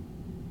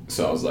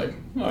 So I was like,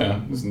 oh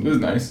yeah, this is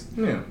nice.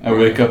 Yeah. I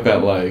wake up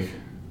at like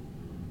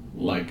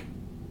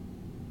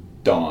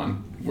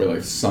dawn, where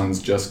like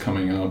sun's just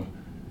coming up,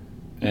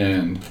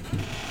 and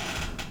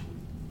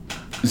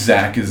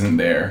Zach isn't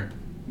there,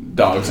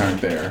 dogs aren't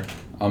there.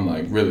 I'm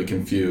like really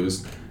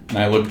confused, and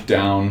I look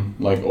down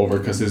like over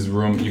because his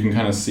room, you can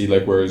kind of see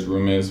like where his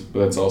room is, but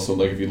that's also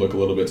like if you look a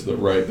little bit to the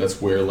right, that's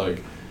where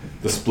like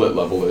the split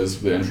level is,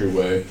 the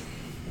entryway.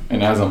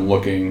 And as I'm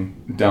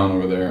looking down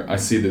over there, I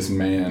see this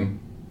man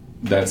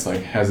that's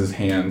like has his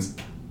hands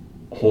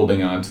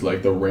holding on to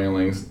like the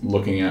railings,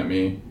 looking at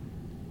me.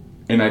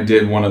 And I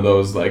did one of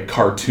those like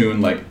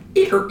cartoon like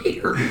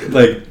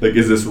like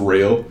is this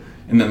real?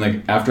 And then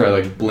like after I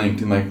like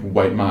blinked and like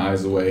wiped my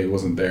eyes away, it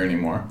wasn't there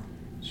anymore.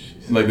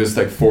 Like this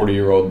like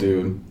 40-year-old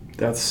dude.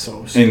 That's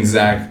so scary. And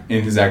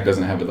Zach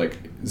doesn't have it like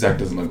Zach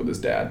doesn't live with his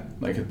dad.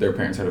 Like their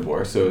parents are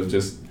divorced, so it was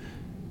just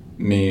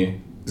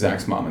me,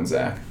 Zach's mom, and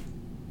Zach.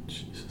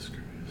 Jesus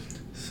Christ.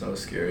 So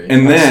scary.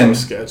 And That's then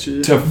so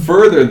sketchy. to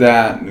further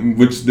that,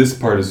 which this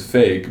part is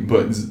fake,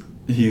 but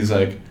he's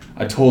like,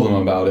 I told him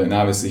about it, and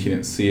obviously he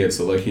didn't see it,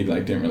 so like he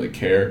like didn't really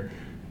care.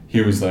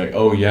 He was like,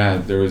 oh yeah,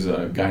 there was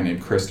a guy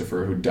named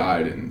Christopher who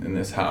died in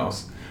this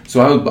house.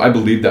 So I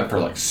believed that for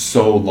like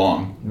so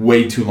long,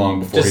 way too long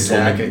before Just he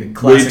told Zach, me. a Way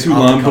classic too off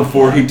the long cuff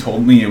before he line.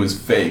 told me it was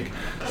fake.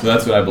 So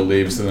that's what I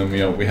believed. So then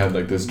we had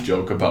like this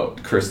joke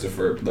about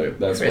Christopher. Like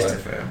that's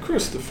Christopher.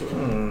 Christopher.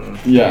 why.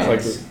 Yeah.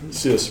 It's like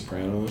see The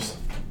Sopranos.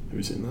 Have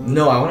you seen that?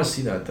 No, I want to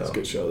see that though. It's a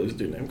good show. There's a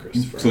dude named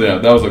Christopher. So yeah,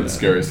 that was like the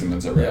scariest thing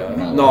that's ever happened in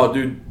my life. No,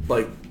 dude,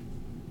 like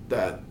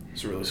that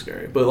is really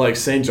scary. But like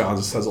St. John's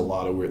just has a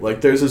lot of weird.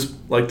 Like there's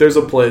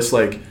a place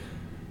like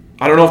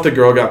I don't know if the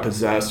girl got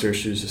possessed or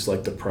she was just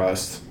like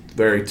depressed.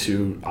 Very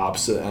two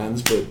opposite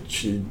ends, but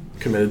she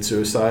committed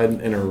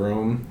suicide in her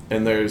room.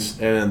 And there's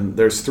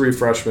 3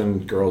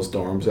 freshman girls'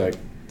 dorms at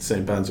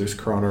St. Ben's. There's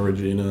Corona,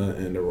 Regina,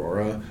 and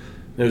Aurora.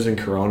 It was in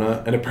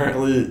Corona, and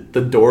apparently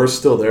the door's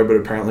still there, but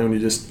apparently when you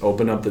just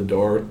open up the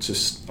door, it's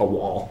just a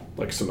wall,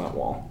 like a cement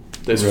wall.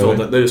 They just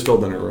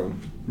filled in her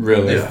room.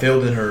 Really? They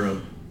filled in her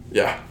room.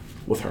 Yeah,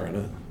 with her in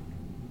it.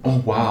 Oh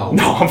wow.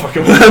 No, I'm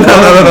fucking. No.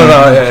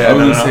 I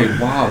was gonna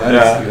say, wow,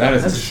 that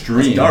is That's extreme.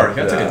 That's dark.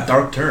 That's Yeah. like a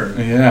dark turn.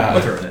 Yeah.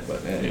 With her in it,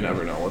 but yeah. You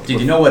never know what. Dude,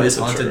 you know what is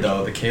the haunted church.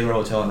 though? The Kaler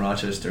Hotel in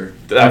Rochester.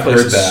 That I've place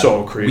heard is that.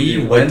 so creepy.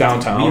 We like went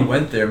downtown. We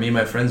went there. Me and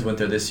my friends went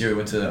there this year. We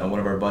went to one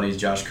of our buddies,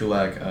 Josh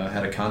Kulak,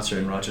 had a concert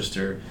in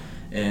Rochester,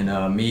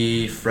 and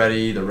me,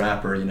 Freddie, the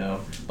rapper,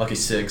 Lucky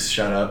Six,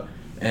 shout out,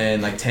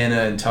 and like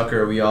Tana and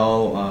Tucker, we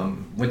all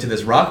went to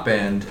this rock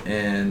band,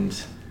 and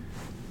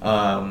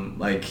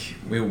like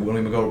when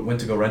we went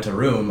to go rent a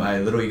room, I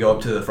literally go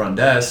up to the front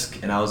desk,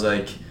 and I was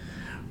like,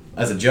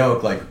 as a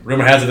joke, like,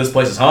 rumor has it this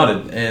place is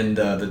haunted, and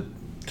the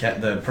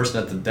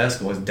person at the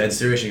desk was dead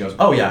serious. She goes,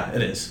 "Oh yeah,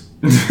 it is."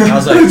 And I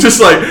was like, just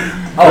like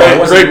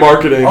great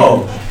marketing.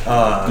 No,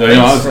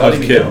 I was letting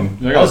me kidding.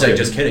 know. I was like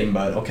just kidding,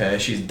 but okay,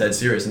 she's dead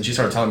serious, and she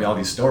started telling me all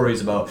these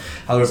stories about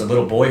how there's a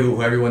little boy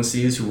who everyone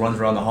sees who runs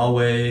around the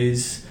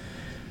hallways,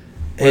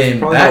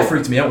 and that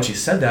freaked me out when she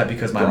said that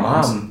because my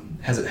mom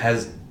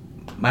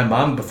my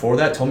mom before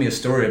that told me a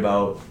story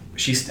about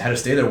she had to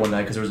stay there one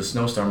night because there was a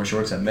snowstorm and she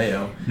works at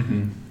Mayo,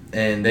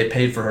 and they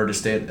paid for her to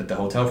stay at the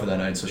hotel for that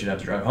night so she'd have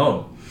to drive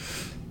home.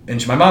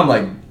 And my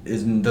mom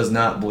does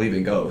not believe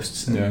in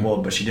ghosts. Yeah. Well,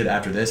 but she did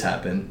after this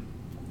happened.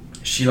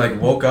 She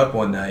woke up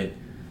one night,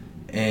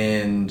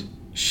 and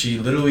she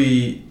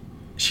literally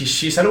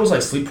she said it was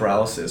like sleep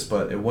paralysis,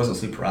 but it wasn't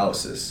sleep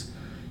paralysis.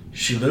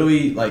 She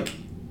literally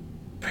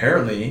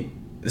apparently,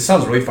 this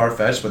sounds really far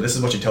fetched, but this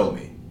is what she told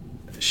me.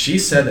 She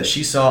said that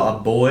she saw a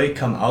boy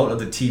come out of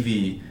the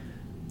TV,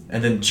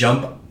 and then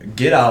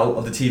get out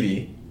of the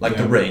TV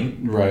the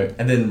ring, Right.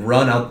 and then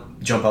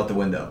jump out the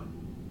window.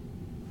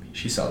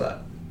 She saw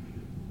that.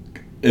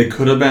 It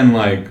could have been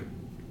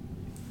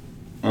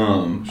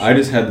I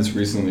just had this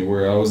recently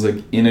where I was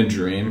in a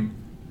dream,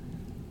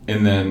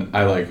 and then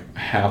I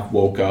half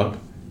woke up,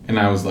 and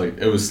I was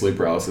it was sleep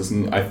paralysis,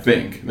 and I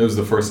think it was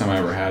the first time I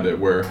ever had it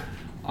where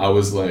I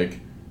was I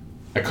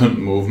couldn't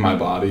move my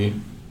body,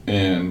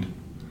 and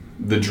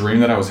the dream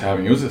that I was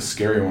having, it was a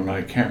scary one, but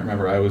I can't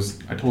remember.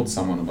 I told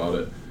someone about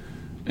it,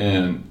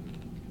 and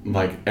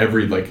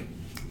every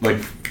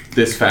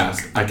this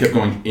fast, I kept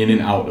going in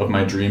and out of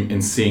my dream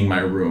and seeing my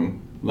room.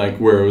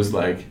 Where it was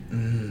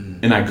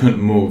and I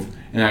couldn't move,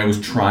 and I was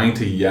trying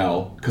to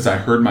yell because I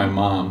heard my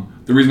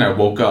mom. The reason I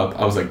woke up,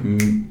 I was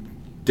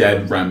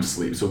dead REM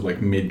sleep, so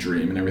mid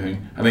dream and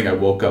everything. I think I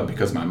woke up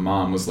because my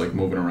mom was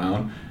moving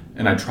around,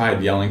 and I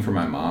tried yelling for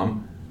my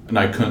mom, and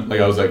I couldn't.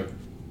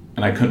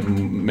 And I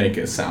couldn't make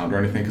a sound or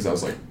anything because I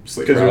was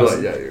sleep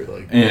paralysis. Because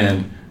you're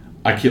And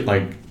I kept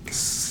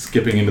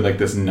skipping into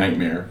this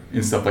nightmare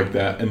and stuff like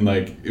that, and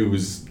it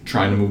was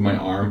trying to move my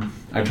arm.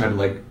 I tried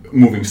to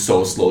moving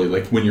so slowly,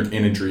 when you're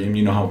in a dream,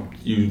 you know how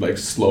you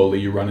slowly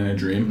you run in a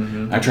dream.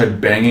 Mm-hmm. I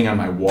tried banging on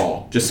my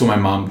wall just so my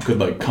mom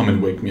could come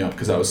and wake me up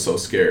because I was so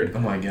scared. Oh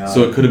my god.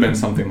 So it could have been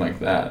something like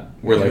that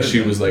where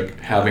she was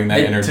having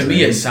that inner to dream.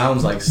 me it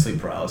sounds like sleep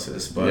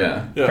paralysis, but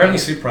Yeah. apparently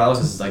sleep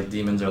paralysis is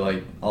demons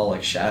are all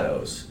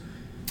shadows.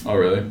 Oh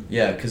really?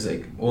 Yeah, because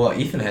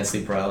Ethan had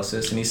sleep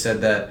paralysis, and he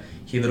said that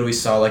he literally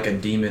saw a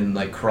demon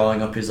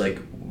crawling up his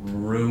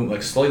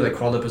room, slowly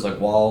crawled up his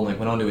wall, and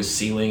went onto his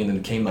ceiling, and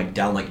then came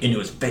down into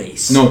his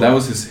face. No, that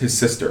was his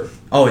sister.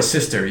 Oh, his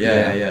sister.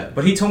 Yeah. Yeah.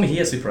 But he told me he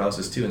had sleep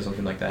paralysis too, and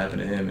something like that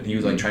happened to him, and he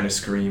was trying to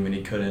scream and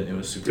he couldn't. It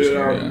was super Dude,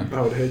 scary.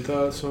 I would hate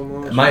that so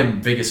much. My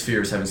biggest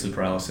fear is having sleep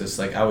paralysis.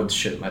 I would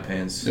shit my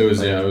pants. It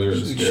was it was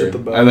really Shit scary. the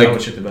bed. I I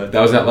would shit the bed. that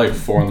was at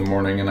 4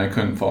 a.m, and I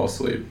couldn't fall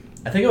asleep.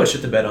 I think I would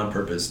shit the bed on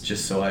purpose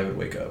just so I would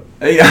wake up.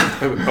 Yeah.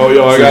 Oh,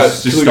 yo, I got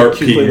Just start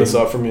keep cleaning peeing. this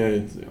up for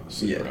me.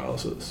 Sleep Yeah.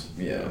 paralysis.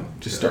 Yeah.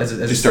 Just start As a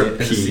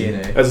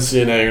peeing. CNA. As a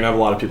CNA, you're gonna have a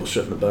lot of people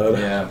shit in the bed.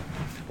 Yeah.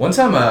 One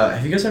time,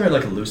 have you guys ever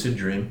had a lucid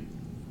dream?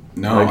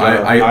 No,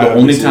 I the have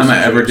only these time I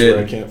lucid ever dreams where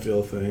did. I can't feel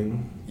a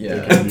thing. Yeah.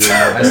 They can be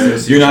I still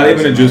see You're not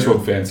tribes even a in Juice my-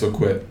 WRLD fan, so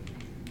quit.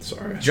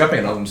 Sorry. He's dropping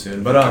an album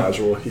soon. But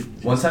Casual.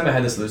 one time I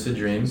had this lucid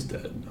dream. He's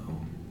dead.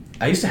 No.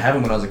 I used to have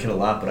them when I was a kid a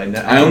lot, but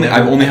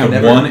I've only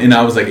had one, and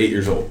I was like 8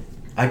 years old.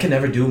 I can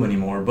never do them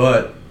anymore.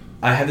 But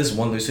I had this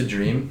one lucid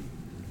dream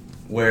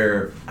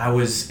where I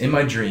was in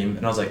my dream,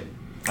 and I was like,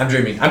 I'm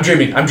dreaming. I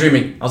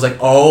was like,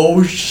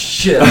 oh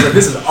shit. I was like,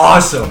 this is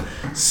awesome.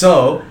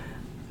 So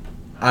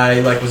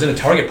I like was in a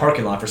Target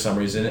parking lot for some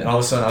reason, and all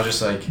of a sudden I was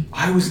just like,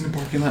 I was in the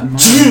parking lot in mine.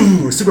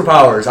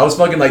 superpowers. I was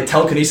fucking like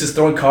telekinesis,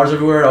 throwing cars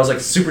everywhere. I was like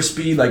super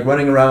speed, like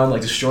running around,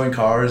 like destroying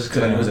cars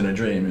because I knew it was in a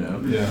dream, you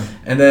know. Yeah.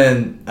 And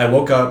then I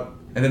woke up,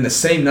 and then the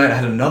same night I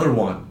had another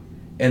one,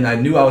 and I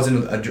knew I was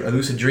in a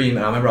lucid dream,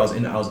 and I remember I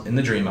was in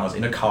the dream. I was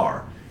in a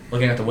car,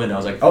 looking out the window. I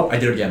was like, oh, I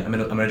did it again. I'm in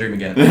a dream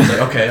again. I was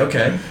like, okay.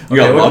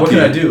 What can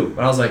I do?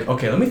 And I was like,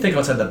 okay, let me think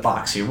outside the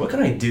box here. What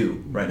can I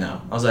do right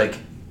now? I was like,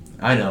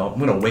 I know. I'm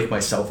gonna wake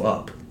myself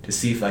up to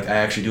see if like I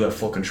actually do have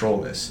full control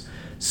of this.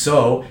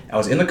 So I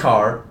was in the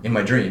car in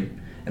my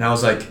dream, and I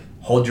was like,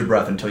 hold your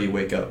breath until you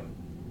wake up.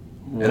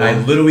 Whoa. And I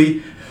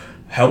literally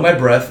held my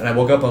breath, and I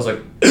woke up. And I was like,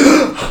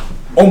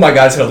 oh my god,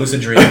 I just had a lucid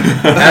dream.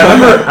 And I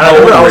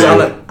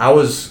remember I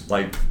was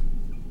like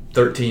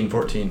 13,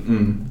 14.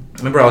 I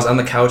remember I was on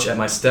the couch at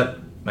my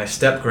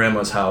step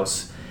grandma's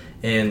house,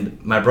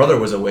 and my brother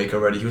was awake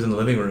already. He was in the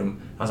living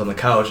room. I was on the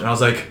couch, and I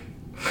was like,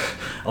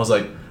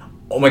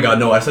 oh my god,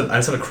 no! I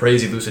just had a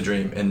crazy lucid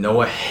dream, and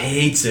Noah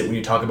hates it when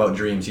you talk about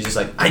dreams. He's just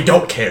like, I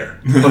don't care.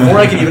 Before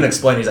I can even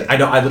explain, he's like, I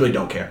literally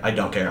don't care. I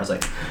don't care. I was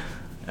like,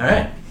 all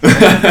right.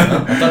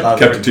 I thought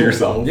kept it to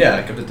yourself. Yeah,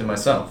 I kept it to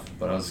myself,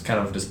 but I was kind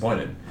of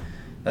disappointed.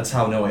 That's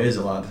how Noah is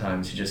a lot of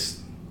times. He just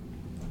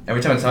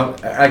every time I talk,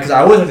 because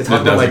I always like to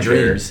talk about my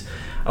dreams.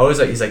 I always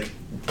like, he's like,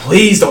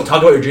 please don't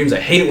talk about your dreams. I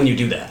hate it when you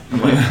do that.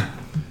 I'm like,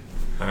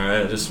 all right,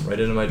 I'll just write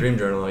it in my dream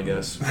journal, I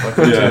guess.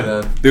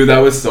 Yeah. Dude, that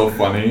was so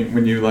funny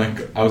when you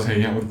I was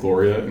hanging out with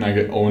Gloria,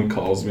 and Owen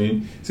calls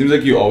me. Seems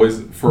like you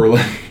always, for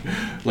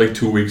like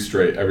 2 weeks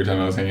straight, every time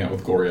I was hanging out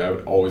with Gloria, I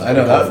would always. I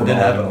know that did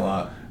happen a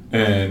lot.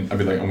 And I'd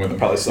be like, I'm with him.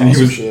 Probably saw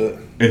some shit.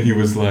 And he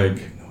was like,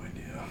 no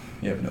idea.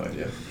 You have no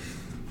idea.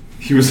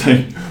 He was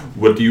like,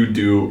 what do you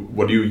do?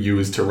 What do you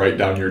use to write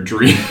down your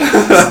dreams?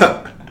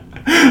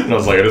 And I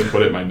was like, I just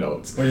put it in my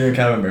notes. Were you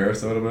kind of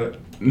embarrassed a little bit?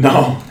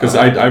 No, because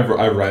I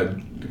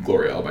read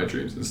Gloria all my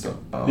dreams and stuff.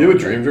 Oh, you have a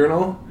dream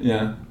journal?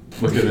 Yeah.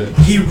 Look at it.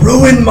 He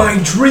ruined my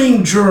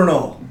dream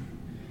journal!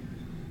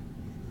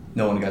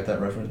 No one got that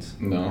reference?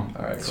 No.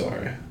 Alright, cool.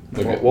 Sorry.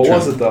 What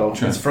was it, though?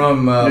 It's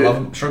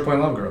from Short Boy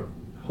and Love Girl.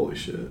 Holy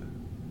shit.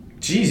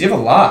 Jeez, you have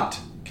a lot.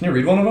 Can you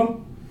read one of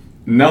them?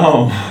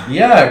 No.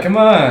 Yeah, come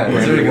on.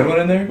 Is there a good one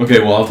in there? Okay,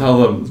 well, I'll tell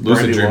the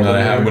lucid dream that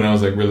I had when I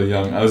was like really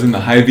young. I was in the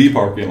Hy-Vee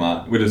parking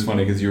lot, which is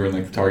funny because you were in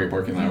like the Target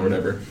parking lot or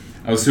whatever.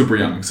 I was super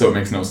young, so it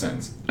makes no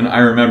sense. And I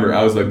remember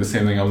I was like the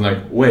same thing. I was like,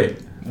 wait.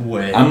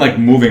 I'm like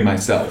moving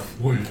myself.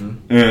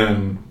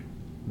 And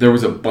there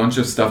was a bunch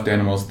of stuffed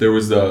animals. There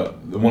was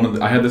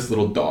I had this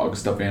little dog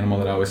stuffed animal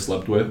that I always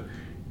slept with.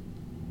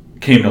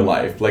 Came to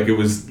life. Like it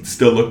was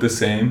still looked the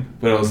same,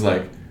 but I was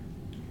like,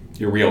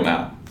 you're real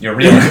now. You're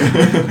real.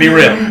 Be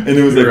real. And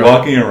it was like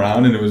walking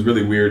around, and it was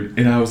really weird.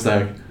 And I was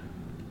like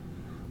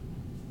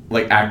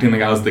acting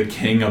like I was the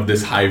king of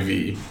this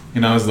Hy-Vee.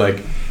 And I was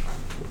like,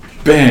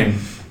 bang,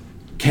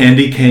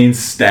 candy cane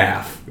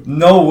staff.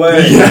 No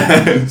way.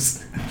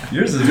 Yes.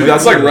 Yours is dude,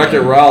 that's like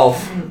Wreck-It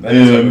Ralph. That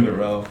is like Wreck-It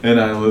Ralph. And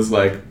I was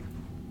like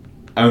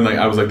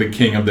the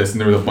king of this,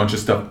 and there was a bunch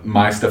of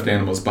my stuffed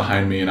animals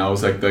behind me, and I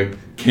was like the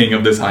king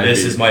of this Hy-Vee.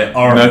 This is my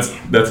army.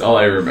 That's all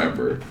I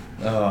remember.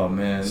 Oh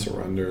man.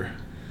 Surrender.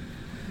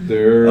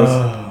 There's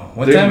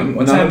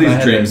none of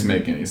these dreams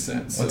make any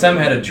sense. One time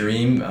I had a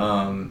dream,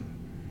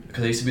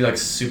 because I used to be like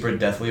super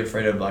deathly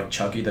afraid of like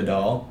Chucky the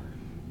doll.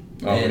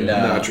 Oh, and,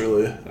 yeah.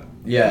 Naturally.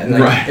 Yeah, and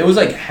like, it was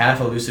like half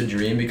a lucid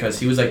dream because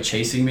he was like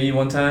chasing me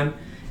one time,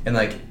 and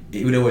like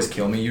he would always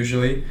kill me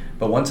usually.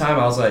 But one time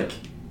I was like,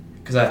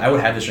 because I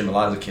would have this dream a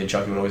lot as a kid,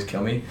 Chucky would always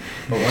kill me.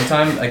 But one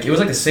time like it was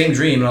like the same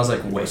dream, and I was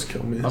like, wait,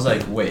 kill me. I was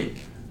like, wait.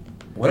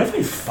 What if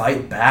I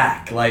fight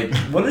back? Like,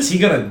 what is he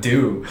gonna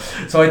do?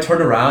 So I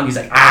turned around. He's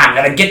like, I'm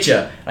gonna get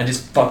you. I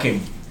just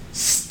fucking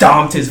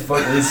stomped his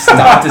foot.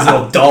 Stomped his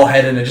little doll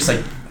head, and it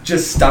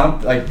just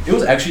stomped. Like, it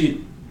was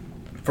actually,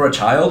 for a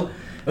child,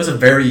 it was a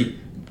very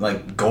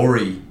like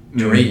gory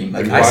dream.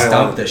 Like I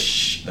stomped the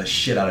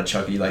shit out of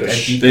Chucky. Like I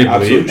beat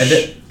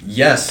him.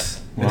 Yes.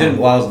 Wow. It didn't.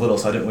 Well, I was little,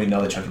 so I didn't really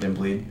know that Chucky didn't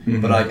bleed.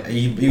 Mm-hmm. But like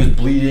he was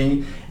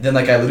bleeding, and then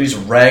like I literally just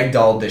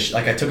ragdolled this.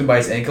 Like I took him by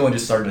his ankle and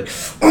just started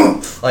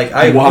like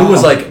it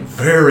was like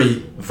very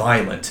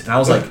violent, and I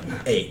was like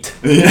 8.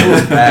 It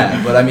was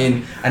bad, but I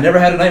mean I never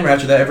had a nightmare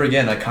after that ever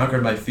again. I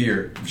conquered my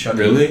fear of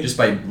Chucky just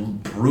by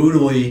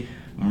brutally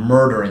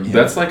murdering him.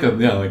 That's like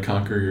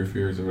conquer your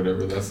fears or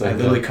whatever. That's like I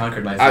literally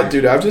conquered my fear.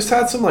 Dude, I've just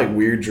had some like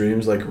weird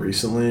dreams like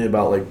recently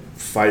about like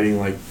fighting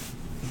like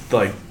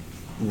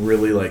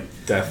really like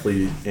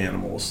deathly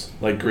animals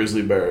like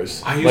grizzly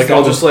bears.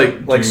 I'll just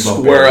like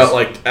square up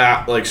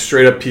like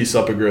straight up piece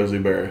up a grizzly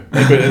bear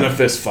like in a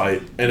fist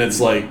fight, and it's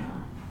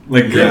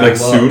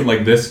soon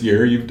like this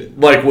year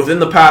like within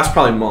the past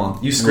probably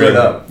month you squared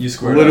up. You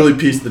squared literally up.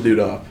 pieced the dude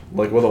up.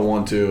 like with a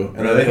 1-2, and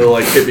Really? then he'll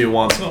like hit me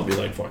once, and I'll be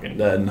like fucking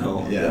dead in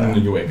hell. Yeah. And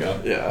then you wake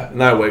up. Yeah,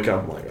 and I wake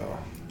up, I'm like, oh.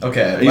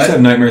 Okay. I used to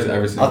have nightmares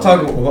every single I'll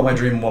talk night. about my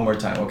dream one more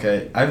time,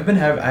 okay?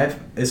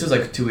 This was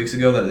like 2 weeks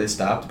ago that it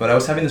stopped, but I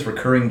was having this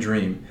recurring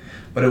dream.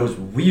 But it was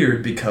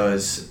weird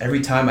because every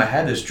time I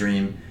had this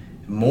dream,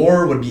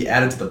 more would be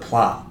added to the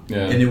plot.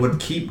 Yeah. And it would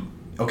keep...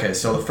 Okay,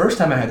 so the first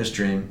time I had this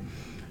dream,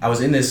 I was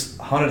in this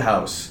haunted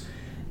house.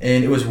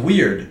 And it was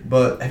weird,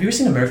 but have you ever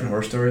seen American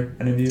Horror Story,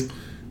 any of you?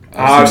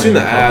 I've seen the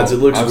a couple. ads. It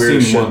looks I've weird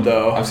as seen shit, one,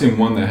 though. I've seen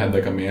one that had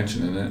like a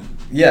mansion in it.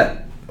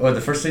 Yeah. What,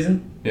 the first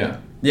season? Yeah.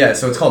 Yeah,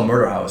 so it's called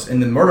Murder House.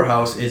 And the Murder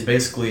House is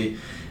basically...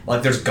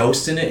 Like, there's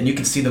ghosts in it, and you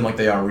can see them like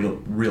they are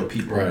real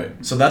people. Right.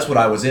 So that's what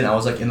I was in. I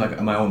was, like, in, like,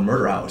 my own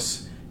murder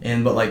house.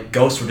 But, like,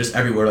 ghosts were just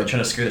everywhere, like,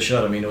 trying to scare the shit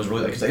out of me. And it was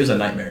really, like, 'cause it was a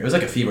nightmare. It was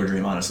like a fever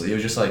dream, honestly. It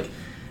was just, like,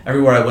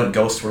 everywhere I went,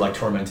 ghosts were, like,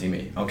 tormenting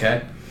me,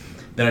 okay?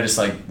 Then I just,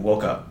 like,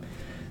 woke up.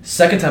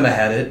 Second time I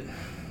had it,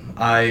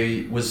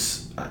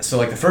 so,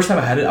 like, the first time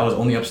I had it, I was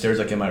only upstairs,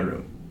 like, in my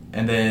room.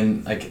 And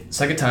then, like,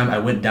 second time, I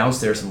went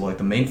downstairs to, like,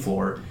 the main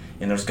floor,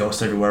 and there's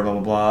ghosts everywhere, blah,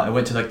 blah, blah. I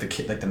went to, like,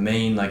 the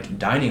main, like,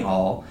 dining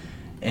hall,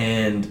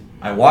 and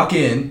I walk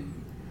in,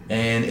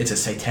 and it's a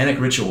satanic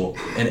ritual,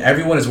 and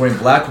everyone is wearing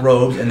black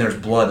robes, and there's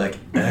blood, like,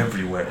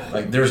 everywhere.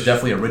 Like, there's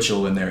definitely a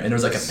ritual in there, and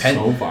there's, like,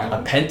 So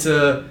violent.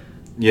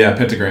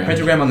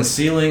 pentagram on the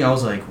ceiling. I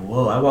was like,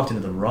 whoa, I walked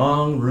into the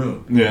wrong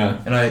room.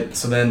 Yeah.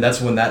 So then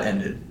that's when that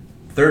ended.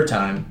 Third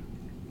time,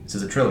 this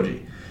is a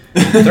trilogy.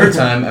 Third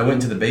time, I went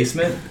into the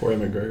basement. Poor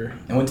McGregor.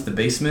 I went to the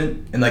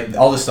basement, and, like,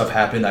 all this stuff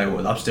happened. I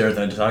went upstairs,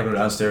 then I decided to go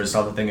downstairs,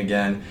 saw the thing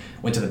again,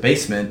 went to the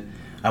basement.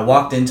 I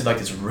walked into, like,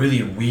 this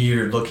really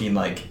weird looking,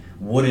 like,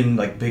 wooden,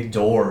 like, big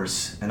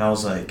doors, and I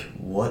was like,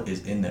 what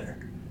is in there?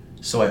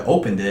 So I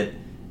opened it,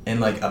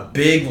 and, like, a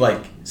big, like,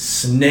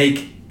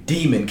 snake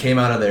demon came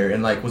out of there,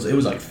 and, like, it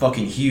was like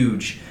fucking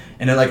huge,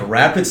 and it, like,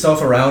 wrapped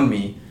itself around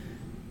me,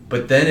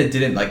 but then it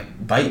didn't,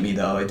 like, bite me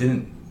though. It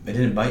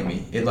didn't bite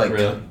me. It, like,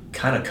 Really?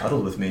 kind of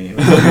cuddled with me. It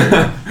was weird.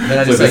 And then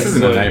I So just, this like,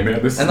 isn't a nightmare.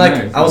 This and, is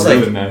like, nice. I was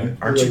Really like, nice.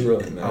 aren't you?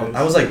 Really nice.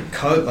 I was like,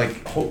 coiled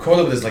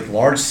up with this, like,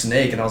 large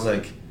snake, and I was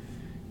like,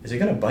 is it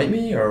gonna bite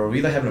me, or are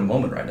we, like, having a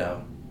moment right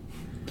now?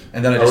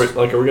 And then I Are we, just,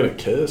 are we gonna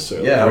kiss?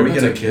 Or yeah, are we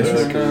gonna about to kiss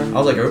kiss? right now? I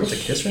was like, are we about to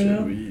kiss right now?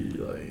 Should we,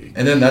 like...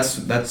 And then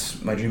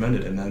that's my dream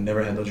ended, and I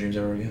never had those dreams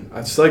ever again.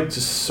 It's like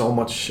just so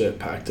much shit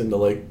packed into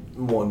like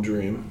one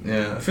dream.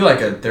 Yeah, I feel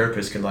like a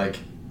therapist could, like,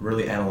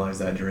 really analyze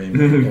that dream.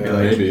 Be like,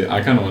 Maybe.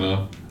 I kind of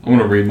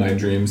want to read my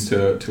dreams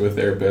to a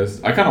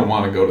therapist. I kind of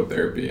want to go to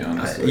therapy,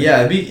 honestly. yeah,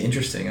 it'd be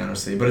interesting,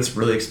 honestly, but it's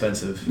really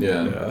expensive.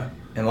 Yeah. Yeah.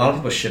 And a lot of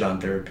people shit on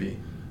therapy.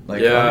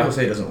 Like, a lot Yeah. of people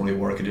say it doesn't really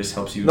work. It just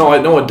helps you. No,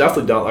 it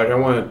definitely don't. Like I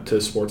went to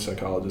a sports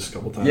psychologist a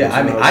couple times. Yeah, I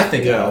and mean, was- I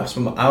think it yeah. helps.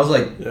 I was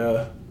like,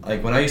 Yeah.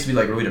 like, when I used to be,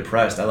 like, really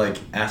depressed, I, like,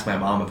 asked my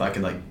mom if I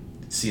could, like,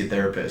 see a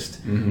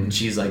therapist. Mhm. And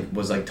she's, like,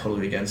 was, like,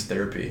 totally against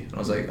therapy. And I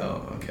was like,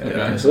 oh, okay.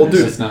 Okay. I guess Well, I'll dude,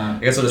 just- it's not. I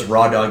guess I'll just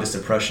raw dog this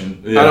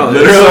depression. Yeah, I don't know.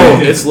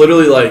 literally. It's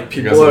literally like You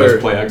people guys will are.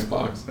 just play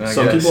Xbox. I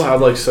Some guess. people have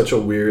like such a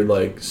weird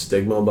like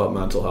stigma about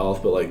mental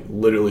health, but like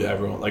literally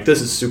everyone, like this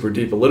is super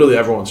deep, but literally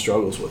everyone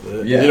struggles with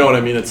it. Yeah. You know what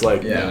I mean? It's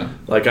like, Yeah.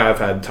 like I've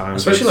had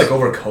times, Especially, it's- like,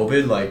 over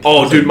COVID, like... it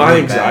oh was, dude, like, my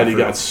really anxiety bad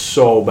for- got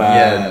so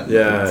bad.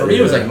 Yeah. For me,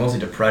 it was, yeah. like, mostly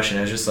depression.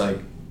 It was just, like,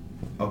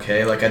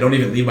 okay, like, I don't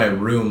even leave my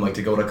room, like,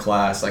 to go to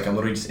class. Like, I'm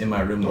literally just in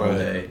my room the whole Right.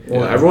 day.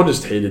 Well, Yeah. everyone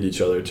just hated each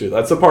other too.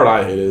 That's the part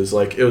I hated. Is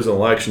like it was an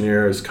election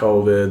year, it was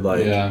COVID,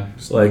 like Yeah.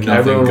 like Nothing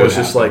everyone good was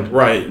just happened. like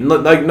right,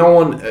 like no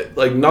one,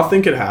 like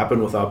nothing could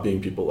happen without being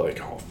people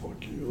like oh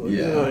fuck you, like,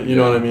 Yeah. you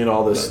know what I mean,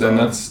 all this Then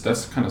stuff.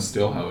 that's kind of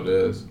still how it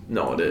is.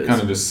 No, it is.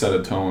 Kind of just set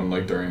a tone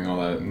like during all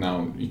that.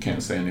 Now you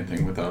can't say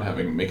anything without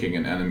making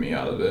an enemy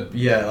out of it.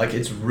 Yeah, like,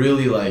 it's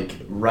really, like,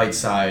 right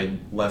side,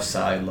 left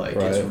side. Like,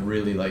 it's Right.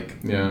 really, like,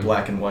 Yeah.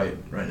 black and white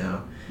right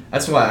now.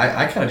 That's why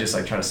I kind of just,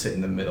 like, try to sit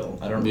in the middle.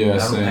 I don't. Yeah, I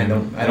same.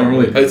 don't I don't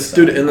really- pick a It's-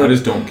 dude, side. in I the-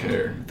 just don't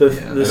care. The,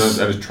 Yeah. I this,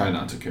 just try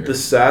not to care. the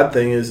sad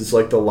thing is, it's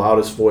like the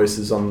loudest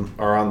voices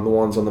are on the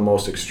ones on the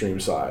most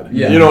extreme side.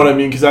 Yeah. You know what I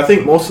mean? Because I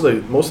think most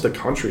of the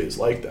country is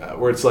like that,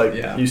 where it's like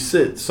Yeah. you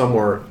sit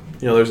somewhere,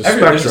 you know, there's a There's a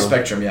spectrum,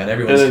 spectrum, yeah, and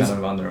everyone's And kind it's-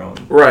 of on their own.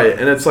 right?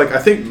 And it's like I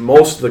think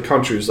most of the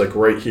country is like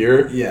right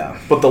here, Yeah.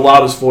 but the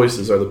loudest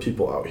voices are the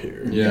people out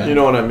here. Yeah. You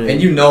know what I mean?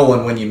 And you know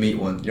one when you meet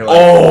one. You're like,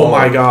 oh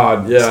my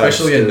god, yeah.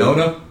 Especially in dude.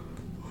 Nona.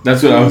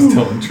 That's what I was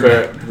telling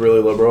Trey. Really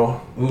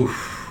liberal.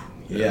 Oof.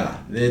 Yeah,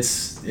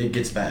 it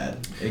gets bad.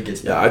 It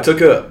gets Yeah, bad. I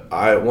took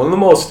one of the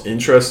most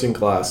interesting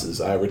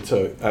classes I ever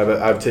took.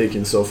 I've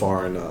taken so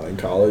far in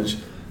college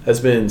has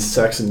been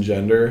sex and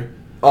gender.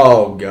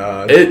 Oh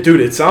god.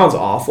 It sounds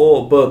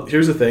awful, but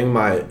here's the thing: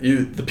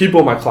 the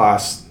people in my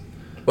class,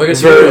 Well, I guess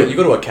very- you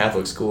go to a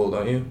Catholic school,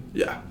 don't you?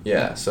 yeah,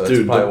 Yeah, so it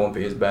Dude, probably the- won't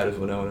be as bad as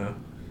Winona.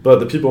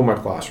 but the people in my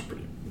class were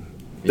pretty.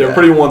 They were Yeah.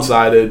 pretty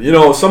one-sided. You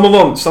know, some of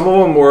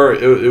them were.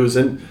 It was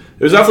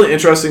definitely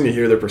interesting to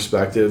hear their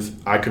perspective.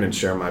 I couldn't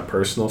share my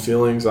personal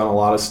feelings on a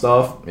lot of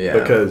stuff Yeah.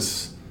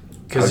 because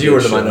You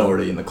were the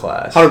minority in the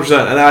class.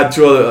 100%. And I had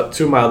two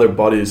of my other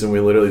buddies, and we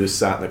literally just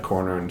sat in the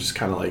corner and just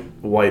kind of like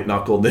white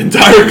knuckled the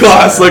entire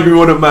class, like we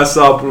wouldn't mess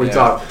up when we Yeah.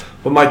 talked.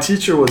 But my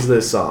teacher was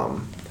this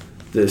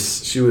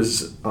She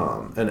was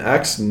an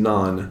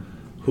ex-nun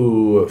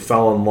who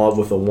fell in love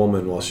with a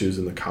woman while she was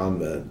in the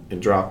convent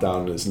and dropped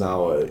out and is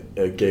now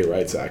a gay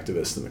rights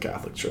activist in the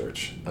Catholic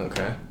Church.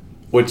 Okay.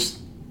 Which,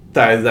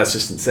 that's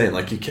just insane.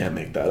 Like, you can't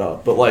make that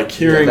up. But, like,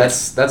 hearing... Yeah,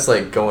 that's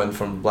like going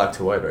from black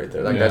to white right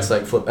there. Like, Yeah. that's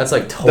like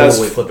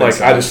totally flipping like,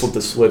 sides. I just flipped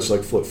the switch,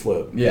 like,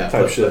 flip. Yeah, type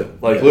flip, shit.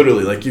 flip. Like, Yeah.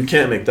 literally, like, you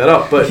can't make that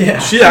up. But Yeah.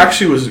 she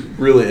actually was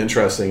really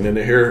interesting. And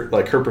to hear,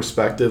 like, her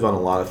perspective on a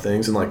lot of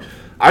things. And, like,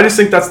 I just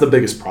think that's the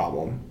biggest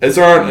problem. Is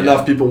there aren't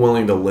enough people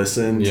willing to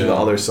listen to Yeah. the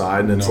other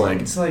side. And it's No.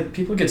 like... It's like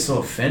people get so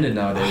offended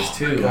nowadays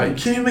too. God, Like, you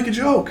can't even make a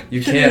joke.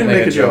 you can't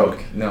make a joke.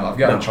 No, I've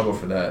gotten in No. trouble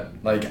for that.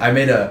 Like, I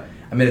made a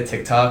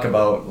TikTok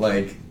about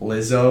like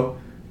Lizzo,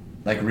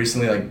 like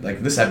recently,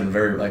 like this happened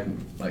very like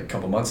a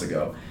couple months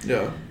ago,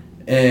 Yeah.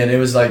 and it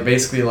was like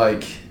basically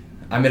like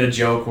I made a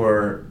joke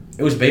where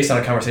it was based on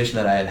a conversation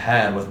that I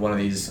had with one of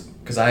these,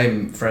 because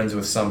I'm friends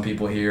with some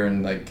people here,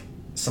 and like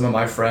some of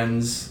my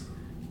friends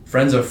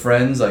of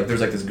friends, like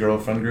there's like this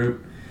girlfriend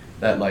group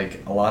that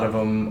like a lot of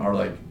them are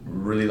like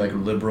really like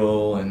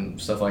liberal and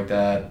stuff like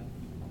that.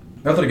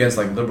 Nothing against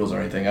like liberals or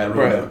anything. I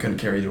really Right. couldn't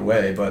care either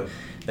way, but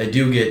they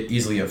do get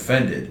easily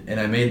offended. And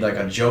I made like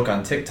a joke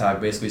on TikTok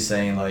basically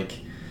saying like,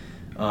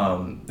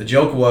 the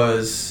joke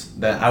was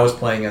that I was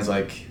playing as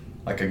like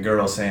a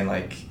girl saying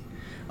like,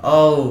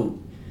 oh,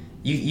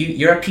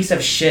 you're a piece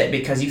of shit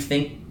because you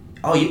think,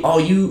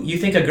 you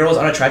think a girl's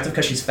unattractive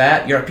because she's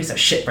fat. You're a piece of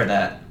shit for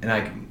that. And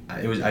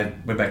I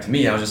went back to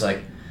me. I was just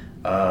like,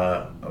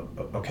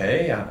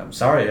 okay, I'm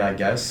sorry, I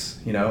guess.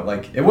 You know,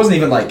 like it wasn't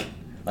even like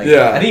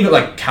Yeah. I didn't even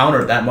like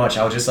counter it that much.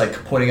 I was just like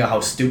pointing out how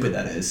stupid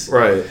that is.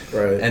 Right.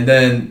 And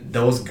then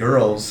those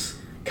girls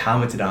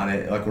commented on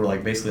it, like were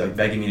like basically like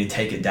begging me to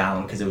take it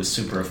down because it was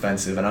super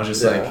offensive, and I was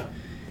just like,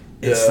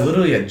 it's Yeah.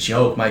 literally a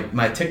joke.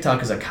 My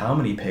TikTok is a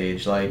comedy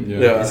page. Like,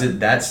 Yeah. is it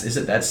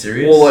that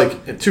serious? Well,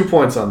 like 2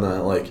 points on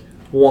that. Like,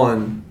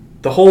 one,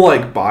 the whole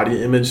like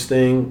body image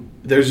thing.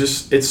 There's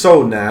just, it's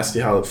so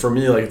nasty how, for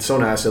me, like it's so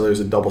nasty how there's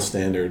a double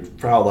standard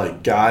for how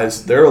like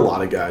guys, there are a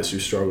lot of guys who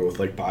struggle with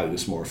like body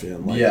dysmorphia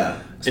and like yeah,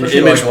 and especially,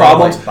 image like, a lot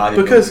of, problems like,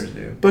 because bodybuilders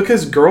do.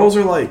 because girls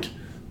are like,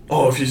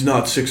 oh, if he's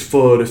not 6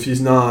 foot, if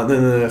he's not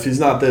if he's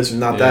not this or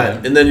not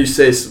that, and then you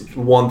say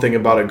one thing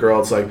about a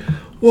girl, it's like,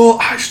 well,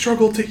 I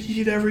struggle to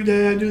eat every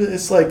day. I do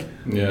this. It's like,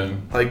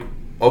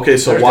 okay,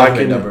 so There's why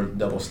definitely can a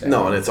double standard?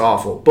 no, and it's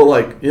awful. But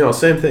like, you know,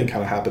 same thing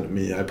kind of happened to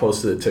me. I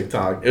posted a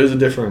TikTok. It was a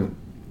different.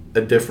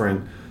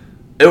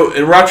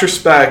 In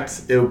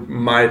retrospect, it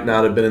might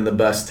not have been in the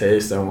best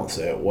taste. I won't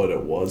say what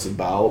it was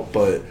about,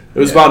 but it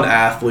was about an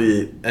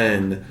athlete,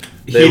 and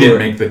He didn't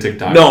make the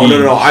TikTok. No. He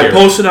I shared it.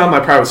 posted it on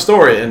my private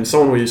story, and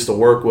someone we used to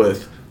work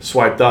with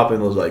swiped up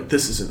and was like,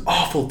 "This is an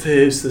awful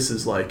taste. This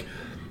is like."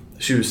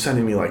 She was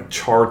sending me like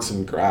charts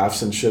and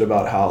graphs and shit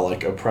about how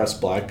like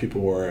oppressed black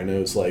people were, and it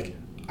was like,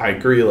 I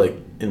agree, like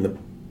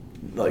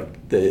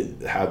they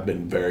have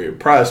been very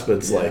oppressed, but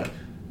it's like,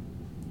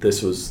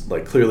 this was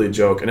like clearly a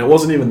joke, and it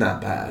wasn't even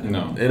that bad.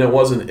 No. And it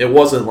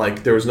wasn't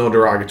like there was no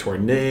derogatory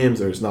names.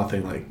 There was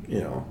nothing like,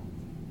 you know,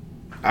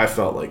 I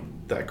felt like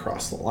that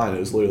crossed the line. It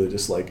was literally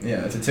just like,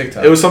 Yeah, it's a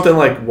TikTok. it was something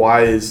like,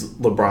 why is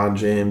LeBron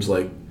James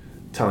like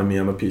telling me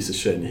I'm a piece of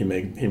shit, and he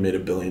made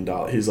 $1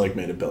 billion. He's like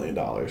made $1 billion.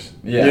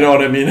 Yeah. You know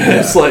what I mean? Yeah.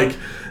 It's like,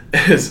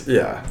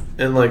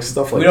 and like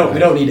stuff like that. We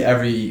don't need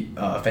every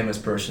famous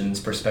person's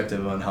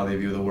perspective on how they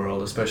view the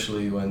world,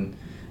 especially when,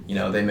 you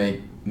know, they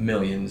make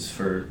millions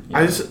for. You know,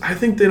 I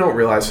think they don't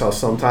realize how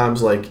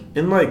sometimes like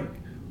in like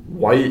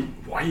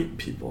white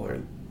people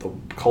are the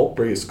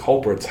biggest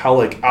culprits. How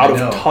like out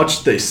of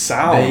touch they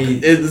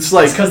sound. It's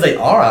like it's because they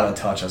are out of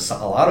touch. A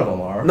lot of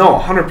them are. no,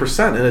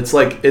 100%. And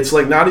it's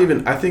like not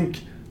even. I think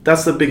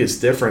that's the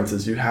biggest difference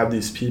is you have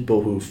these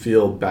people who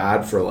feel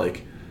bad for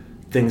like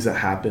things that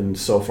happened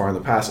so far in the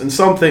past, and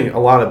a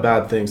lot of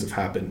bad things have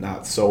happened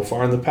not so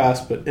far in the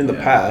past, but in the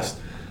past,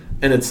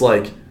 and it's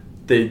like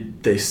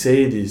they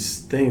say these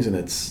things and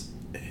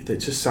they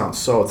just sound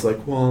so. It's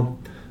like, well,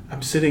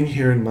 I'm sitting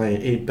here in my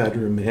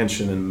 8-bedroom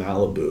mansion in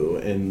Malibu,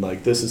 and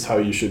like this is how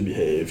you should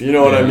behave. You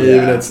know what I mean?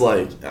 Yeah. And it's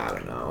like, I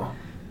don't know.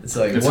 It's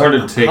like It's hard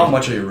to take- How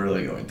much are you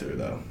really going through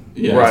though?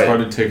 Yeah, Right. it's hard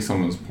to take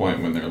someone's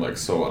point when they're like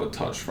so out of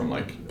touch from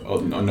like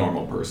a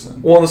normal person.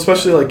 Well, and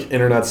especially like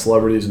internet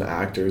celebrities and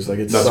actors, like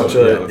it's That's such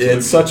what- yeah, a, that's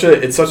it's what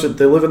such a,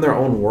 they live in their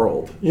own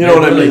world. You know They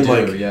what I really mean?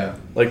 do, Like, yeah.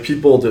 like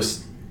people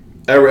just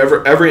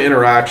every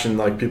interaction,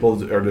 like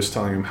people are just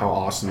telling them how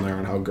awesome they are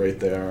and how great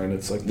they are, and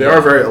it's like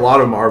a lot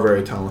of them are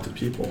very talented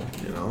people.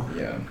 You know.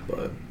 Yeah.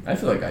 But I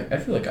feel like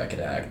I could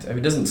act. I mean,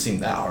 it doesn't seem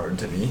that hard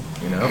to me,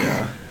 you know.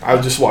 yeah, I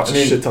just watched I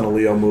mean, a shit ton of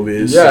Leo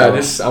movies. Yeah,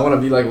 so. I want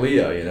to be like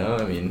Leo, you know.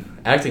 I mean,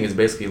 acting is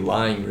basically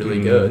lying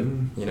really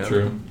good, you know.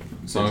 True.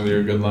 As long as you're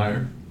a good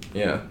liar.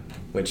 Yeah,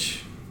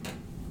 which,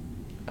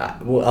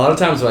 well, a lot of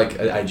times like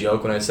I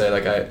joke when I say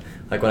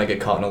like when I get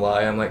caught in a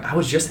lie, I'm like I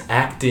was just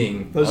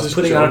acting. I was just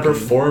putting on a joking.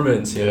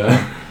 performance, you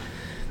know.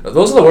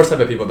 Those are the worst type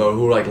of people though,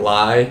 who like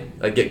lie,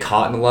 like get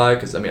caught in a lie.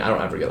 Because I mean, I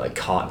don't ever get like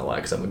caught in a lie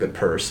because I'm a good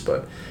purse,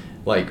 but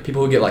like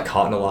people who get like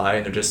caught in a lie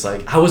and they're just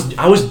like, I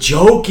was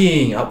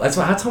joking. That's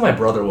how my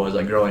brother was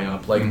like growing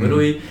up. Like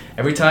literally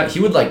every time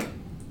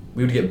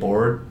we would get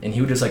bored and he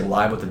would just like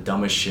lie about the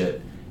dumbest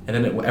shit. And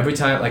then every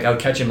time like I would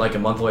catch him like a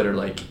month later,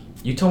 like,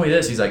 you told me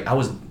this. He's like, I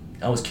was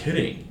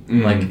kidding.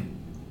 Like,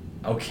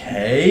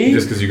 okay.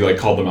 Just because you like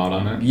called them out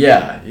on it.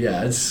 Yeah,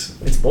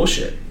 it's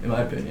bullshit in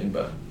my opinion,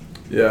 but.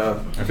 Yeah.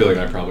 I feel like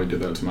I probably did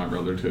that to my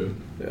brother too.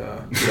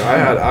 Yeah.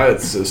 I had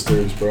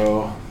sisters,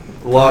 bro.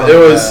 It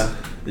was.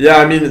 Yeah,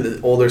 I mean,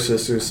 the older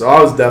sisters, so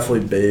I was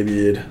definitely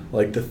babied.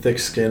 Like, the thick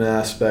skin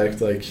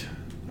aspect, like,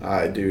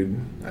 I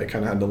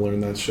kind of had to learn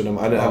that shit.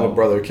 I didn't have a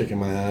brother kicking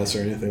my ass or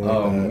anything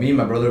like that. Me and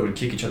my brother would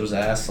kick each other's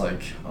ass,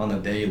 like, on the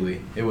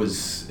daily. It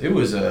was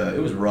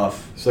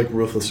rough. It's like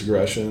ruthless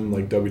aggression,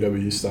 like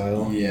WWE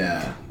style.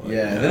 Yeah. And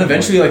then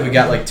eventually, like, we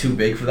got, like, too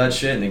big for that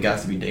shit, and it got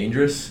to be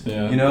dangerous, you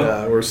know?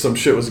 Yeah, where some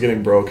shit was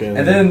getting broken.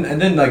 And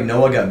then, like,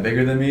 Noah got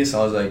bigger than me,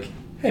 so I was like,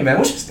 hey, man,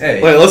 let's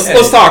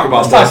talk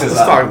about this. Let's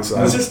talk this out.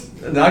 Let's just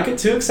not get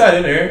too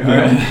excited here. All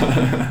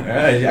right. All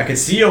right. I can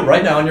see you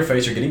right now on your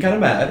face. You're getting kind of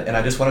mad, and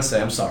I just want to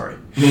say I'm sorry.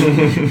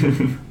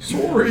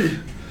 Sorry.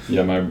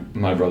 Yeah,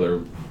 my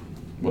brother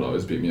would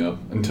always beat me up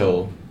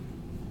until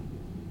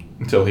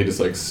he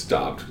just like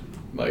stopped.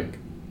 Like,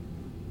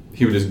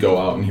 he would just go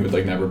out and he would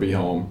like never be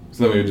home.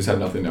 So then we would just have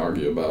nothing to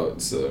argue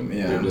about. So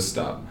we would just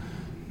stop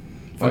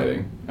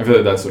fighting. I feel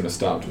like that's when it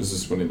stopped. Was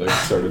just when he like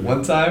started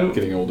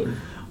getting older.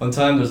 One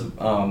time, there's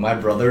my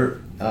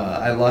brother.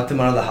 I locked him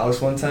out of the house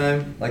one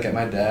time, like at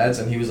my dad's,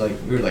 and he was like,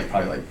 we were like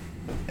probably like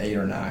 8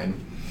 or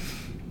 9,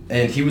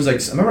 and he was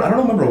like, I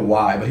don't remember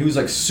why, but he was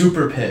like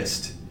super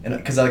pissed, and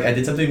because like I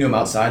did something to him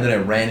outside, then I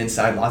ran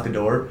inside, locked the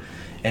door,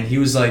 and he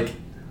was like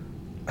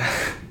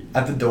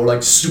at the door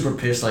like super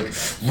pissed, like,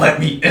 let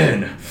me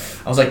in.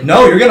 I was like,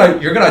 no, you're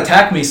gonna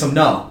attack me, so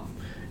no,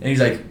 and he's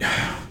like,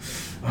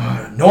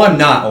 no, I'm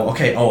not. Oh,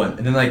 okay, Owen,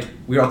 and then like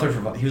he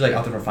was like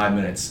out there for 5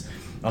 minutes.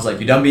 I was like,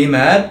 you done being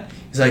mad?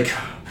 He's like,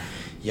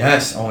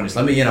 yes, Owen, just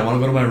let me in. I want to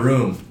go to my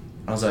room.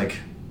 I was like,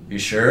 you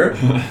sure?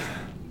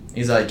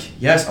 He's like,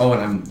 yes,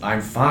 Owen,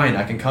 I'm fine.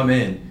 I can come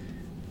in.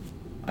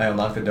 I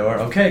unlocked the door.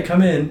 Okay,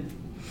 come in.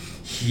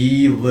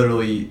 He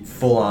literally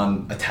full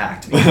on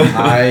attacked me.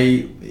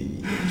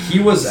 He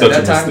was Such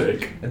a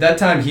mistake. At that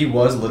time he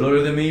was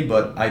littler than me,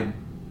 but I'm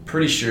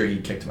pretty sure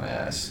he kicked my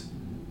ass.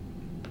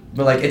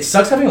 But like, it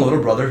sucks having a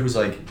little brother who's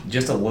like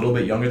just a little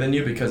bit younger than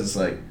you, because it's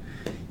like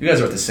you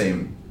guys are at the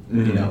same.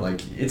 You know,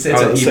 like it's an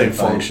even same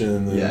fight.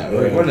 function.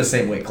 We're in the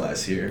same weight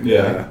class here.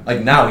 Yeah.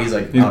 Like now he's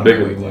out bigger of my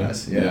weight than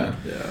class. Yeah.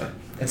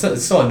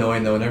 It's so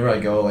annoying though. Whenever I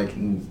go like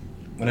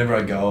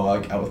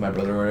out with my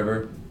brother or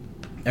whatever,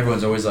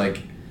 everyone's always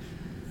like,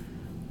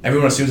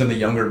 everyone assumes I'm the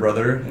younger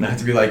brother, and I have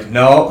to be like,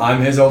 no,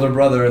 I'm his older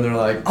brother, and they're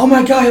like, oh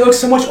my god, he looks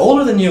so much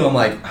older than you. I'm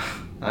like,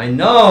 I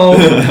know.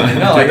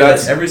 Like,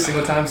 that's every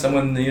single time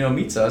someone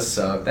meets us.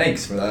 So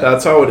thanks for that.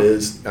 That's how it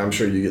is. I'm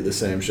sure you get the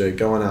same shit.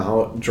 Going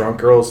out, drunk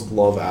girls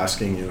love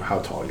asking you how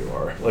tall you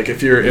are. Like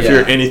if you're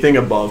anything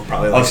above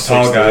probably like us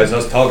tall guys,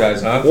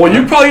 huh? Well,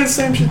 you probably get the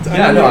same shit.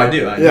 I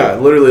do.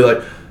 Literally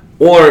like,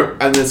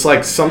 and it's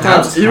like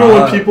sometimes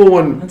how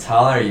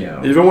tall are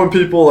you? Even when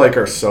people like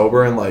are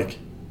sober and like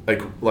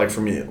for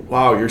me,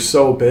 wow, you're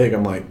so big.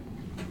 I'm like,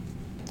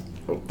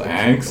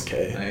 thanks.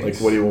 Okay. Thanks. Like,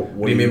 what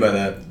do you mean by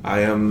that?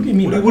 I am.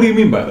 What do you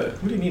mean by that?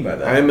 What do you mean by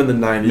that? I am in the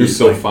 90s. You're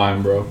so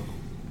fine, bro.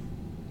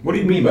 What do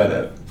you mean by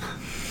that?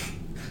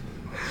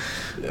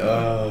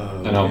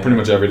 I know, pretty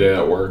much every day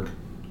at work,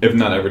 if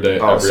not every day,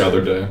 every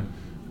other day,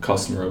 a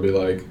customer will be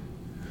like,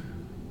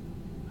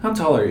 how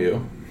tall are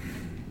you?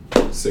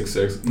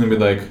 6'6". And they'll be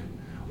like,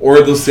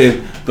 or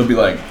they'll be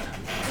like,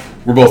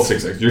 we're both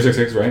 6'6". You're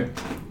 6'6", right?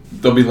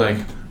 They'll be like,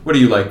 what are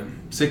you, like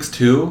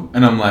 6'2"?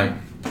 And I'm like,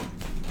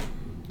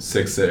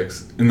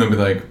 6'6", and they'll be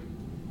like,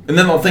 and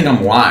then they'll think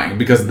I'm lying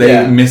because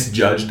they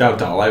misjudged how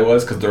tall I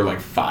was because they're like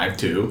 5'2".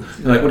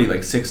 They're like, what are you,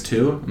 like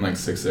 6'2"? I'm like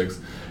 6'6",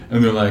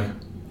 and they're like,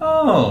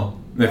 oh,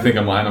 they think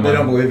I'm lying. They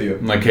don't believe you.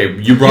 I'm like, hey,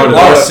 you brought it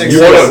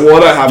up.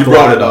 What I have you to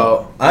brought lie it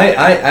up. about.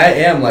 I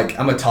am like,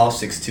 I'm a tall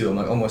 6'2". I'm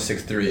like almost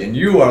 6'3", and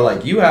you are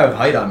like, you have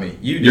height on me.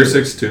 You're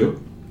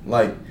 6'2".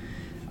 Like,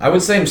 I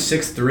would say I'm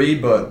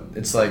 6'3", but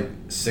it's like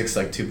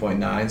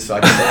 2.9. So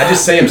I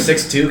just say I'm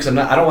 6'2" because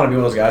I don't want to be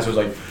one of those guys who's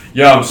like,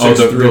 yeah, I'm 6'3".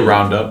 Oh, the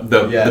round up.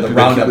 The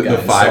round up guy.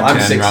 The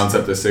 5'10" rounds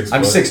up to 6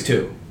 I'm foot.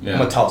 6'2". Yeah.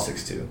 I'm a tall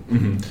 6'2".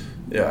 Mm-hmm.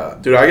 Yeah,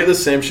 dude, I get the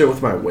same shit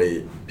with my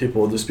weight.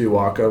 People will just be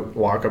walk up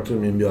to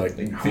me and be like,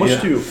 how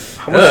much do you?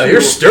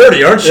 You're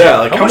sturdy, aren't you? Yeah,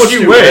 like how much do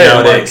you weigh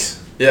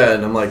nowadays? Yeah,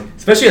 and I'm like,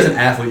 especially as an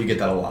athlete, you get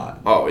that a lot.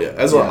 Oh yeah,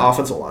 as an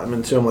offensive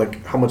lineman too, I'm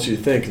like, how much do you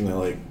think? And they're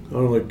like,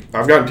 oh, like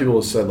I've gotten people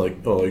who said like,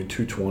 oh, like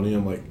 220.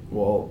 I'm like,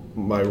 well,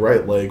 my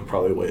right leg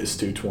probably weighs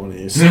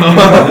 220. So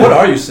what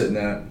are you sitting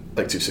at?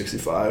 Like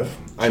 265.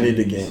 Jeez. I need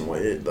to gain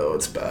weight though.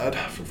 It's bad.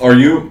 Are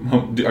you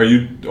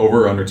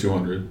over or under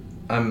 200?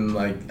 I'm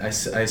like I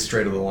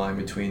straddle the line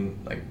between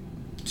I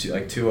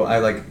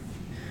like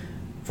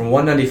from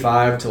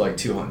 195 to like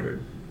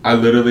 200. I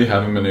literally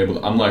haven't been able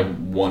to. I'm like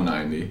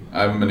 190.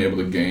 I haven't been able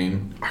to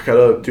gain.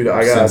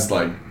 Since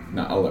like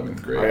not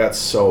 11th grade. I got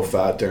so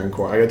fat during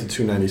quarantine. I got to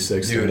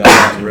 296. Dude,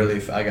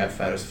 I got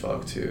fat as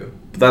fuck too.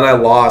 But then I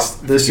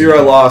lost. This year I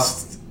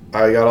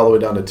got all the way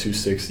down to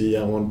 260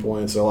 at one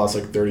point, so I lost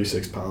like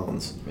 36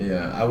 pounds.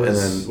 Yeah,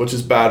 which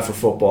is bad for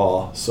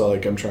football. So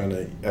like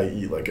I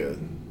eat like a.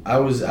 I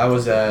was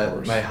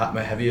at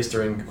my heaviest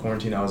during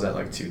quarantine. I was at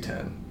like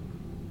 210.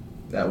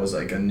 That was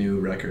like a new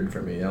record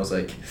for me. I was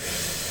like.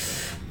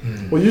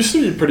 Well, you used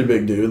to be a pretty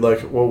big dude. Like,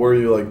 what were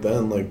you like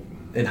then? Like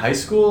in high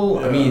school,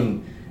 Yeah. I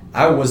mean,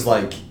 I was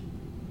like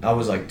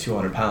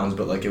 200 pounds,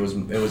 but like it was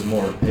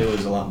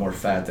a lot more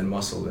fat than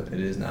muscle than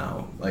it is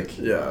now. Like,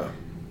 yeah.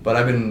 but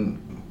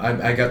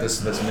I got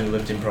this new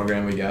lifting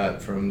program we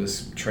got from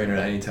this trainer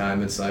at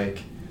Anytime. It's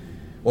like,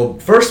 well,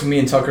 first me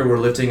and Tucker were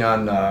lifting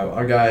on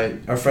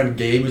our friend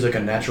Gabe, who's like a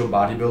natural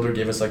bodybuilder,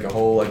 gave us like a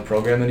whole like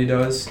program that he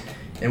does,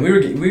 and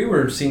we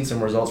were seeing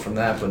some results from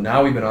that. But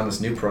now we've been on this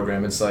new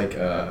program. It's like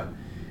a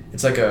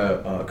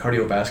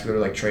cardiovascular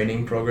like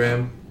training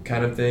program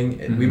kind of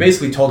thing. And we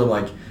basically told him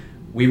like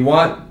we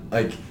want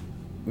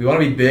to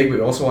be big, but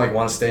we also like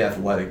want to stay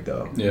athletic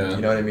though. Yeah.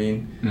 You know what I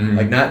mean? Mhm.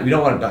 Like we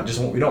don't just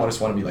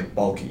want to be like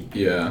bulky.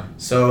 Yeah.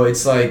 So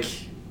it's like,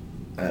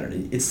 I don't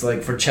know. It's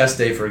like for chest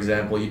day, for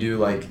example, you do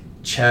like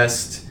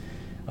chest,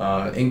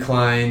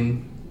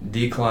 incline,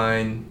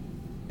 decline,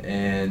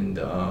 and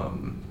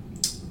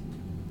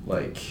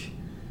like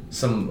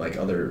some like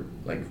other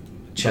like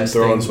chest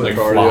throwing things. some Like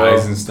cardio.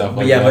 flies and stuff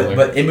like Yeah, that.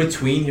 but in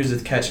between, here's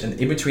the catch. And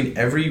in between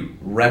every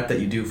rep that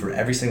you do for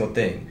every single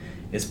thing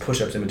is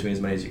push-ups in between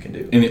as many as you can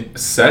do.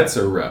 Sets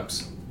or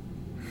reps?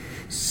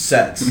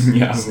 Sets.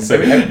 Yeah, I was gonna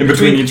say, in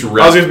between each I was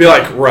rep. gonna be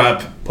like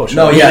rep push.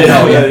 No, yeah.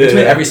 Between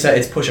every set,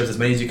 it's push-ups as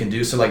many as you can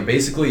do. So like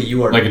basically,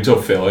 you are Like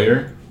until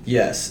failure?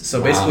 yes. So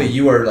Wow. basically,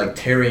 you are like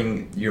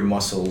tearing your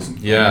muscles.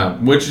 Yeah,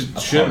 which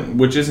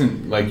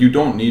isn't like you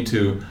don't need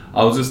to.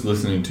 I was just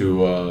listening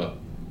to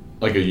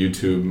like a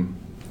YouTube,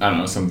 I don't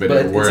know, some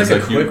video But where it's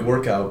like a you, quick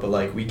workout. But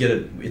like we get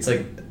it. It's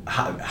like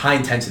high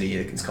intensity.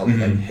 It's called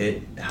like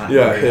hit. High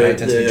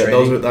intensity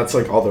training. That's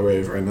like all the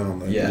rave right now.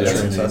 Like, Yeah, Yeah.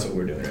 so that's what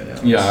we're doing right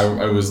now. yeah,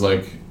 I was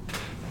like,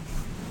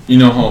 you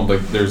know how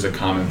like there's a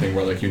common thing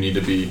where like you need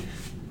to be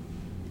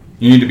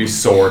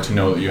sore to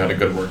know that you had a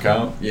good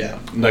workout. Yeah.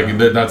 Like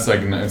that's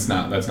like that's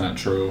not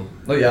true.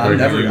 Oh yeah, Or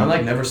I'm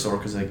like never sore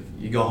because like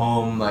you go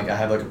home, like I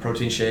have like a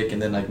protein shake,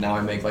 and then like now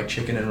I make like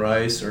chicken and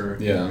rice or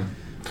Yeah.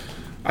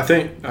 I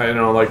think I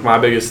know. Like my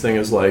biggest thing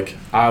is like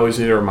I always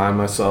need to remind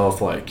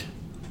myself like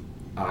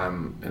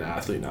I'm an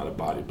athlete, not a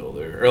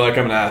bodybuilder, or like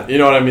I'm an athlete. You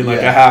know what I mean? Like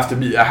Yeah. I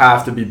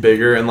have to be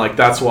bigger, and like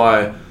that's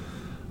why.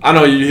 I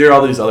know you hear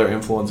all these other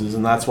influences,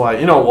 and that's why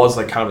it was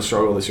like kind of a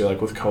struggle this year,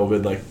 like with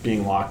COVID, like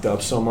being locked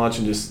up so much,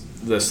 and just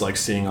this like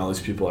seeing all these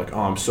people like, oh,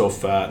 I'm so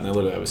fat, and they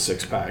literally have a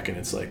 6-pack, and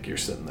it's like you're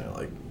sitting there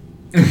like,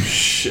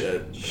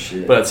 shit.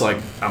 But it's like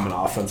I'm an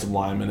offensive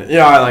lineman. It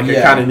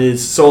kind of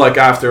needs. So like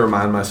I have to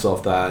remind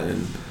myself that,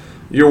 and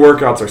your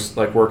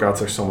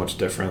workouts are so much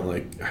different.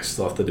 Like I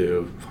still have to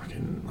do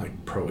fucking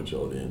like pro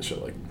agility and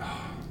shit. Like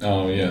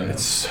Oh yeah.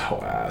 it's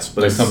so ass.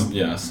 But Like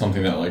it's,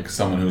 something that like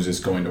someone who's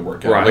just going to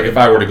work out. Right. Like if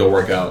I were to go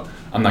work out,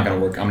 I'm not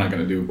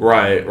gonna do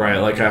right.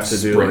 Like I have to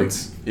do like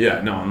sprints.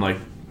 I'm like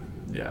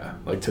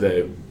like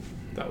today,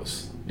 that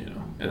was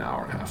an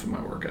hour and a half of my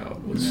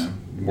workout. Was, Yeah,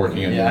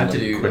 working on yeah. I have like,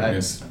 to do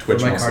quickness, for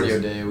twitch my muscles.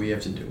 cardio day. We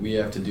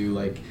have to do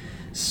like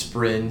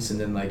sprints and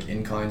then like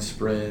incline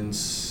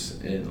sprints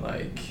and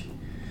like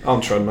on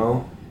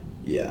treadmill.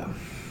 yeah.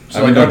 I So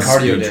haven't like our done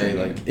cardio speed day, training.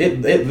 like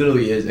it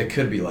literally is. It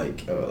could be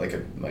like an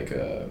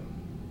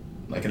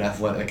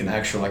athletic, like an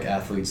actual like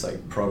athlete's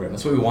like program.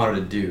 That's what we wanted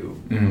to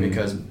do Mhm.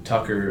 because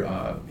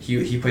Tucker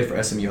he played for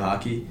SMU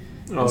hockey,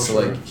 Oh, and so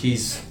sure. like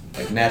he's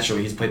like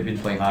naturally been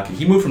playing hockey.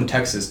 He moved from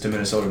Texas to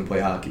Minnesota and play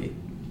hockey,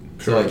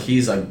 so Sure. like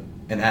he's like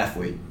an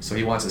athlete, so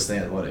he wants to stay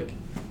athletic.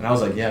 And I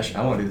was like, yeah,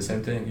 I want to do the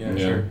same thing. Yeah,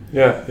 Yeah. sure.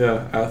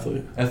 Yeah,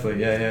 athlete. Athlete,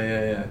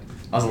 yeah.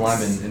 I was a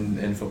lineman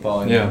in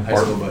football in Yeah, high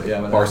school, but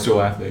yeah, whatever.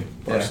 Barstool athlete.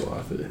 Yeah. Barstool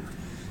athlete.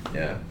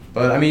 Yeah,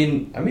 but I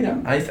mean,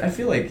 I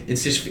feel like it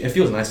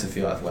feels nice to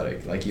feel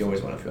athletic. Like you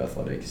always want to feel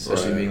athletic,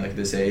 especially Right. being like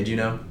this age,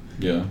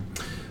 Yeah.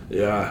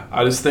 Yeah,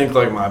 I just think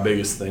like my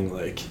biggest thing,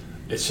 like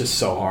it's just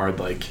so hard,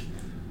 like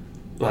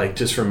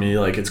just for me,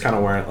 like it's kind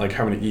of wearing like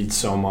having to eat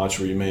so much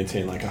where you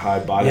maintain like a high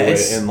body Yeah, weight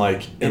it's- and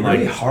like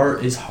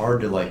It's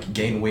hard to like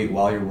gain weight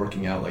while you're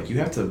working out. Like you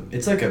have to.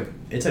 It's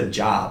a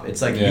job.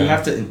 It's like Yeah. you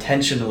have to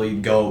intentionally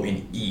go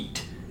and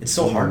eat. It's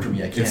so hard for me.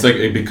 I can't. It's like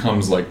it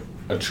becomes like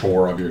a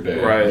chore of your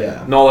day. right.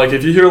 Yeah. No, like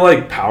if you hear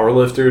like power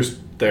lifters,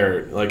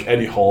 they're like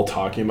Eddie Hall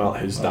talking about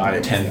his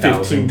diet,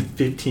 10,000.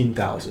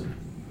 15,000.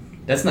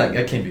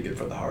 that can't be good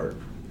for the heart.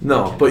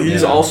 No, but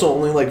he's Yeah. also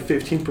only like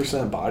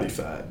 15% body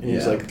fat. And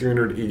he's Yeah. like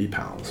 380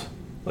 pounds.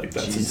 Like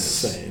that's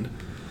Jesus. insane.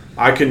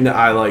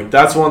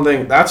 That's one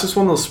thing. That's just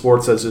one of those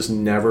sports that's just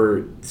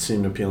never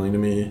seemed appealing to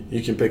me.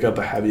 You can pick up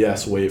a heavy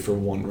ass weight for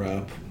 1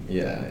 rep.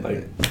 Yeah.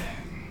 Like,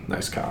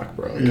 nice cock,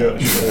 bro. Yeah.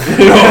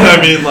 You know what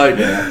I mean? Like,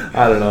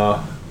 I don't know.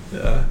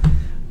 Yeah.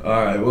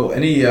 All right. Well,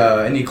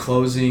 any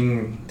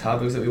closing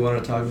topics that we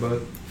want to talk about?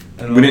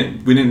 We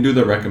didn't do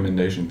the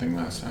recommendation thing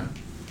last time.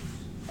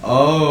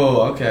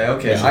 Oh, okay.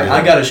 We should do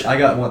I that.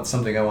 got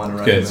something I want to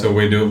recommend. Okay, so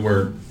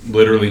we're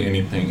literally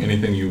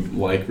anything you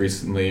like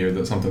recently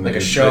or something like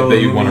that a show, that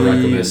you want to movie,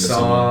 recommend a to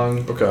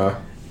someone. song. Okay.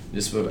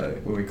 Just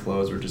when we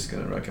close, we're just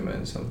gonna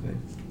recommend something.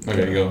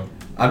 Okay, go.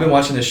 I've been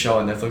watching this show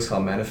on Netflix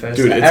called Manifest.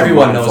 Dude, it's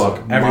everyone a knows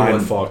mindfuck. it. Everyone.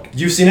 Mindfuck.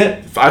 You've seen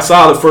it? I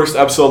saw the first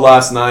episode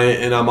last night,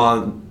 and I'm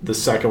on the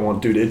second one.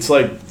 Dude, it's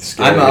like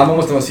scary. I'm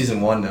almost on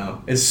season 1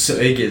 now. It's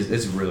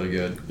really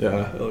good.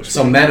 Yeah. It looks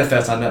So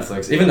Manifest on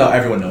Netflix, even though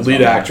everyone knows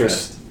lead about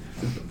actress.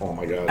 Oh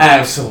my god.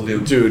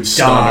 Absolute Dude,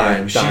 stunner.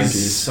 dime. Dime She's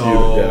piece.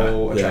 so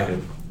Yeah, attractive.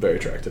 very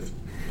attractive.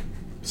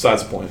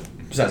 Besides the point.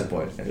 Besides the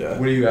point. Yeah.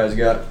 What do you guys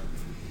got?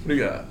 What do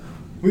you got?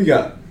 What you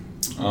got?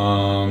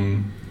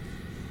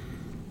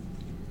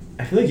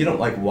 I feel like you don't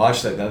like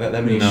watch that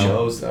many No.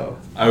 shows though.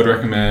 I would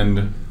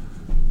recommend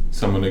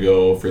someone to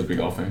go frisbee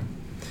golfing.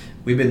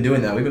 We've been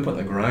doing that. We've been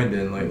putting the grind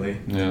in lately.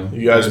 Yeah.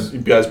 You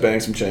guys bang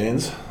some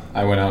chains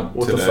I went out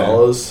with today. the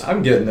fellas?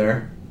 I'm getting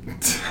there.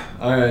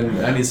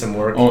 I need some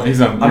work. Oh,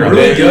 he's on. I'm you're on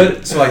really the-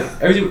 good. So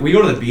like we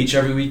go to the beach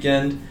every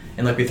weekend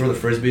and like we throw the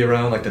frisbee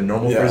around like the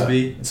normal Yeah.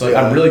 frisbee. So like,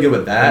 Yeah. I'm really good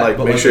with that. And like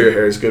but, make sure your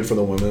hair is good for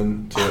the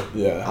women too.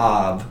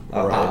 Yeah.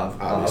 Right,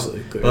 obviously.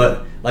 Clear.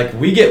 But like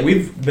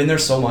we've been there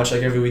so much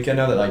like every weekend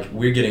now that like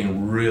we're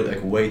getting really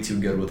like way too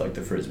good with like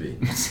the frisbee.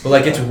 But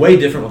like it's way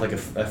different with like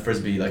a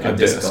frisbee like a A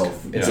disc disc.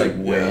 golf. It's Yeah. like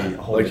way Yeah. a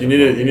whole Like you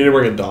different need to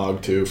bring a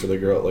dog too for the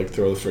girl. Like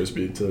throw the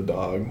frisbee to the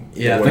dog.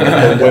 Yeah, if The I, could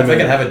have, women- if I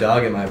could have a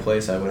dog in my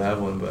place, I would have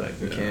one, but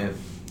we Yeah. can't.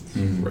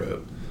 Mhm.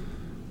 Rip.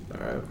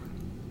 All right.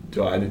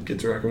 Do I get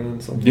to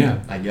recommend something? Yeah.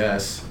 I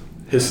guess.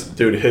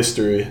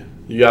 History.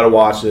 You got to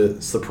watch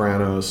it.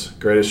 Sopranos,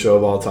 greatest show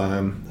of all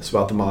time. It's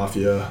about the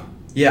mafia.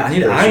 Yeah,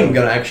 I'm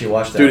gonna actually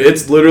watch that. Dude,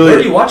 it's Where do you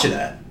literally watch it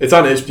at? it's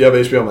on HBO. You have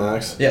HBO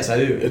Max. Yes, I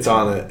do. It's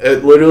on it.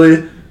 It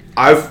literally,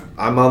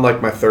 I'm on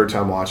like my third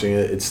time watching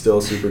it. It's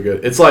still super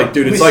good. It's like,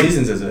 dude, How it's many like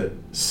seasons is it?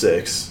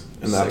 6,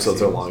 and the 6 episodes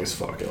are seasons. long as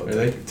fuck. It'll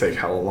Really? take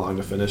hella long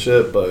to finish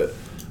it, but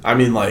I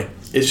mean, like,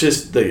 it's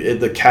just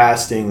the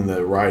casting,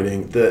 the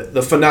writing,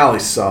 the finale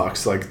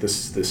sucks. Like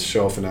this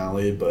show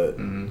finale, but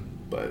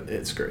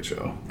it's a great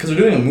show. Because they're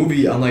doing a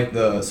movie on like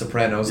the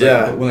Sopranos.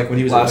 Yeah, Like when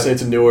he was Last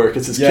Nights in Newark.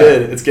 It's his Yeah.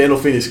 kid. It's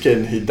Gandolfini's kid,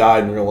 and he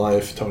died in real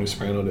life. Tony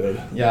Soprano did.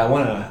 Yeah, I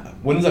wanna.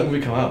 When does that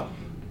movie come out?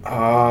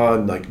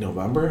 Like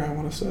November, I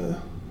want to say.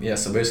 Yeah,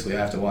 so basically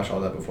I have to watch all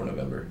that before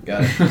November.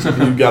 Got it. You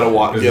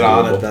gotta It's get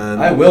on doable. it then.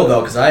 I will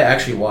though, because I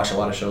actually watch a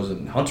lot of shows,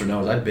 and Hunter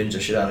knows I binge the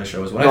shit out of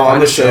shows. When No, I I'm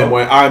find the a show, same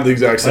way. I'm the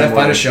exact when same I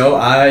find way. a show,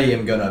 I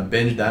am gonna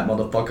binge that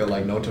motherfucker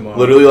like no tomorrow.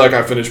 Literally, like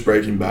I finished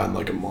Breaking Bad in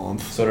like a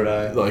month. So did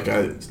I. Like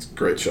it's a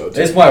great show.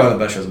 Too. It's probably one of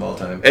the best shows of all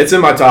time. It's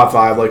in my top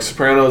 5, like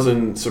Sopranos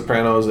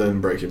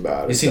and Breaking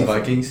Bad. You It's seen definitely-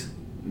 Vikings?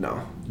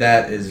 No.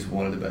 That is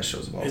one of the best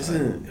shows of all time.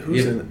 Isn't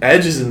who's Yeah. in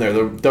Edge is in there?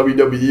 The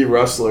WWE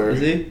wrestler. Is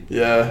he?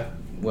 Yeah.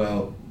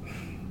 Well,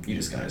 you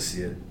just gotta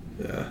see it.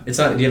 Yeah. It's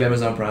on. Do you have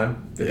Amazon Prime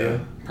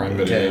Video? Prime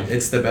Video. Okay,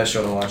 it's the best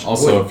show to watch.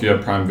 Also, Wait, if you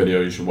have Prime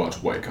Video, you should watch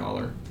White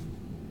Collar.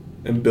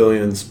 And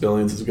Billions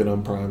is good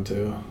on Prime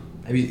too.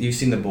 have you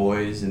seen The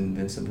Boys,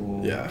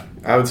 Invincible? Yeah.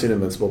 I haven't seen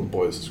Invincible.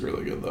 Boys is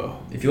really good though.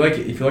 If you like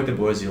The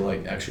Boys, you'll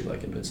actually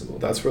like Invincible.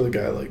 That's where the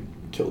guy like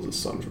kills his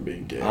son for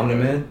being gay.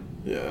 Omni-Man?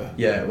 Yeah.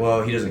 Yeah.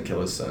 Well, he doesn't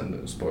kill his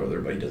son. Spoiler,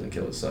 but he doesn't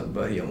kill his son,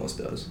 but he almost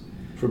does.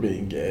 For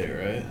being gay,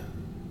 right?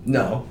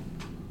 No,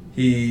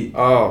 he.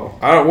 Oh,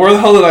 I don't. Where the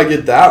hell did I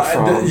get that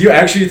from? You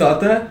actually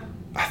thought that?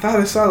 I thought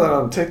I saw that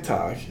on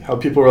TikTok. How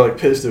people were like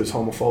pissed it was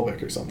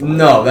homophobic or something.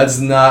 No, that's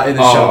not in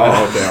the Oh, show.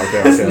 oh,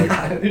 okay. That's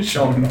not in the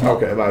show.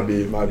 Okay, might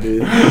be. It might be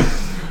a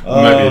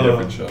Oh.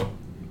 different show.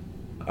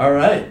 All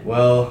right.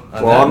 Well,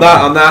 Well, on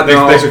that Thanks,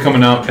 note, thanks for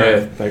coming out, okay,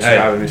 Trey. thanks Hey.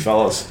 for having me,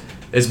 fellas.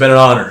 It's been an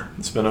honor.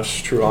 It's been a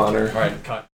true honor. All right, cut.